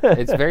 yeah.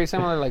 It's very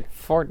similar like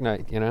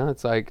Fortnite,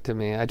 It's like, to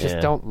me, I just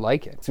don't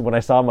like it. See, when I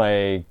saw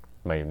my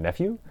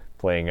nephew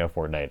playing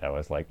Fortnite, I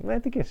was like, I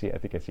think I see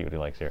what he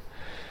likes here.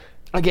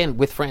 Again,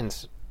 with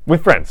friends.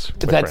 With friends.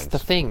 That's the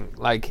thing.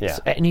 Like,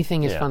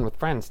 anything is Yeah. fun with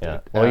friends, dude. Yeah.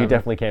 Well, you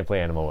definitely can't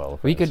play Animal Well.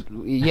 with We friends.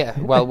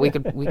 could, well, we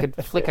could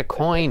flick a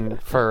coin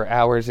for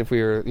hours if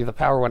the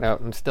power went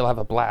out and still have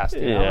a blast.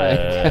 You know?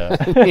 Yeah.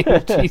 Like, I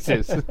mean,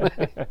 Jesus.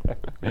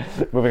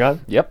 Moving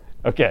on? Yep.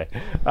 Okay.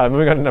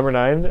 Moving on to number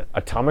 9,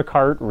 Atomic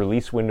Heart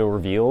release window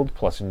revealed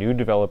plus new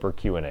developer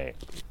Q&A.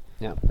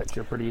 Yeah, bet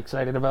you're pretty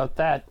excited about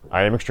that.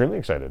 I am extremely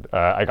excited.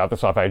 I got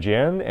this off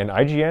IGN, and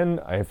IGN,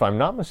 if I'm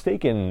not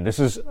mistaken, this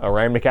is a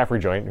Ryan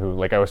McCaffrey joint, who,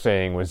 like I was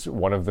saying, was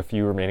one of the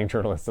few remaining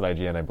journalists at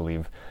IGN, I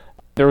believe.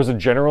 There was a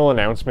general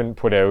announcement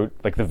put out,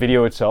 like the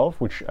video itself,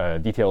 which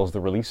details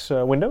the release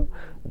window.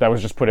 That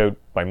was just put out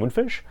by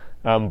Moonfish,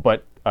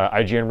 but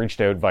IGN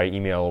reached out via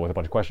email with a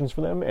bunch of questions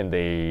for them, and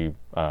they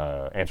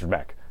answered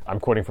back. I'm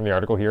quoting from the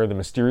article here, the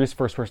mysterious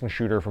first-person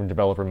shooter from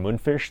developer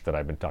Moonfish, that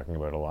I've been talking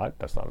about a lot,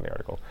 that's not in the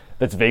article,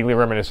 that's vaguely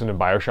reminiscent of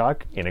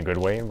BioShock, in a good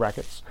way, in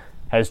brackets,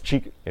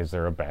 is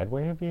there a bad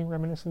way of being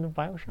reminiscent of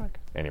BioShock?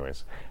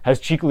 Anyways,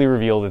 has cheekily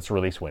revealed its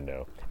release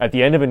window. At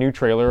the end of a new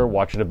trailer,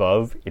 watch it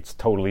above, it's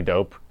totally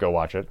dope, go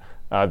watch it.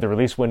 The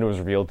release window is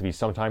revealed to be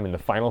sometime in the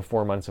final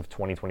 4 months of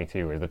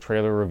 2022, as the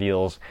trailer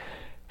reveals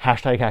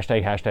hashtag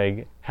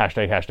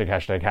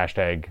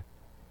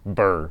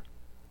Burr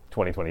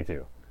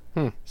 2022.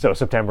 So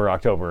September,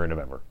 October, and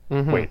November.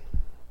 Wait,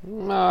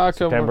 October.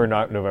 September,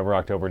 November,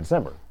 October,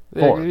 December.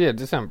 4. Yeah,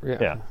 December.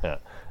 Yeah.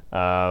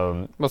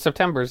 Yeah. Well,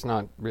 September's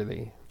not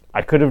really.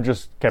 I could have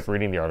just kept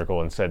reading the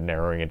article and said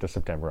narrowing it to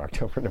September,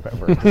 October,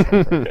 November,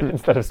 December,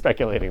 instead of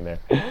speculating there.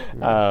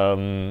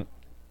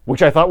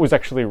 Which I thought was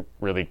actually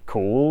really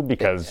cool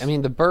because... I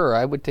mean, the Burr,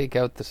 I would take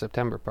out the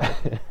September part.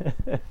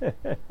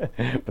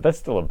 But that's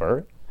still a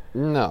Burr.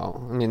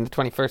 No. I mean, the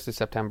 21st of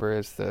September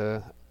is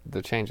the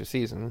change of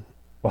season.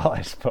 Well,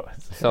 I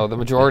suppose. So the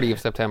majority of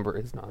September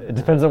is not. It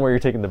depends on where you're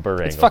taking the Burr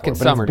angle. It's fucking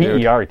for, summer, it's dude.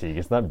 B-E-R-T,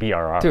 it's not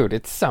B-R-R. Dude,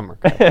 it's summer.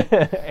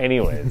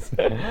 Anyways,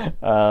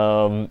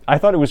 I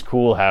thought it was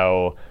cool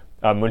how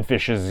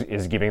Moonfish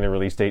is giving the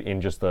release date in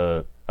just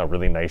a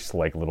really nice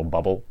like little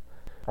bubble.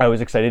 I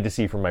was excited to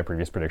see from my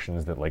previous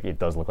predictions that like it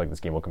does look like this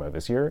game will come out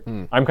this year.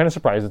 I'm kind of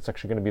surprised it's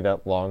actually going to be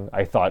that long.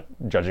 I thought,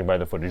 judging by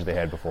the footage they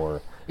had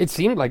before, It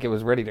seemed like it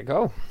was ready to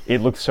go. it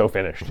looked so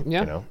finished.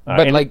 Yeah. You know?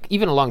 But and like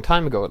even a long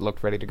time ago, it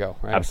looked ready to go,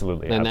 right?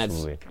 Absolutely, And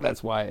absolutely.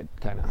 that's why it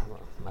kind of,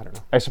 I don't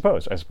know. I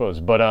suppose.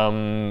 But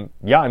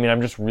yeah, I mean,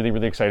 I'm just really,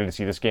 really excited to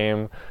see this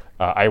game.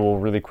 I will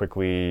really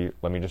quickly,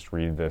 let me just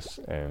read this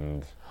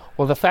and...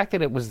 Well, the fact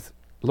that it was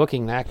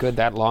looking that good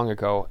that long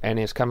ago and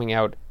is coming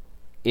out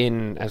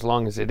in as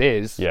long as it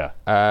is, Yeah.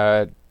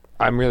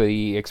 I'm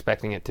really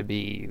expecting it to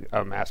be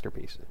a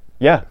masterpiece.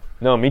 Yeah,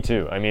 no, me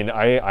too. I mean,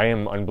 I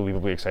am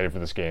unbelievably excited for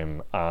this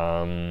game.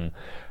 I'm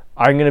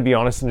going to be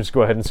honest and just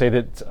go ahead and say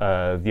that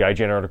the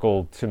IGN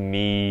article, to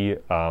me,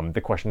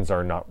 the questions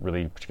are not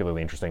really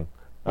particularly interesting.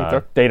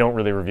 Okay. They don't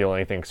really reveal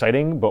anything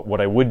exciting, but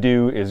what I would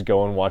do is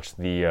go and watch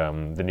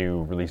the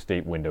new release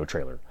date window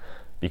trailer,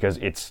 because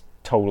it's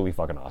totally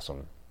fucking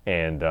awesome.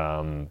 And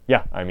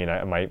I mean,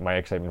 my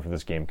excitement for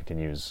this game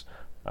continues.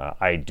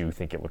 I do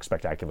think it looks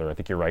spectacular. I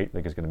think you're right. I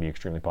think it's going to be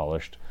extremely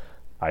polished.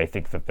 I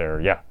think that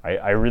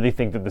I really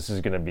think that this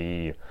is going to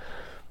be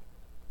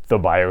the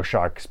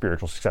BioShock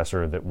spiritual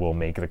successor that will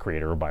make the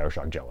creator of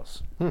BioShock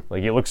jealous.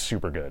 Like, it looks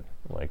super good.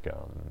 Like,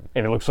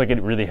 and it looks like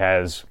it really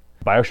has.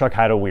 BioShock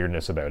had a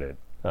weirdness about it.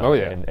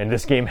 And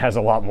this game has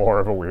a lot more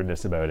of a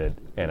weirdness about it.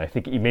 And I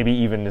think maybe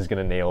even is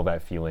going to nail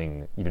that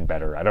feeling even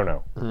better. I don't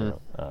know.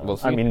 We'll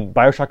see. I mean,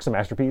 BioShock's a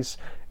masterpiece.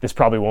 This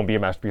probably won't be a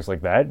masterpiece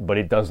like that, but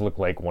it does look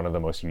like one of the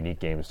most unique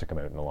games to come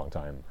out in a long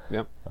time.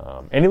 Yep.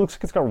 And it looks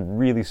like it's got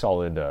really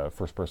solid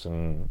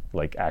first-person,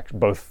 like,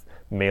 both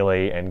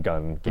melee and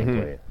gun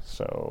gameplay.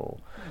 So,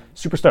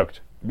 super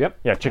stoked. Yep.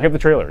 Yeah, check out the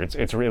trailer.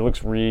 It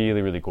looks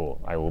really, really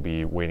cool. I will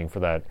be waiting for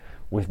that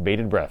with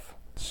bated breath.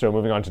 So,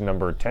 moving on to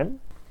number 10.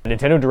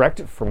 Nintendo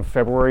Direct from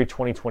February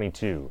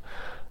 2022.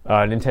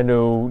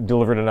 Nintendo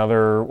delivered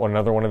another one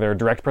of their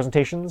Direct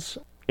presentations.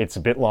 It's a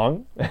bit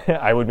long.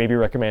 I would maybe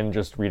recommend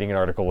just reading an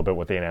article about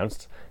what they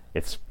announced.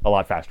 It's a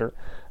lot faster.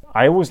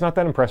 I was not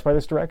that impressed by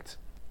this Direct.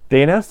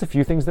 They announced a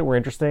few things that were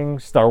interesting.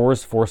 Star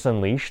Wars Force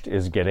Unleashed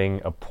is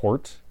getting a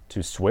port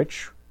to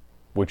Switch,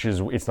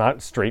 it's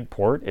not straight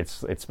port.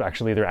 It's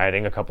actually they're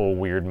adding a couple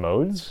weird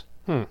modes.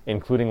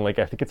 Including, like,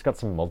 I think it's got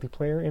some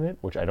multiplayer in it,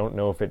 which I don't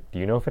know if it... Do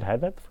you know if it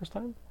had that the first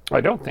time? I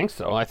don't think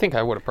so. I think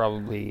I would have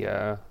probably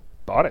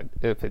bought it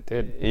if it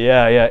did.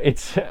 Yeah.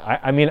 It's...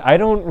 I mean, I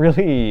don't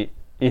really...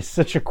 It's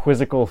such a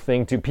quizzical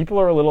thing, too. People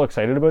are a little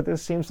excited about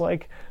this, seems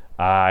like.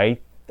 I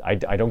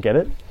don't get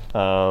it.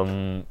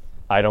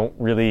 I don't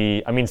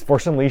really... I mean,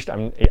 Force Unleashed,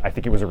 I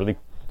think it was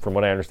from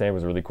what I understand, it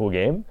was a really cool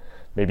game.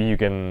 Maybe you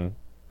can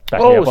back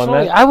me up on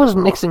sorry. that? I was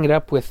mixing it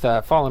up with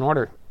Fallen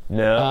Order.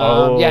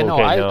 No.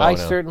 I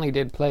certainly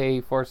did play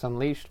Force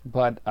Unleashed,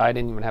 but I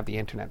didn't even have the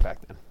internet back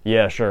then.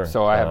 Yeah, sure.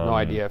 So I have no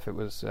idea if it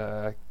was...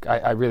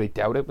 I really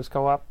doubt it was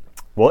co-op.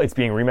 Well, it's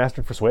being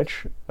remastered for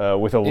Switch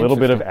with a little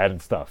bit of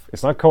added stuff.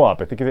 It's not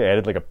co-op. I think they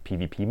added like a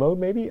PvP mode,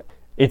 maybe?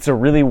 It's a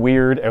really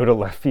weird,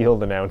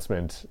 out-of-left-field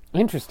announcement.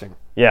 Interesting.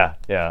 Yeah.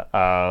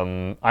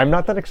 I'm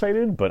not that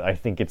excited, but I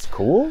think it's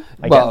cool,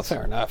 I well, guess.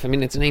 fair enough. I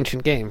mean, it's an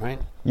ancient game, right?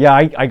 Yeah,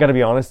 I got to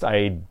be honest.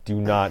 I do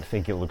not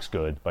think it looks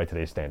good by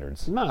today's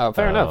standards. No,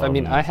 fair enough. I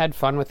mean, I had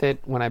fun with it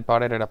when I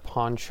bought it at a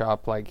pawn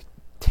shop like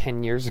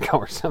 10 years ago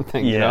or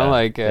something. You know,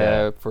 like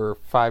for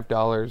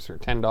 $5 or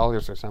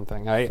 $10 or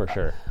something. For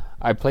sure.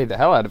 I played the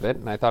hell out of it,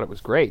 and I thought it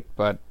was great,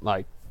 but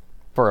like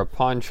for a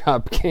pawn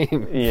shop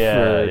game for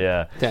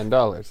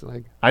 $10.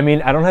 Like, I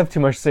mean, I don't have too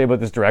much to say about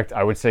this Direct.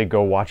 I would say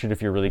go watch it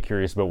if you're really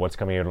curious about what's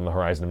coming out on the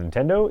horizon of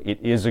Nintendo. It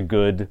is a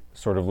good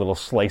sort of little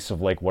slice of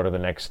like what are the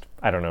next,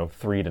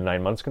 3 to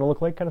 9 months going to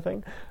look like kind of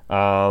thing.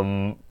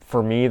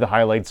 For me, the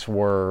highlights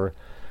were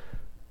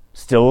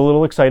still a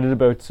little excited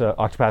about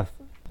Octopath.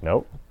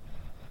 No.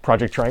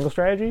 Project Triangle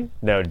Strategy?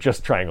 No,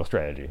 just Triangle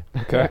Strategy.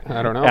 Okay,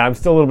 I don't know. Yeah, I'm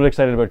still a little bit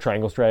excited about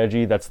Triangle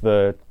Strategy. That's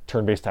the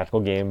turn-based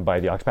tactical game by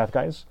the Octopath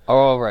guys.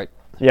 Oh, right.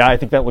 Yeah, I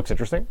think that looks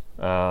interesting.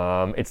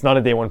 It's not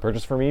a day one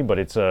purchase for me, but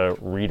it's a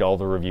read all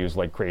the reviews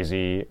like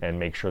crazy and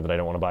make sure that I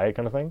don't want to buy it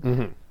kind of thing.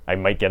 Mm-hmm. I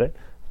might get it.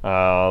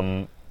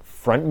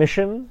 Front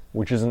Mission,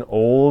 which is an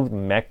old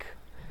mech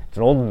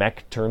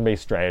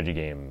turn-based strategy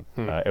game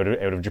out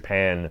of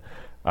Japan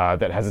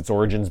that has its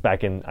origins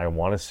back in, I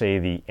want to say,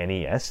 the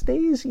NES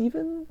days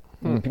even?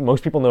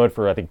 Most people know it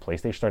for, I think,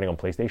 PlayStation, starting on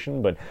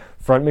PlayStation, but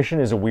Front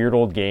Mission is a weird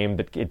old game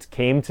that it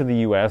came to the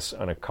US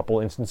on a couple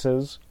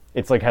instances.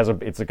 It's like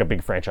a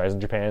big franchise in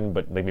Japan,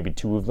 but like maybe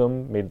 2 of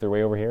them made their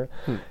way over here.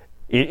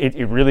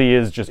 It really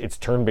is just, it's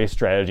turn-based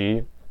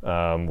strategy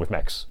with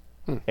mechs,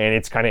 and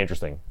it's kind of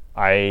interesting.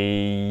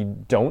 I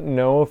don't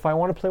know if I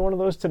want to play one of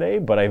those today,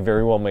 but I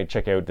very well might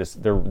check out this.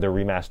 They're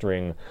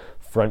remastering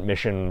Front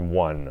Mission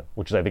 1,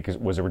 which I think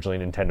was originally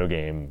a Nintendo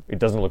game. It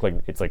doesn't look like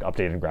it's like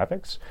updated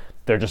graphics.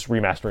 They're just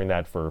remastering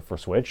that for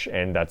Switch,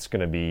 and that's going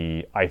to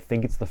be, I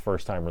think it's the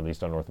first time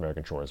released on North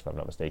American shores, if I'm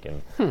not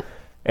mistaken.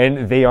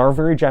 And they are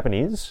very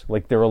Japanese.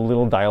 Like, they're a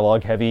little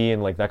dialogue heavy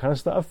and like that kind of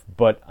stuff,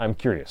 but I'm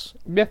curious.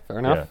 Yeah, fair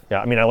enough.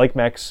 Yeah. I mean, I like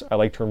mechs. I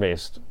like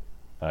turn-based.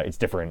 It's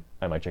different.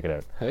 I might check it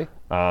out. Hey.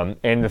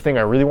 And the thing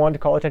I really wanted to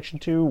call attention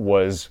to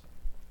was,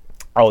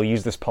 I'll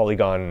use this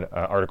Polygon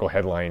article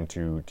headline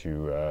to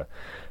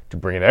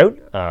bring it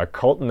out.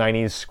 Cult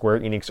 90s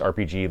Square Enix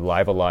RPG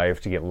Live Alive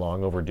to get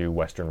long overdue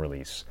Western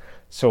release.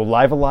 So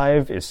Live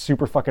Alive is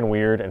super fucking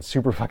weird and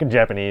super fucking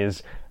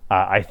Japanese.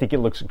 I think it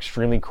looks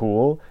extremely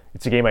cool.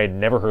 It's a game I had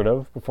never heard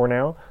of before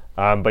now,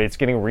 but it's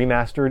getting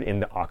remastered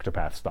in the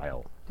Octopath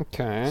style.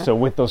 Okay. So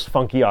with those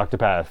funky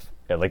Octopath,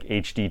 like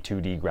HD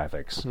 2D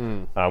graphics,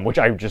 which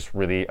I just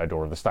really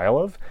adore the style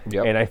of.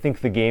 Yep. And I think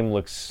the game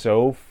looks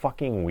so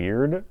fucking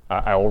weird.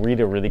 I'll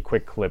read a really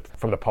quick clip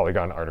from the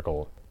Polygon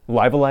article.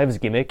 Live Alive's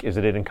gimmick is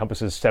that it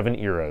encompasses 7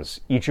 eras,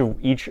 each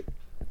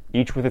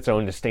each with its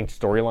own distinct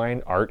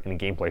storyline, art, and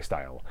gameplay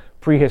style.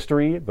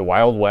 Prehistory, the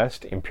Wild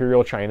West,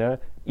 Imperial China,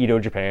 Edo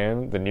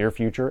Japan, the near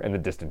future, and the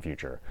distant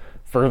future.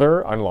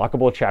 Further,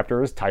 unlockable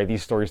chapters tie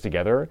these stories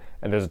together,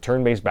 and there's a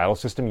turn-based battle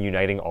system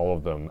uniting all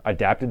of them,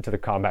 adapted to the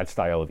combat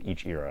style of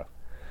each era.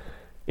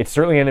 It's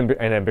certainly an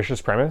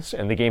ambitious premise,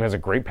 and the game has a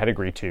great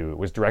pedigree too. It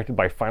was directed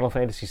by Final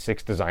Fantasy VI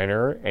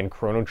designer and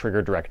Chrono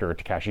Trigger director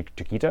Takashi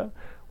Tokita,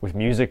 with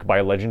music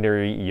by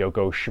legendary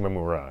Yoko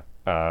Shimomura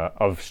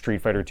of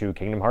Street Fighter II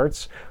Kingdom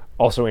Hearts.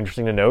 Also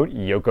interesting to note,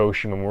 Yoko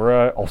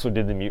Shimomura also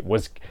did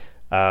was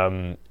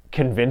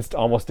convinced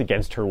almost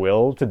against her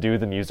will to do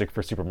the music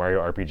for Super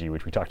Mario RPG,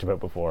 which we talked about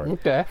before.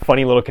 Okay.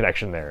 Funny little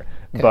connection there.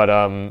 Okay. But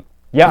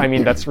yeah, I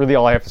mean, that's really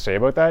all I have to say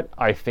about that.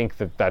 I think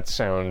that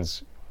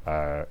sounds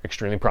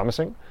extremely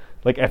promising.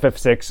 Like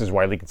FF6 is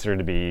widely considered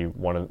to be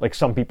one of, like,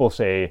 some people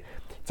say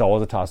it's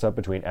always a toss-up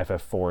between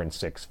FF4 and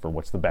 6 for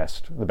what's the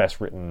best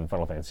written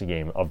Final Fantasy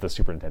game of the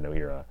Super Nintendo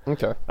era.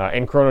 Okay.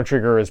 And Chrono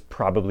Trigger is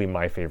probably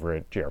my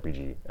favorite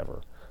JRPG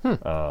ever.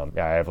 Yeah,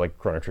 I have like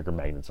Chrono Trigger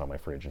magnets on my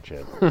fridge and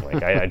shit.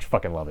 Like I just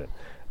fucking love it.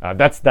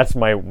 That's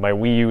my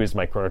Wii U is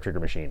my Chrono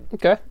Trigger machine.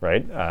 Okay.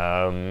 Right.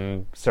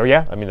 So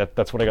yeah, I mean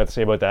that's what I got to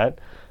say about that.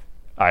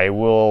 I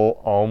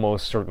will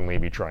almost certainly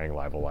be trying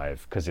Live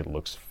Alive because it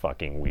looks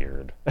fucking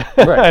weird.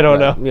 Right, I don't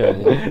know.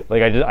 Yeah.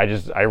 Like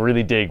I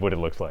really dig what it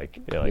looks like.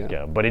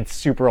 Yeah, but it's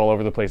super all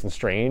over the place and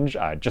strange.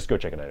 Just go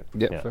check it out.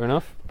 Yeah, fair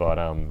enough. But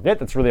yeah,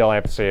 that's really all I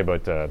have to say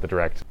about the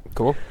Direct.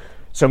 Cool.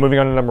 So moving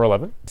on to number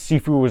 11,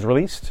 Sifu was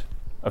released.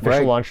 Official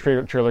Right. launch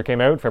trailer came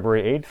out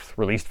February 8th.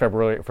 Released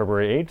February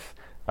 8th.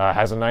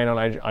 Has a 9 on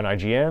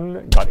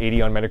IGN. Got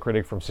 80 on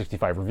Metacritic from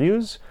 65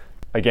 reviews.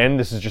 Again,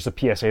 this is just a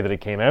PSA that it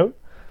came out.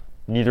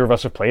 Neither of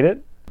us have played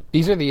it.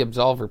 These are the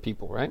Absolver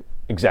people, right?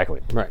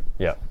 Exactly. Right.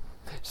 Yeah.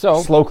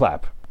 So, Slow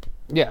clap.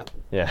 yeah.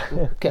 Yeah.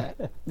 Okay.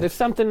 There's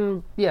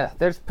something, yeah,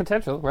 there's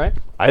potential, right?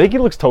 I think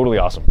it looks totally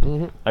awesome.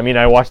 Mm-hmm. I mean,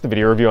 I watched the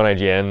video review on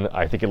IGN.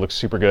 I think it looks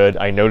super good.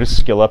 I noticed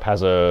Skill Up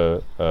has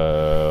a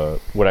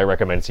would I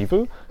recommend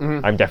Sifu?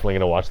 Mm-hmm. I'm definitely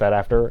going to watch that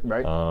after.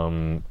 Right.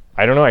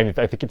 I don't know. I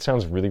think it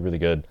sounds really, really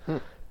good.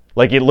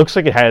 Like, it looks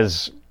like it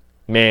has,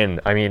 man,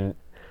 I mean,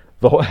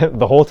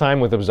 the whole time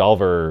with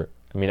Absolver,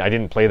 I mean, I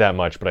didn't play that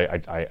much,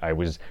 but I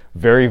was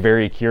very,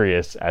 very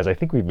curious, as I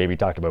think we've maybe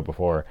talked about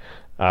before.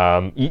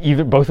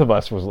 Either both of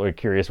us was like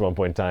curious at one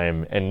point in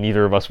time, and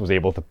neither of us was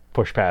able to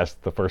push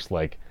past the first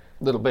like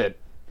Little bit.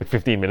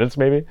 15 minutes,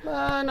 maybe. No,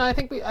 I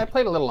think I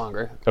played a little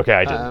longer. Okay,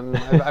 I didn't.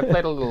 I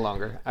played a little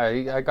longer.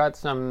 I got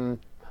some.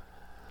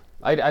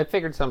 I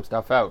figured some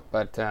stuff out,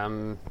 but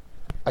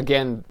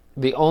again,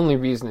 the only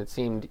reason it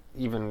seemed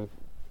even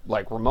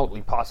like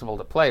remotely possible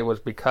to play was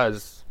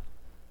because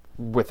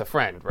with a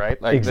friend, right?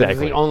 Like, exactly.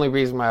 This is the only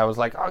reason why I was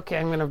like, okay,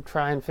 I'm gonna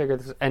try and figure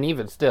this. And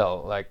even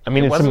still, like, I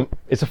mean,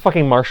 it's a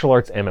fucking martial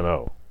arts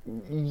MMO.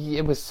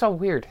 It was so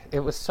weird. It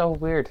was so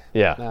weird.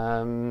 Yeah.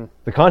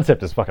 The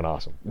concept is fucking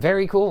awesome.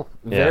 Very cool.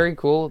 Very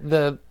cool.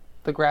 The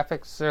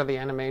graphics or the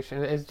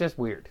animation is just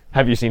weird.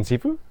 Have you seen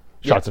Sifu?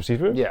 Shots of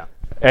Sifu? Yeah.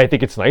 I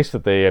think it's nice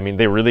that they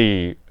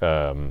really,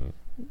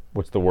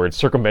 what's the word?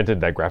 Circumvented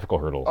that graphical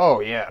hurdle. Oh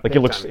yeah. Like, it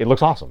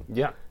looks awesome.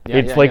 Yeah.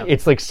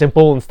 It's like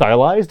simple and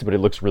stylized, but it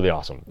looks really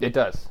awesome. It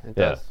does. It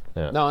Yeah, does.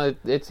 yeah. No,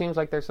 it seems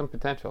like there's some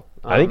potential.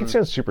 I think it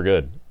sounds super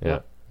good. Yeah.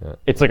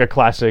 It's like a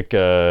classic,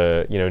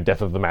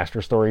 death of the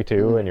master story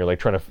too, and you're like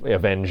trying to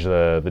avenge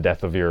the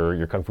death of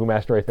your kung fu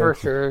master, I think. For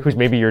sure. Who's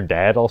maybe your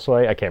dad also,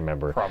 I can't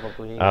remember.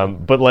 Probably.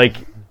 But like,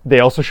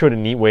 they also showed a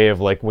neat way of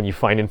like, when you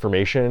find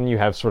information, you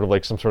have sort of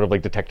like some sort of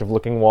like detective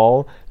looking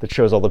wall that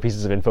shows all the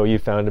pieces of info you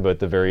found about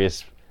the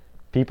various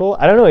people.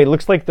 I don't know, it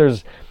looks like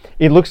there's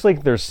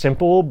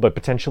simple but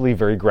potentially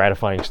very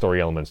gratifying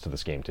story elements to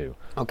this game too.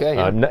 Okay.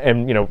 Yeah.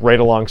 And right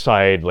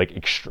alongside,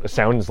 like,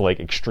 sounds like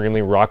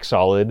extremely rock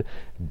solid,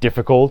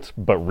 difficult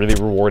but really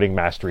rewarding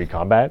mastery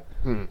combat.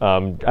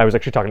 I was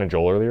actually talking to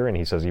Joel earlier, and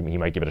he says he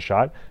might give it a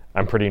shot.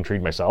 I'm pretty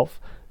intrigued myself.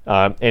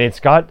 And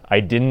I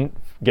didn't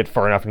get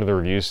far enough into the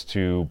reviews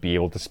to be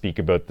able to speak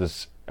about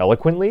this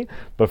eloquently,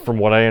 but from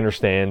what I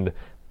understand,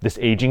 this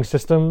aging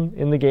system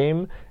in the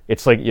game,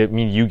 it's like, I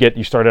mean,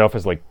 you started off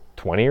as like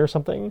 20 or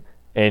something,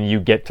 and you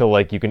get to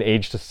like, you can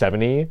age to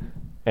 70,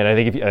 and I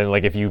think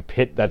if you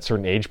hit that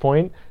certain age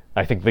point,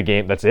 I think the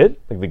game, that's it.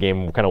 Like, the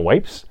game kind of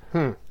wipes.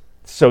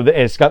 So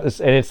it's got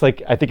this, and it's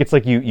like, I think it's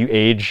like you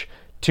age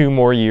 2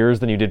 more years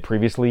than you did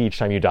previously each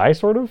time you die,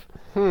 sort of.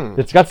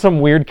 It's got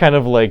some weird kind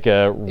of like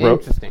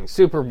interesting,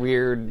 super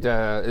weird.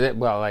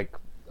 Like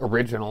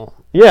original.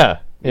 Yeah.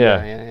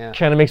 Yeah.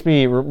 Kind of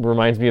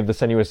reminds me of the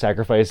Senua's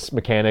Sacrifice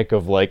mechanic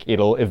of like,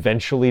 it'll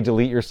eventually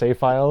delete your save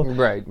file.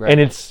 Right. And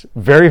it's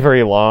very,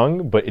 very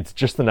long, but it's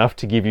just enough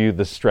to give you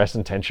the stress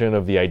and tension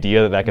of the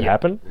idea that could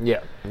happen.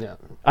 Yeah.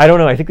 I don't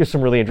know. I think there's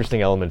some really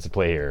interesting elements at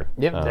play here.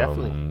 Yeah,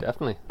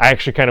 definitely. I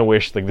actually kind of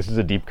wish, like, this is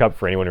a deep cut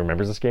for anyone who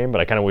remembers this game, but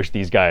I kind of wish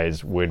these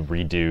guys would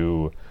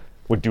do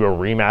a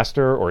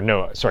remaster,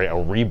 a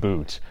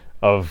reboot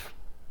of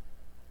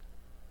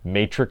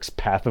Matrix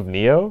Path of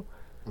Neo.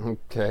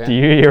 Okay. Do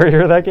you ever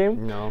hear of that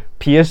game? No.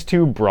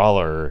 PS2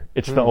 brawler.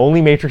 It's the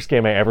only Matrix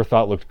game I ever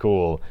thought looked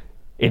cool.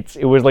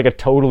 it was like a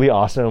totally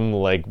awesome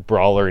like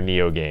brawler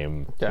Neo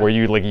game where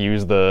you like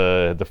use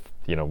the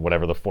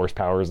whatever the force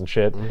powers and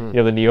shit,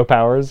 the Neo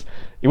powers.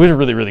 It was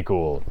really, really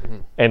cool.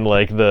 And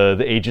like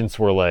the agents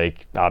were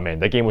like, oh man,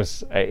 that game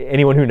was,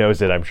 anyone who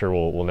knows it I'm sure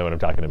will know what I'm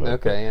talking about.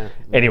 Okay, yeah.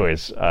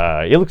 Anyways,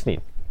 it looks neat.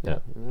 Yeah.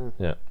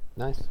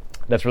 Nice.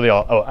 That's really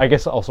all. Oh, I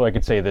guess also I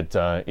could say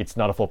that it's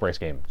not a full price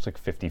game. It's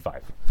like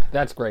 $55.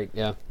 That's great.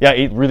 Yeah. Yeah,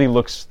 it really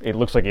looks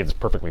like it's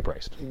perfectly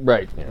priced.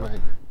 Right. Yeah. Right.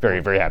 Very,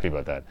 very happy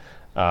about that.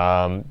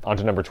 On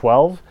to number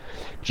 12.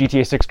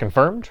 GTA 6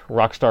 confirmed.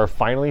 Rockstar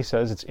finally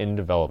says it's in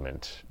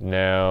development.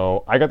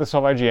 Now, I got this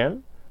off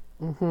IGN.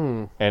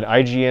 And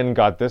IGN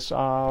got this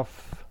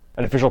off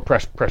an official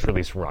press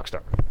release from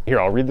Rockstar. Here,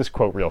 I'll read this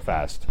quote real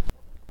fast.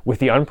 With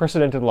the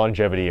unprecedented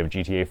longevity of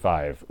GTA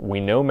 5,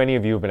 we know many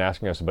of you have been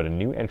asking us about a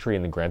new entry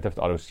in the Grand Theft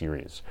Auto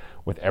series.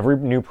 With every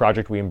new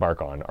project we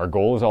embark on, our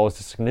goal is always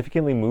to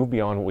significantly move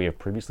beyond what we have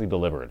previously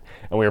delivered,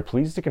 and we are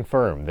pleased to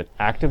confirm that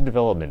active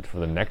development for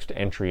the next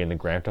entry in the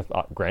Grand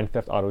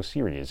Theft Auto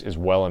series is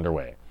well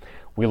underway.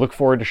 We look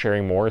forward to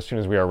sharing more as soon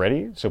as we are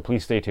ready, so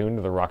please stay tuned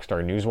to the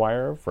Rockstar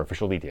Newswire for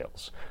official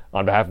details.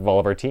 On behalf of all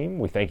of our team,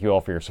 we thank you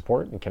all for your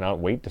support and cannot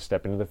wait to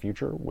step into the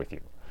future with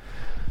you.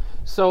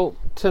 So,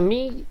 to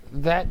me,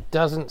 that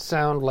doesn't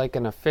sound like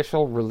an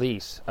official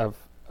release of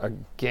a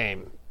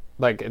game.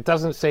 Like, it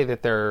doesn't say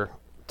that they're...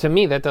 To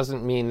me, that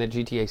doesn't mean that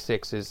GTA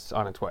 6 is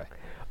on its way.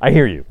 I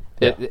hear you.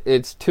 Yeah.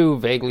 It's too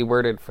vaguely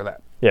worded for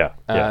that. Yeah.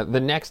 The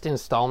next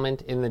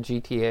installment in the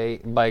GTA,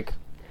 like...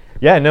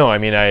 Yeah, no, I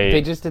mean,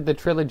 They just did the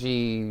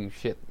trilogy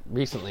shit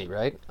recently,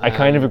 right? I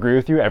kind of agree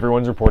with you.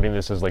 Everyone's reporting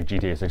this as like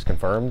GTA 6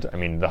 confirmed. I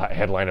mean, the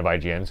headline of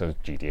IGN says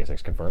GTA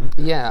 6 confirmed.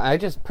 Yeah, I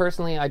just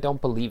personally, I don't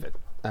believe it.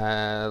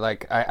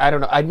 I don't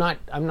know. I'm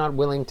not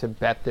willing to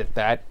bet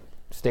that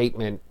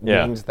statement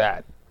means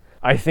that.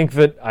 I think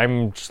that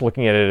I'm just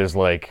looking at it as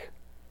like,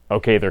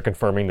 okay, they're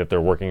confirming that they're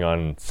working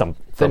on some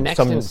new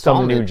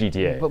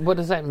GTA. But what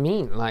does that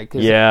mean? Like,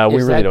 we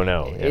really don't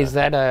know. Yeah. Is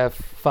that a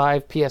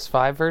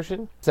PS5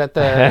 version? Is that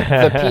the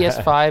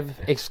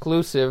PS5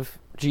 exclusive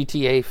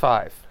GTA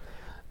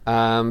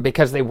 5?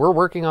 Because they were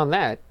working on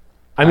that.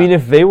 I mean,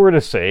 if they were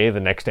to say the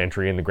next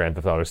entry in the Grand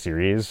Theft Auto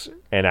series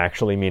and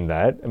actually mean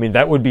that, I mean,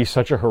 that would be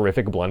such a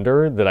horrific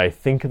blunder that I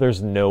think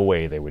there's no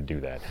way they would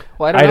do that.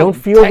 Well, I don't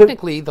feel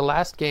technically the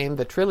last game,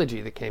 the trilogy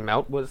that came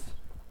out, was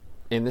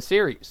in the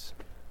series.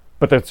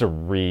 But that's a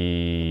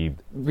redid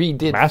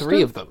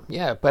 3 of them.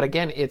 Yeah, but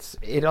again,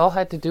 it all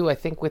had to do, I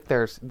think, with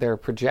their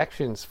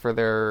projections for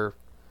their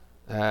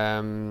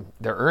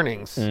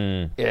earnings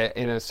at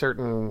a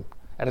certain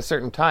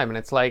time, and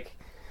it's like,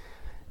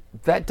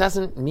 that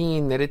doesn't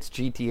mean that it's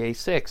GTA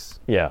 6.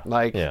 Yeah.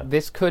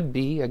 This could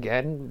be,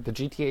 again, the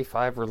GTA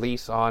 5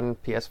 release on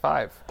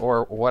PS5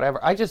 or whatever.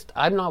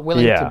 I'm not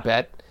willing to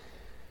bet.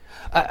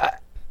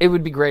 It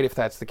would be great if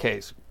that's the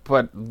case.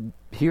 But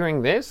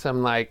hearing this,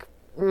 I'm like,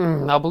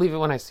 I'll believe it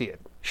when I see it.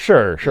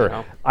 Sure. You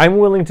know? I'm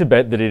willing to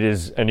bet that it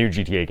is a new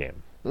GTA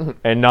game.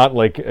 And not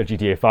like a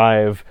GTA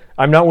 5.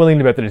 I'm not willing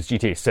to bet that it's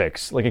GTA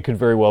 6. Like, it could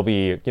very well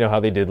be, how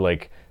they did,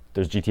 like,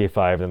 there's GTA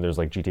 5, and there's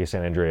like GTA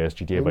San Andreas,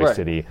 GTA Vice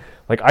City.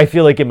 Like, I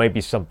feel like it might be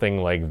something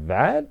like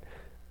that.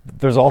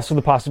 There's also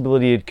the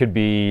possibility it could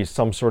be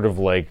some sort of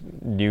like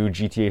new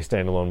GTA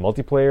standalone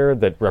multiplayer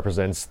that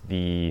represents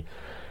the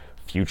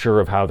future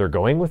of how they're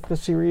going with the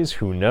series.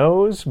 Who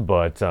knows?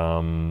 But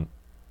I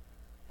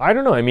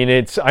don't know. I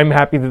mean, I'm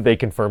happy that they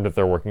confirmed that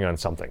they're working on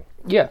something.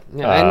 Yeah.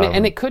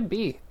 And it could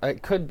be.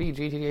 It could be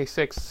GTA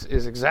 6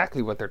 is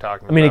exactly what they're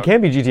talking about. I mean, it can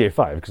be GTA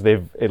 5 because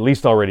they've at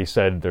least already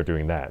said they're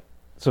doing that.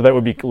 So that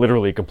would be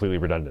literally completely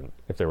redundant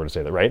if they were to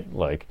say that, right?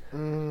 Like,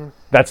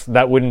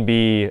 that wouldn't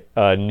be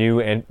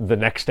the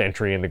next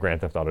entry in the Grand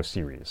Theft Auto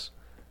series.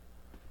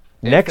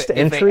 Next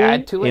entry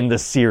in the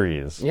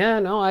series. Yeah,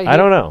 no, I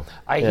don't know.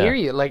 I hear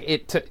you. Like,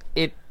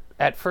 it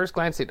at first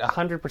glance, it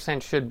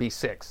 100% should be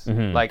 6.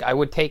 Like, I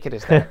would take it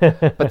as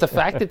that. But the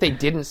fact that they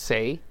didn't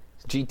say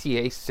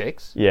GTA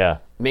 6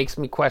 makes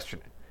me question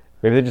it.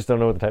 Maybe they just don't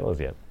know what the title is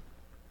yet.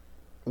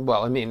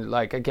 Well, I mean,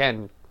 like,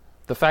 again,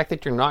 the fact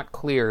that you're not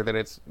clear that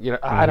it's,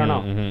 I don't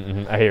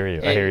know. I hear you.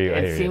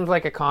 It seems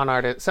like a con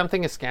artist,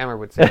 something a scammer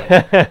would say.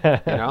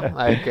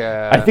 Like.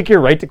 I think you're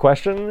right to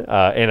question,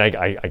 and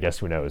I guess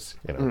who knows,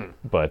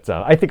 But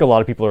I think a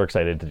lot of people are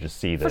excited to just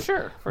see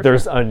that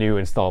there's a new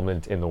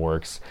installment in the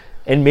works,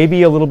 and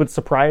maybe a little bit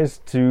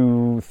surprised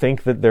to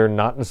think that they're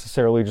not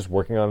necessarily just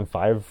working on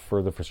 5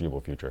 for the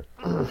foreseeable future.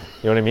 You know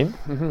what I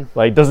mean?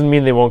 Like, doesn't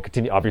mean they won't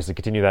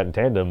continue that in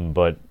tandem,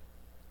 but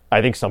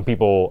I think some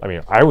people, I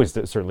mean, I was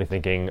certainly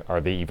thinking, are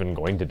they even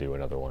going to do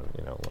another one?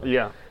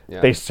 Yeah.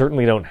 They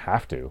certainly don't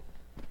have to.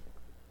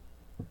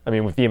 I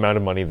mean, with the amount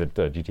of money that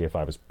GTA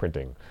 5 is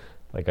printing,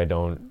 Like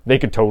they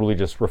could totally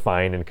just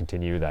refine and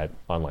continue that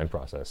online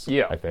process.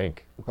 Yeah. I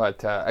think.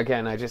 But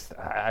again,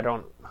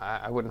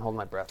 I wouldn't hold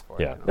my breath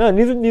for Yeah. it. You know?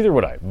 No, neither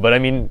would I. But I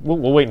mean,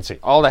 we'll wait and see.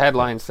 All the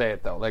headlines say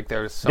it though. Like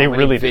there's so many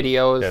really do.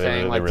 videos Yeah, they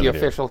saying really the do.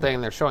 official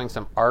thing. They're showing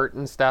some art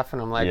and stuff,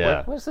 and I'm like,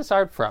 Yeah. where's this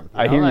art from?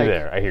 I hear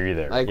you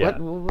there. Like yeah.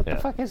 what Yeah.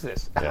 the fuck is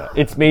this? Yeah.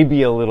 It's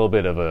maybe a little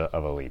bit of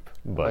a leap,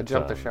 but I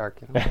jumped the shark.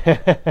 You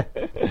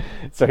know?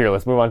 So here,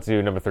 let's move on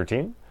to number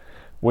 13,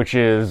 which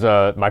is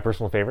my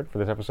personal favorite for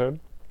this episode.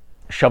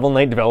 Shovel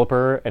Knight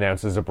developer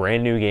announces a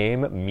brand new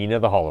game, Mina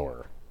the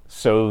Hollower.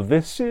 So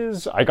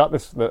I got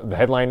this, the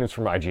headline is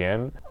from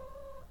IGN,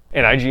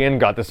 and IGN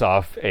got this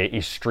off a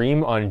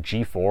stream on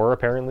G4,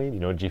 apparently. Do you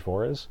know what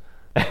G4 is?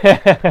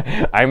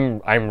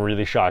 I'm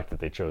really shocked that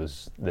they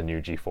chose the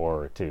new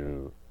G4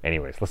 to...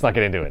 Anyways, let's not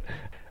get into it.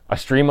 A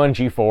stream on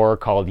G4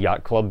 called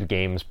Yacht Club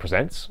Games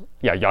Presents.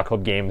 Yeah, Yacht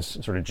Club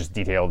Games sort of just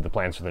detailed the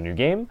plans for the new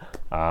game.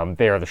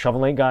 They are the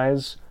Shovel Knight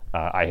guys.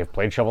 I have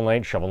played Shovel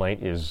Knight. Shovel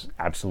Knight is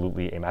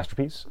absolutely a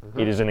masterpiece. Mm-hmm.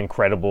 It is an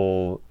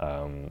incredible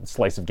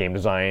slice of game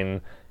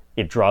design.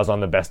 It draws on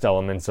the best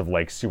elements of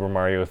like Super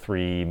Mario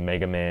 3,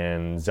 Mega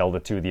Man, Zelda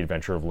 2, The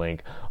Adventure of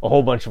Link, a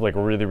whole bunch of like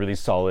really, really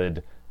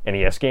solid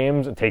NES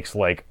games. It takes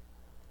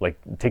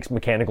takes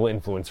mechanical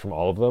influence from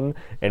all of them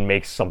and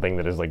makes something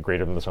that is like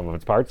greater than the sum of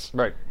its parts.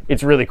 Right.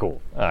 It's really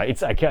cool. I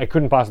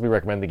couldn't possibly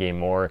recommend the game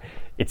more.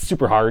 It's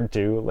super hard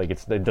too. Like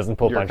it doesn't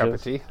pull punches. Your cup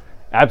of tea?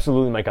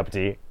 Absolutely my cup of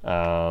tea.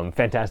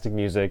 Fantastic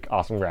music,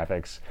 awesome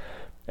graphics.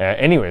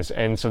 Anyways,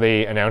 and so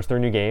they announced their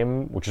new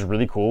game, which is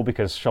really cool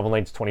because Shovel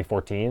Knight's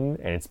 2014,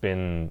 and it's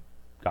been,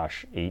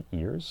 8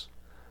 years.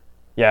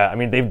 Yeah, I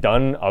mean, they've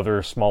done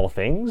other small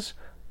things,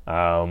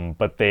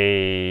 but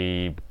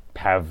they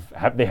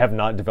have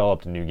not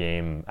developed a new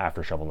game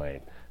after Shovel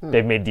Knight.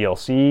 They've made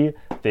DLC.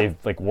 They've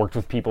like worked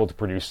with people to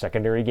produce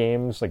secondary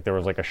games. Like there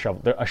was like a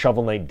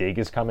Shovel Knight Dig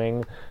is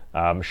coming.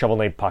 Shovel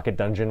Knight Pocket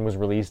Dungeon was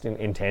released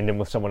in tandem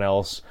with someone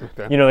else.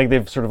 Okay. You know, like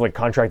they've sort of like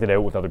contracted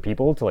out with other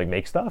people to like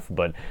make stuff,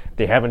 but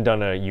they haven't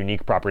done a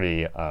unique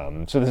property.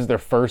 So this is their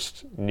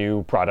first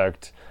new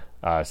product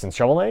since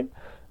Shovel Knight.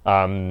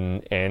 I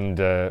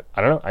don't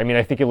know. I mean,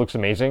 I think it looks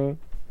amazing.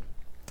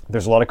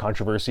 There's a lot of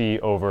controversy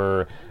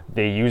over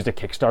they used a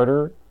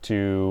Kickstarter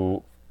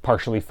to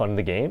partially fund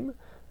the game.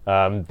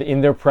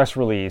 In their press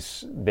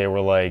release, they were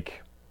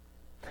like,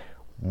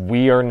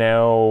 we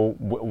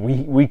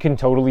can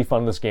totally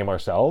fund this game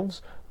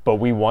ourselves, but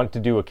we want to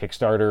do a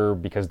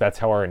Kickstarter because that's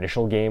how our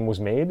initial game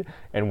was made,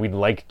 and we'd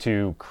like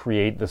to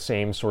create the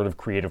same sort of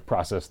creative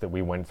process that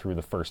we went through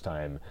the first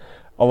time.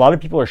 A lot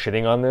of people are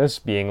shitting on this,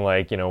 being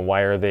like, you know,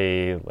 why are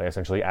they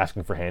essentially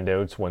asking for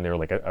handouts when they're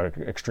like an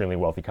extremely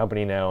wealthy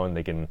company now and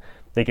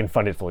they can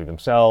fund it fully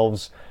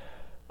themselves.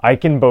 I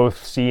can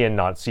both see and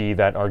not see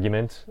that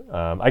argument.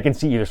 I can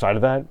see either side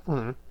of that.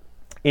 Mm-hmm.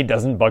 It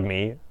doesn't bug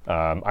me.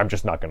 I'm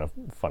just not going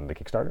to fund the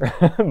Kickstarter.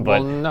 But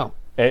well, no.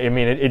 I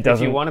mean, it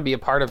doesn't. If you want to be a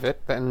part of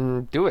it,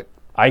 then do it.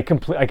 I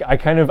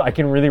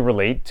can really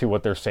relate to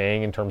what they're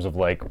saying in terms of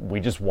like we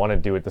just want to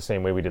do it the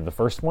same way we did the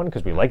first one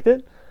because we liked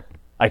it.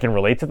 I can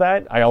relate to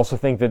that. I also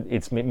think that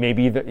it's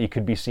maybe that it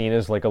could be seen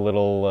as like a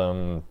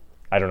little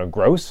I don't know,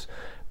 gross.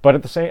 But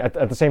at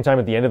the same time,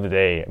 at the end of the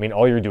day, I mean,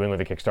 all you're doing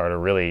with a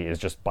Kickstarter really is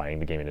just buying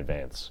the game in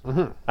advance.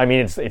 Mm-hmm. I mean,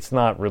 it's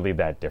not really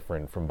that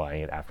different from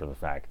buying it after the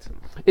fact.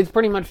 It's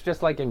pretty much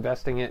just like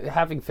investing it,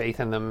 having faith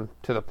in them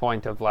to the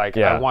point of like,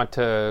 I want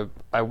to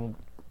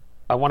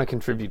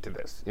contribute to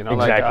this. You know,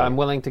 exactly. Like I'm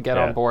willing to get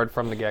on board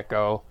from the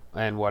get-go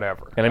and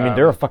whatever. And I mean,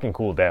 they're a fucking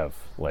cool dev.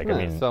 Like, yeah,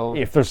 I mean,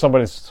 if there's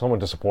someone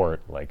to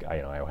support, like,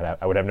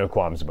 I would have no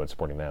qualms about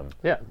supporting them.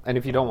 Yeah, and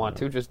if you don't want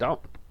to, just don't.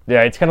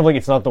 Yeah, it's kind of like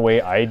it's not the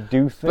way I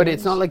do things. But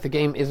it's not like the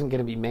game isn't going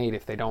to be made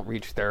if they don't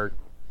reach their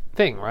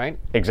thing, right?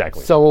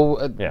 Exactly.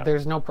 So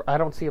there's I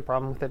don't see a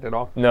problem with it at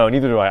all. No,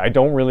 neither do I. I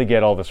don't really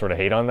get all the sort of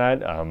hate on that,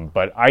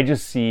 but I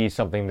just see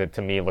something that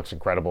to me looks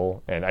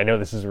incredible. And I know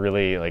this is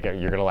really, like, you're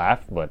going to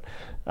laugh, but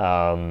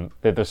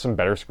there's some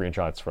better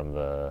screenshots from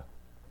the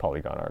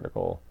Polygon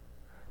article,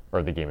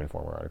 or the Game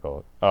Informer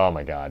article. Oh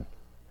my god.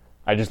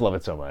 I just love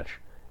it so much.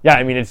 Yeah,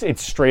 I mean,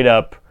 it's straight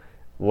up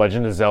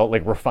Legend of Zelda,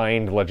 like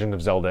refined Legend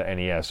of Zelda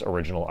NES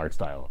original art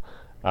style.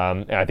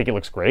 And I think it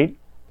looks great.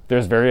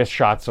 There's various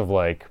shots of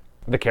like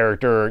the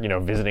character, you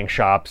know, visiting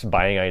shops,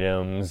 buying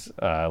items,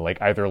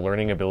 like either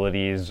learning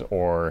abilities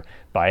or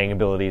buying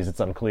abilities. It's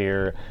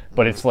unclear,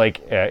 but it's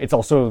like it's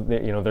also,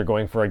 you know, they're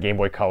going for a Game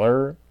Boy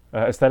Color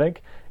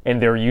aesthetic,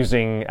 and they're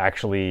using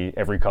actually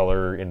every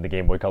color in the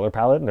Game Boy Color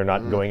palette, and they're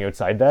not going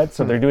outside that.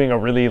 So they're doing a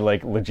really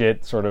like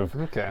legit sort of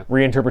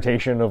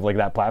reinterpretation of like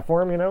that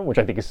platform, you know, which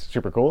I think is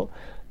super cool.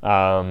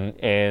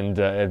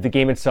 The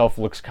game itself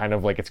looks kind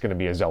of like it's going to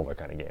be a Zelda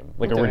kind of game,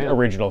 like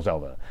original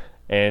Zelda.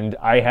 And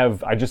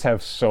I just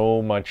have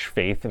so much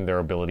faith in their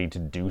ability to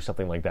do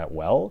something like that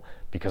well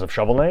because of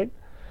Shovel Knight.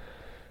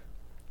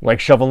 Like,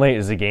 Shovel Knight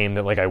is a game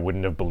that, like, I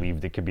wouldn't have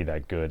believed it could be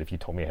that good if you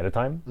told me ahead of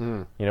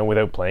time. You know,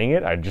 without playing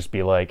it, I'd just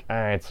be like,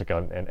 it's like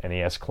an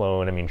NES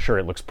clone. I mean, sure,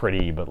 it looks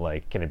pretty, but,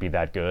 like, can it be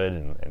that good?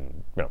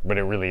 And you know, but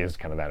it really is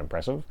kind of that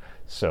impressive.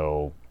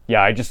 So,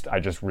 yeah, I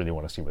just really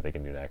want to see what they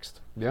can do next.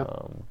 Yeah.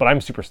 But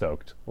I'm super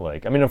stoked.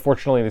 Like, I mean,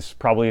 unfortunately, this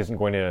probably isn't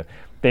going to.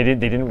 They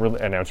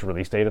didn't announce a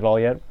release date at all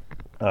yet.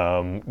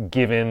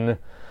 Given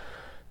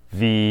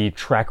the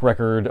track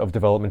record of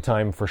development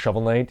time for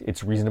Shovel Knight,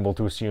 it's reasonable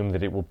to assume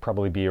that it will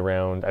probably be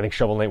around. I think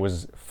Shovel Knight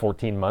was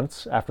 14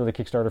 months after the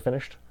Kickstarter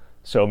finished,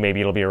 so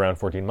maybe it'll be around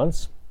 14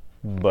 months.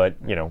 But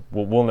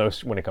we'll know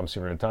when it comes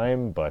sooner in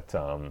time. But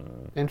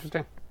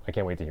Interesting. I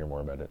can't wait to hear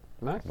more about it.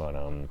 Nice. But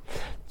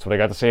that's what I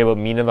got to say about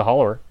Mina the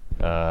Hollower.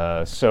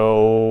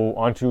 So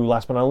on to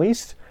last but not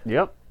least.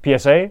 Yep.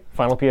 PSA,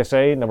 final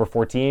PSA, number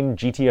 14,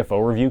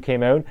 GTFO review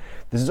came out.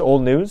 This is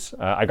old news.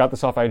 I got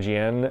this off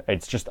IGN.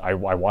 It's just, I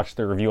watched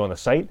the review on the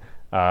site.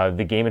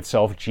 The game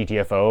itself,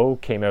 GTFO,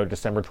 came out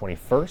December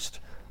 21st.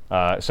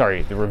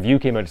 The review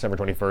came out December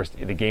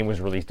 21st. The game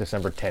was released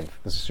December 10th.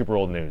 This is super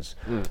old news.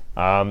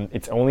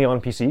 It's only on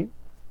PC.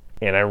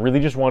 And I really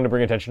just wanted to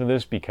bring attention to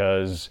this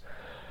because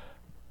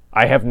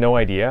I have no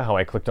idea how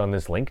I clicked on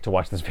this link to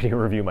watch this video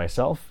review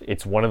myself.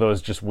 It's one of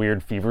those just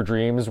weird fever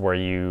dreams where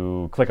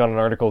you click on an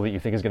article that you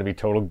think is going to be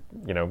total,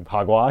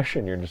 hogwash,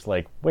 and you're just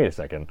like, wait a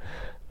second.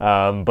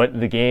 But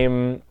the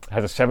game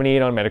has a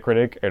 78 on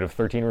Metacritic out of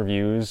 13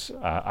 reviews.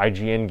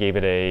 IGN gave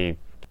it a...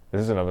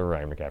 This is another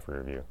Ryan McCaffrey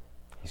review.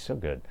 He's so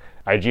good.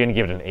 IGN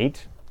gave it an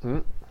 8.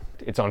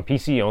 It's on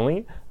PC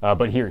only,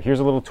 but here's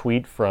a little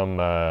tweet from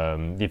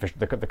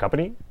the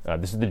company.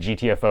 This is the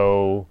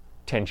GTFO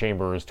 10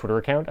 Chambers Twitter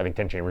account. I think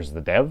 10 Chambers is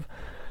the dev.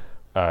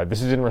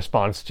 This is in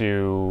response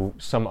to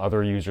some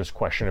other user's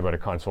question about a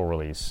console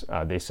release.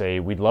 They say,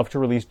 we'd love to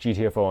release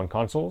GTFO on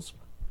consoles,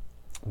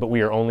 but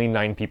we are only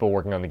 9 people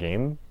working on the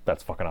game.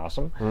 That's fucking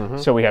awesome.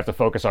 So we have to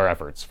focus our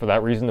efforts. For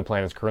that reason, the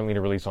plan is currently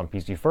to release on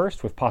PC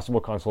first, with possible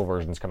console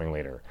versions coming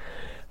later.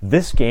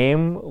 This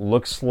game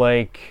looks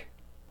like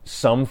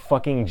some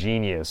fucking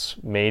genius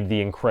made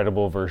the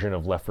incredible version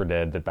of Left 4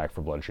 Dead that Back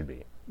 4 Blood should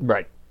be.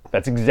 Right.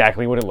 That's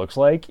exactly what it looks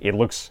like. It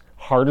looks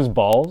hard as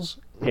balls.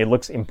 It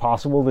looks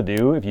impossible to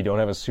do if you don't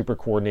have a super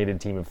coordinated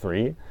team of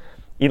 3.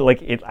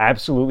 It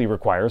absolutely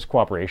requires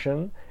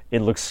cooperation.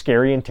 It looks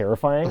scary and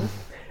terrifying.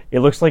 It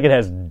looks like it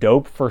has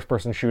dope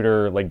first-person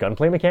shooter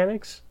gunplay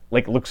mechanics.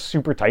 It looks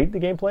super tight, the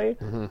gameplay.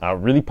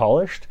 Really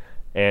polished.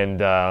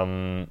 And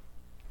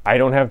I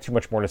don't have too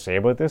much more to say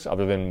about this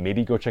other than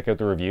maybe go check out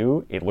the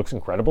review. It looks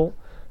incredible.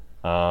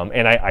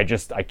 And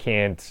I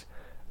can't...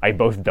 I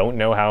both don't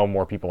know how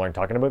more people aren't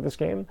talking about this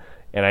game,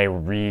 and I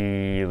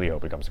really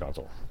hope it comes to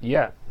console.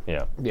 Yeah.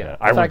 Yeah. The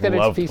I fact would that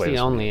love it's to play PC this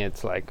only, game.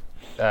 it's like,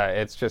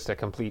 it's just a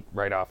complete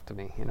write-off to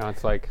me.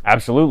 It's like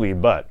Absolutely,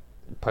 but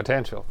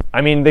potential.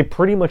 I mean, they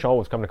pretty much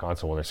always come to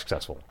console when they're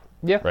successful.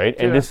 Yeah. Right?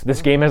 And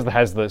this game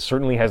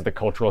certainly has the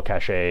cultural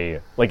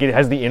cachet. It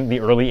has the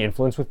early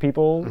influence with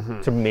people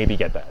to maybe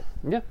get that.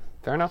 Yeah,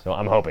 fair enough. So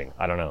I'm hoping.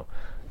 I don't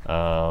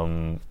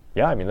know.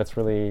 Yeah, I mean, that's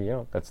really,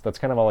 that's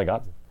kind of all I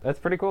got. That's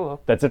pretty cool, though.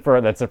 That's it for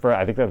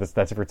I think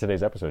that's it for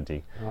today's episode,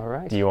 T. All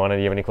right. Do you have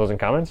any closing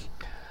comments?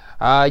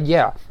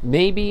 Yeah,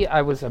 maybe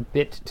I was a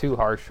bit too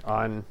harsh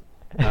on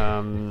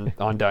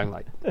Dying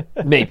Light.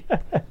 Maybe.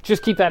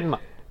 Just keep that in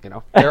mind.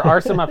 There are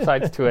some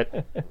upsides to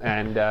it,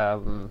 and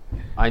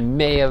I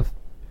may have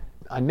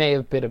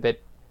been a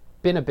bit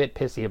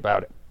pissy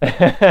about it.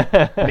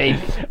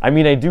 Maybe. I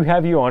mean, I do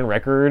have you on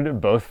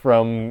record, both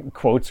from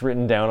quotes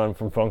written down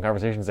from phone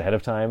conversations ahead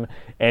of time,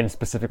 and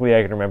specifically,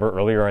 I can remember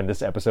earlier on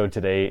this episode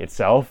today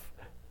itself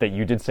that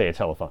you did say it's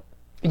hella fun.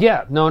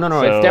 Yeah, no,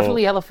 So, it's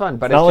definitely hella fun.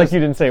 But it's not like you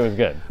didn't say it was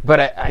good.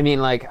 But I mean,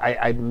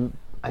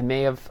 I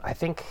may have. I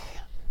think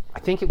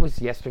it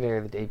was yesterday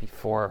or the day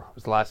before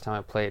was the last time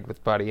I played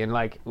with Buddy, and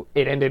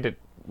it ended.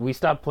 We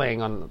stopped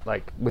playing on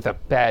with a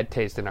bad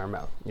taste in our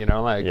mouth,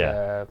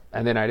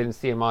 and then I didn't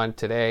see him on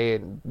today,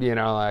 and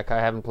I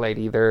haven't played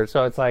either,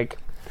 so it's like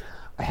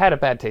I had a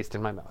bad taste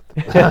in my mouth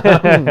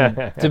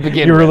to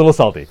begin. You were with. a little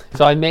salty,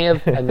 so I may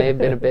have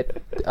been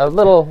a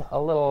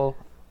little.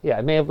 Yeah,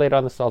 I may have laid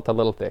on the salt a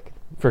little thick.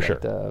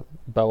 Sure.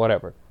 But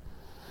whatever.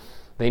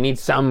 They need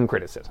some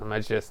criticism.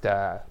 It's just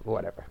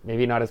whatever.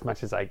 Maybe not as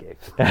much as I gave.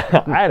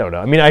 I don't know.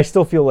 I mean, I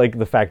still feel like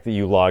the fact that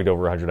you logged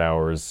over 100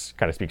 hours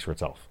kind of speaks for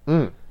itself.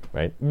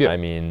 Right? Yeah. I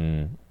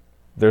mean,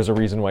 there's a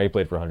reason why you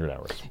played for 100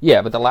 hours.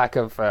 Yeah, but the lack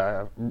of,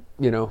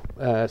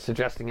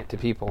 suggesting it to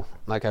people,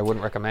 I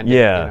wouldn't recommend it.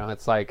 Yeah.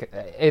 It's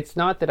it's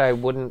not that I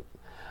wouldn't,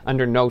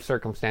 under no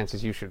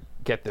circumstances you should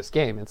get this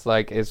game. It's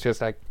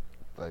just I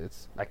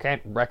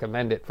can't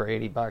recommend it for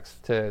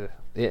 $80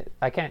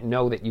 I can't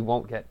know that you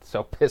won't get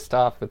so pissed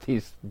off with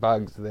these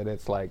bugs that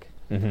it's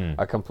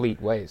a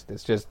complete waste.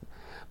 It's just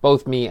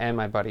both me and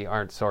my buddy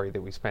aren't sorry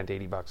that we spent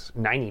 $80,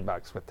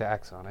 $90 with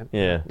tax on it.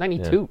 Yeah.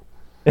 92.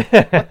 Yeah.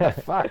 What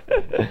the fuck?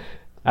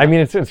 I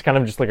mean, it's kind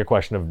of just a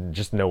question of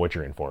just know what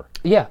you're in for.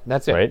 Yeah,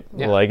 that's it. Right?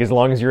 Yeah. As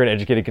long as you're an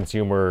educated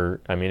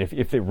consumer, I mean,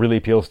 if it really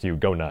appeals to you,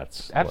 go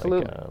nuts.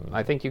 Absolutely.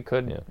 I think you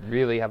could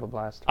really have a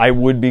blast. I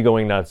would be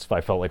going nuts if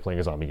I felt like playing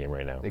a zombie game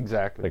right now.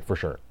 Exactly. For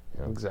sure.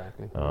 Yeah.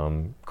 Exactly.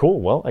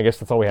 Cool. Well, I guess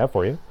that's all we have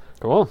for you.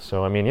 Cool.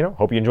 So, I mean,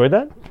 hope you enjoyed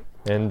that.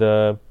 And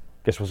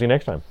guess we'll see you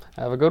next time.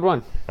 Have a good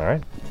one. All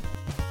right.